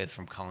came up with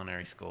from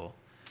culinary school.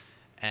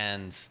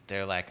 And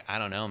they're like, I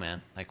don't know,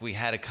 man. Like, we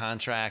had a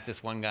contract.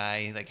 This one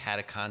guy had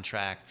a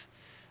contract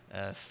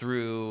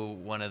through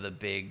one of the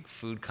big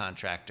food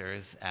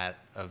contractors at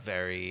a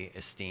very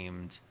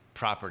esteemed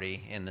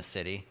property in the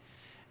city,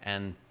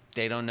 and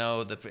they don't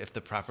know if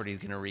the property is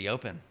going to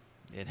reopen.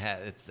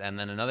 And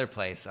then another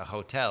place, a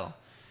hotel,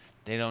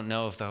 they don't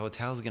know if the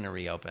hotel is going to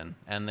reopen,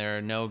 and there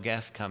are no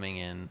guests coming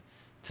in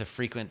to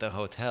frequent the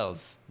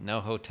hotels. No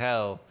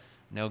hotel,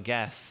 no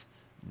guests,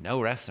 no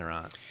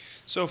restaurant.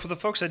 So for the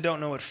folks that don't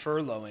know what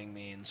furloughing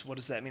means, what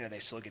does that mean? Are they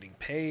still getting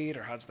paid,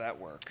 or how does that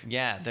work?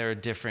 Yeah, there are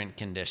different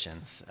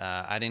conditions.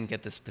 I didn't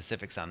get the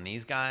specifics on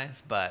these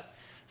guys, but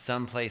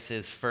some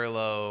places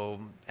furlough,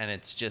 and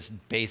it's just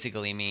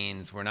basically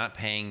means we're not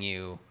paying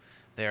you.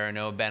 There are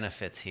no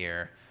benefits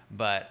here,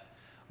 but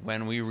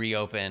when we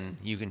reopen,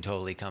 you can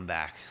totally come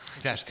back.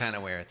 That's kind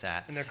of where it's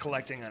at. And they're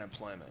collecting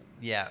unemployment.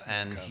 Yeah,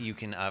 and Okay. you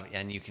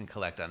can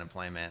collect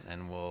unemployment,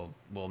 and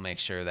we'll make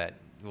sure that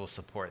we'll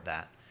support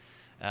that.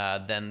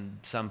 Then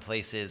some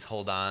places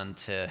hold on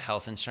to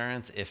health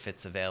insurance if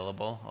it's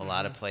available. A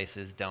lot of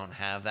places don't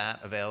have that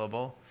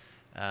available.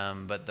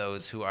 But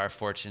those who are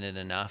fortunate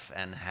enough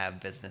and have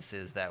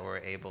businesses that were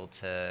able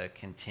to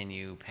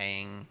continue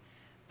paying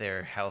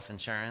their health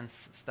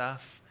insurance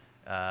stuff,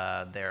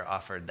 they're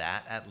offered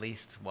that at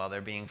least while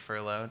they're being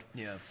furloughed.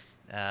 Yeah.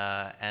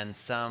 And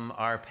some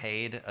are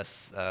paid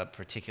a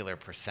particular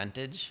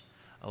percentage.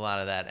 A lot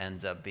of that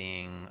ends up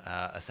being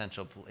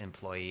essential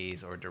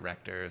employees or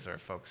directors or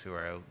folks who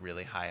are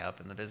really high up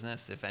in the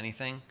business, if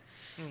anything.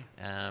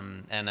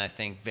 And I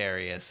think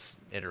various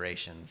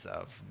iterations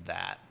of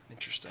that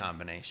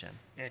combination.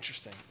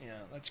 Interesting. Yeah,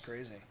 that's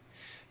crazy.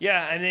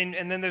 Yeah,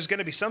 and then there's going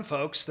to be some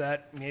folks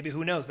that maybe,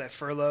 who knows, that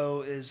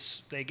furlough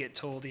is, they get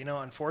told,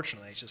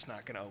 unfortunately, it's just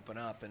not going to open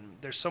up. And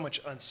there's so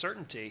much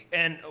uncertainty.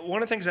 And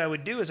one of the things I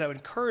would do is I would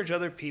encourage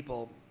other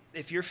people,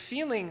 if you're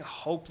feeling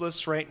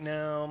hopeless right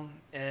now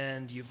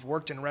and you've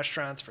worked in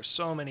restaurants for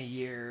so many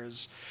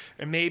years,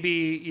 and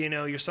maybe,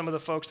 you're some of the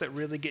folks that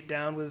really get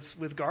down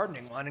with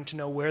gardening, wanting to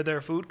know where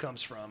their food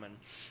comes from and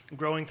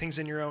growing things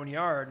in your own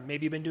yard.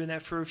 Maybe you've been doing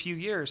that for a few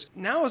years.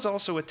 Now is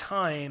also a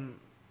time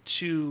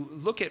to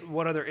look at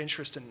what other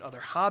interests and other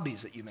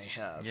hobbies that you may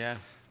have. Yeah.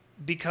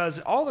 Because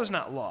all is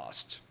not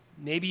lost.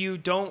 Maybe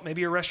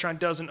maybe your restaurant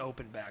doesn't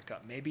open back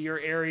up. Maybe your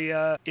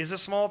area is a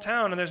small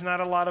town and there's not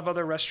a lot of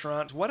other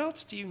restaurants. What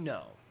else do you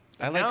know?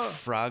 I like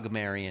frog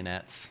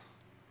marionettes.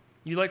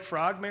 You like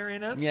frog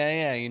marionettes?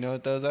 Yeah, you know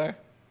what those are?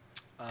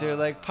 They're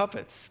like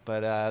puppets,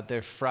 but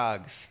they're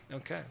frogs.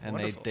 Okay, and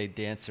wonderful. they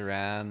dance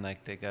around,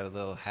 like they got a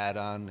little hat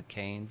on, the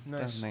canes.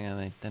 Nice.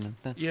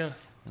 Stuff. Yeah.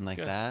 and like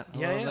Good. that. A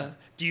Yeah, little yeah.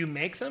 Do you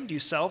make them? Do you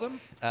sell them?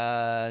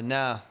 bit.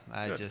 No,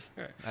 I Good. just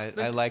All right.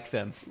 I like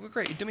them. Well,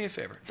 great. Do me a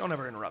favor. Don't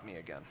ever interrupt me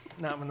again.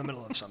 Not in the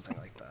middle of something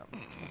like that. Oh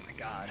my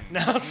God.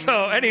 No.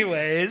 So,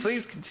 anyways.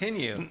 Please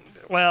continue.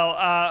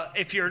 Well,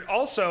 if you're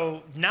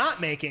also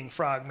not making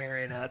frog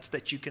marionettes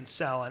that you can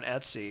sell on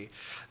Etsy,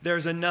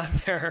 there's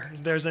another.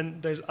 There's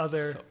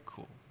other. So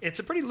cool. It's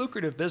a pretty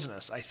lucrative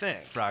business, I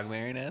think. Frog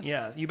marionettes.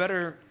 Yeah. You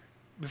better,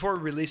 before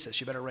we release this,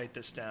 you better write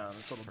this down.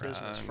 This little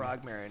business, Frog.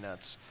 frog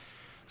marionettes.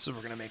 So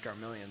we're gonna make our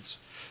millions.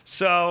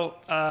 So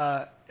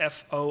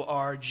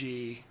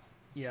FORG.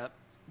 Yep.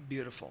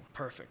 Beautiful.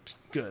 Perfect.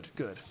 Good.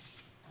 Good.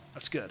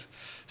 That's good.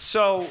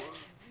 So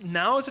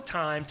now is a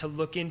time to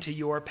look into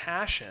your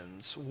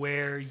passions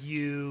where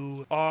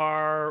you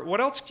are.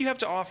 What else do you have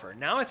to offer?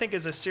 Now I think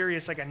is a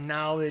serious, like a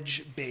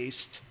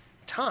knowledge-based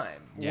time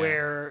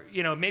where,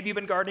 maybe you've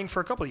been gardening for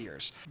a couple of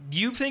years.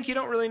 You think you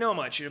don't really know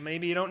much.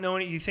 Maybe you don't know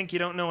any, you think you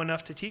don't know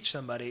enough to teach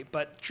somebody,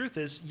 but the truth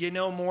is you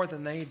know more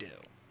than they do.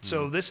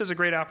 So this is a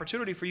great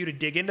opportunity for you to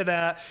dig into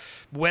that,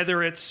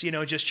 whether it's,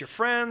 just your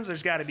friends.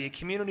 There's got to be a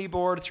community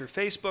board through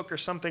Facebook or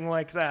something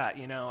like that.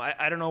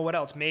 I don't know what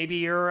else. Maybe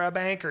you're a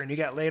banker and you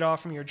got laid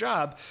off from your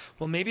job.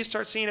 Well, maybe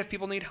start seeing if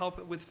people need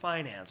help with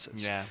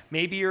finances. Yeah.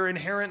 Maybe you're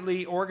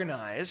inherently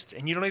organized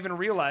and you don't even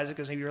realize it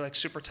because maybe you're like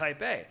super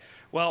type A.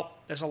 Well,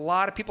 there's a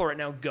lot of people right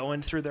now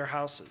going through their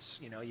houses.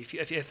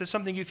 If there's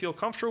something you feel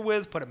comfortable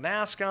with, put a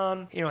mask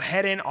on,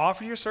 head in,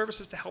 offer your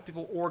services to help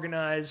people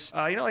organize,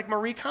 like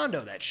Marie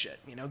Kondo, that shit.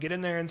 Get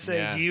in there and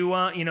say, do you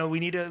want, we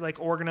need to like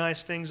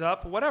organize things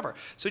up, whatever.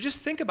 So just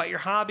think about your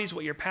hobbies,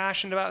 what you're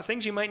passionate about,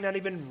 things you might not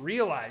even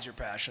realize you're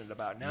passionate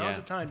about. Now is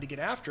the time to get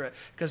after it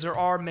because there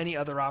are many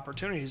other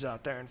opportunities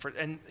out there.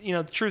 And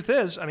the truth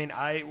is,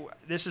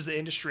 this is the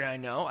industry I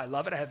know. I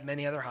love it. I have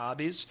many other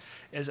hobbies,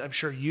 as I'm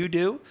sure you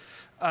do.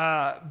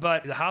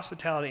 But the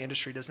hospitality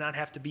industry does not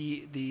have to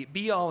be the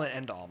be-all and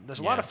end-all. There's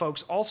a lot of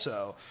folks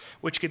also,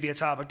 which could be a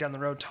topic down the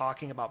road,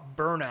 talking about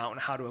burnout and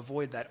how to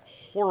avoid that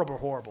horrible,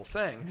 horrible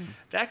thing.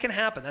 That can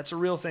happen. That's a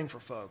real thing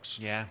for folks.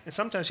 Yeah. And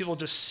sometimes people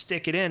just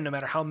stick it in no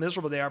matter how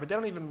miserable they are, but they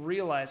don't even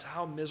realize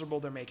how miserable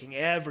they're making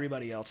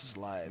everybody else's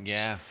lives.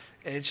 Yeah.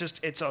 And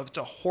it's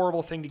a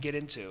horrible thing to get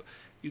into.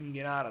 You can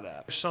get out of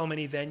that. There's so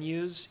many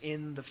venues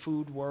in the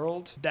food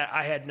world that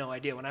I had no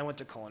idea. When I went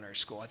to culinary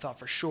school, I thought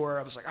for sure,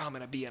 I was like, I'm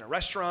going to be in a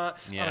restaurant,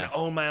 I'm going to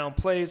own my own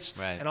place,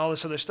 and all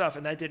this other stuff.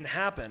 And that didn't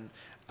happen.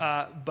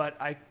 But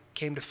I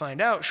came to find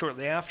out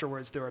shortly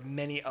afterwards there were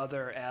many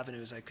other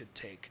avenues I could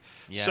take.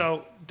 Yeah.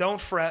 So don't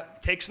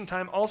fret. Take some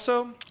time.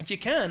 Also, if you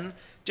can,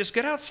 just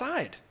get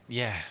outside.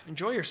 Yeah.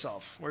 Enjoy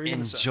yourself. What are you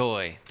gonna say?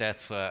 Enjoy.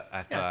 That's what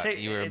I thought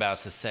you were about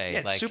to say.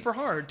 Yeah, it's super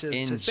hard to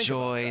think about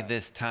enjoy that.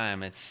 this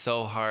time. It's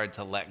so hard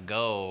to let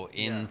go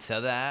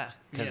into that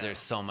because there's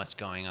so much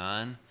going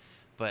on.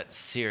 But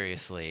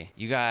seriously,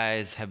 you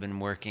guys have been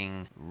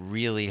working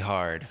really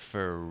hard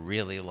for a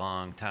really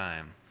long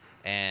time.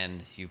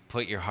 And you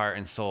put your heart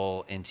and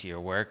soul into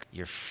your work.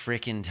 You're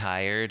freaking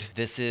tired.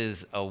 This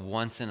is a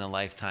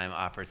once-in-a-lifetime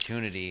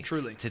opportunity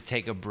Truly. to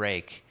take a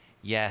break.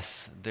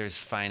 Yes, there's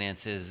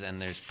finances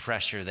and there's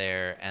pressure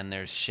there and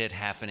there's shit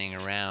happening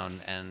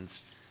around and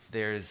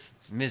there's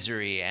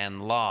misery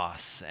and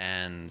loss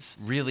and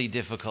really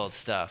difficult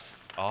stuff.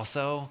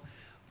 Also,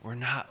 we're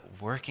not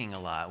working a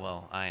lot.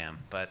 Well, I am,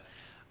 but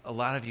a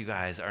lot of you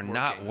guys are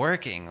not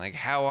working. Like,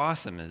 how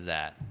awesome is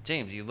that?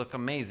 James, you look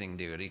amazing,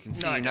 dude. You can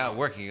see you're not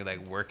working. You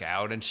like work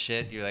out and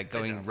shit. You're like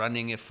going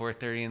running at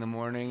 4:30 in the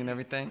morning and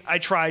everything. I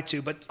try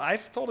to, but I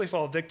totally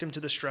fall victim to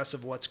the stress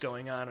of what's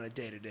going on a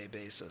day-to-day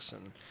basis.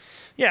 And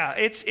yeah,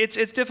 it's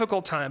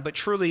difficult time, but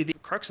truly the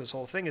crux of this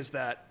whole thing is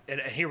that,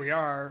 and here we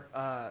are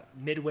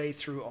midway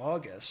through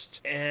August,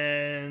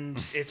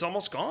 and it's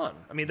almost gone.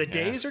 I mean, the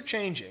days are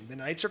changing. The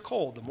nights are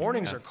cold. The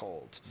mornings are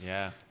cold.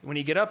 Yeah. When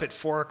you get up at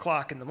 4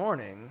 o'clock in the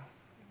morning,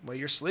 well,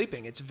 you're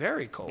sleeping. It's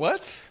very cold.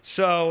 What?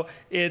 So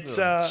it's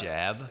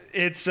jab.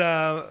 It's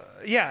So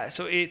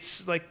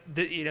it's like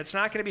it's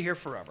not going to be here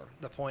forever.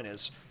 The point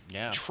is,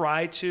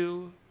 try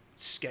to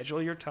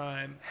schedule your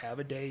time. Have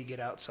a day.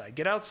 Get outside.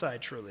 Get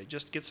outside. Truly,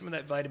 just get some of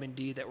that vitamin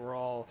D that we're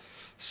all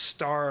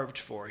starved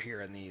for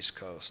here on the East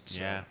Coast.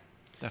 So. Yeah,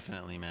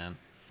 definitely, man.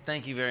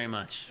 Thank you very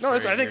much. No, I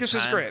think this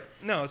was great.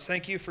 No,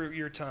 thank you for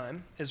your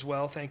time as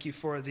well. Thank you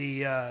for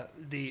the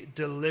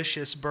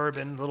delicious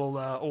bourbon, little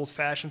old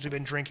fashions we've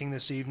been drinking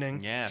this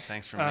evening. Yeah,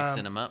 thanks for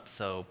mixing them up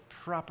so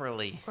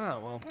properly. Oh,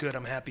 well, good.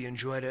 I'm happy you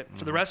enjoyed it.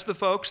 For the rest of the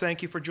folks,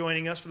 thank you for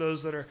joining us. For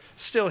those that are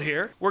still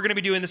here, we're going to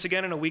be doing this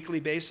again on a weekly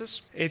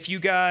basis. If you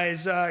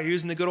guys are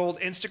using the good old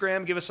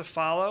Instagram, give us a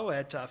follow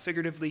at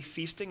Figuratively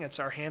Feasting. That's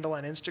our handle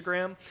on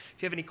Instagram.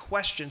 If you have any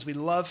questions, we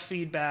love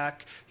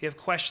feedback. If you have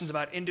questions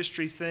about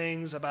industry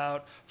things,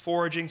 about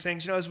foraging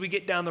things, as we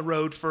get down the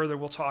road further,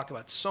 we'll talk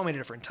about so many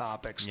different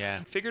topics.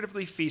 Yeah.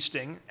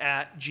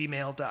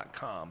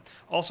 Figurativelyfeasting@gmail.com.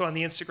 Also on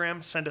the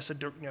Instagram, send us a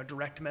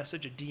direct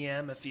message, a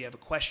DM if you have a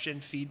question,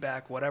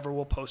 feedback, whatever.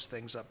 We'll post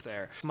things up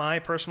there. My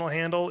personal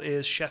handle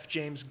is Chef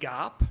James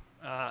Gopp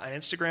on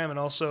Instagram, and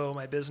also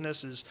my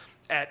business is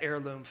at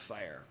Heirloom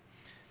Fire.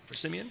 For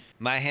Simeon?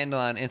 My handle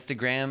on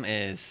Instagram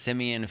is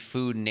Simeon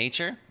Food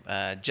Nature.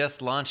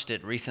 Just launched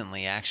it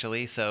recently,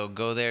 actually. So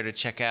go there to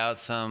check out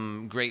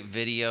some great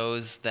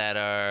videos that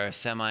are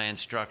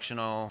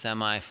semi-instructional,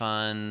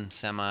 semi-fun,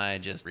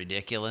 semi-just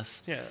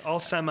ridiculous. Yeah, all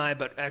semi,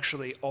 but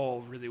actually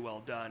all really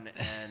well done.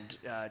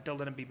 And don't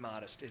let them be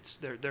modest.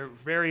 They're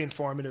very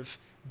informative,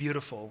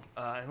 beautiful,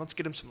 and let's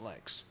get them some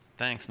likes.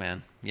 Thanks,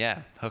 man.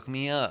 Yeah, hook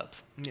me up.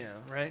 Yeah,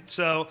 right.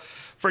 So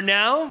for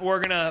now, we're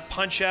going to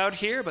punch out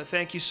here, but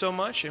thank you so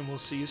much, and we'll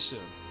see you soon.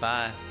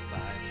 Bye.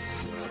 Bye.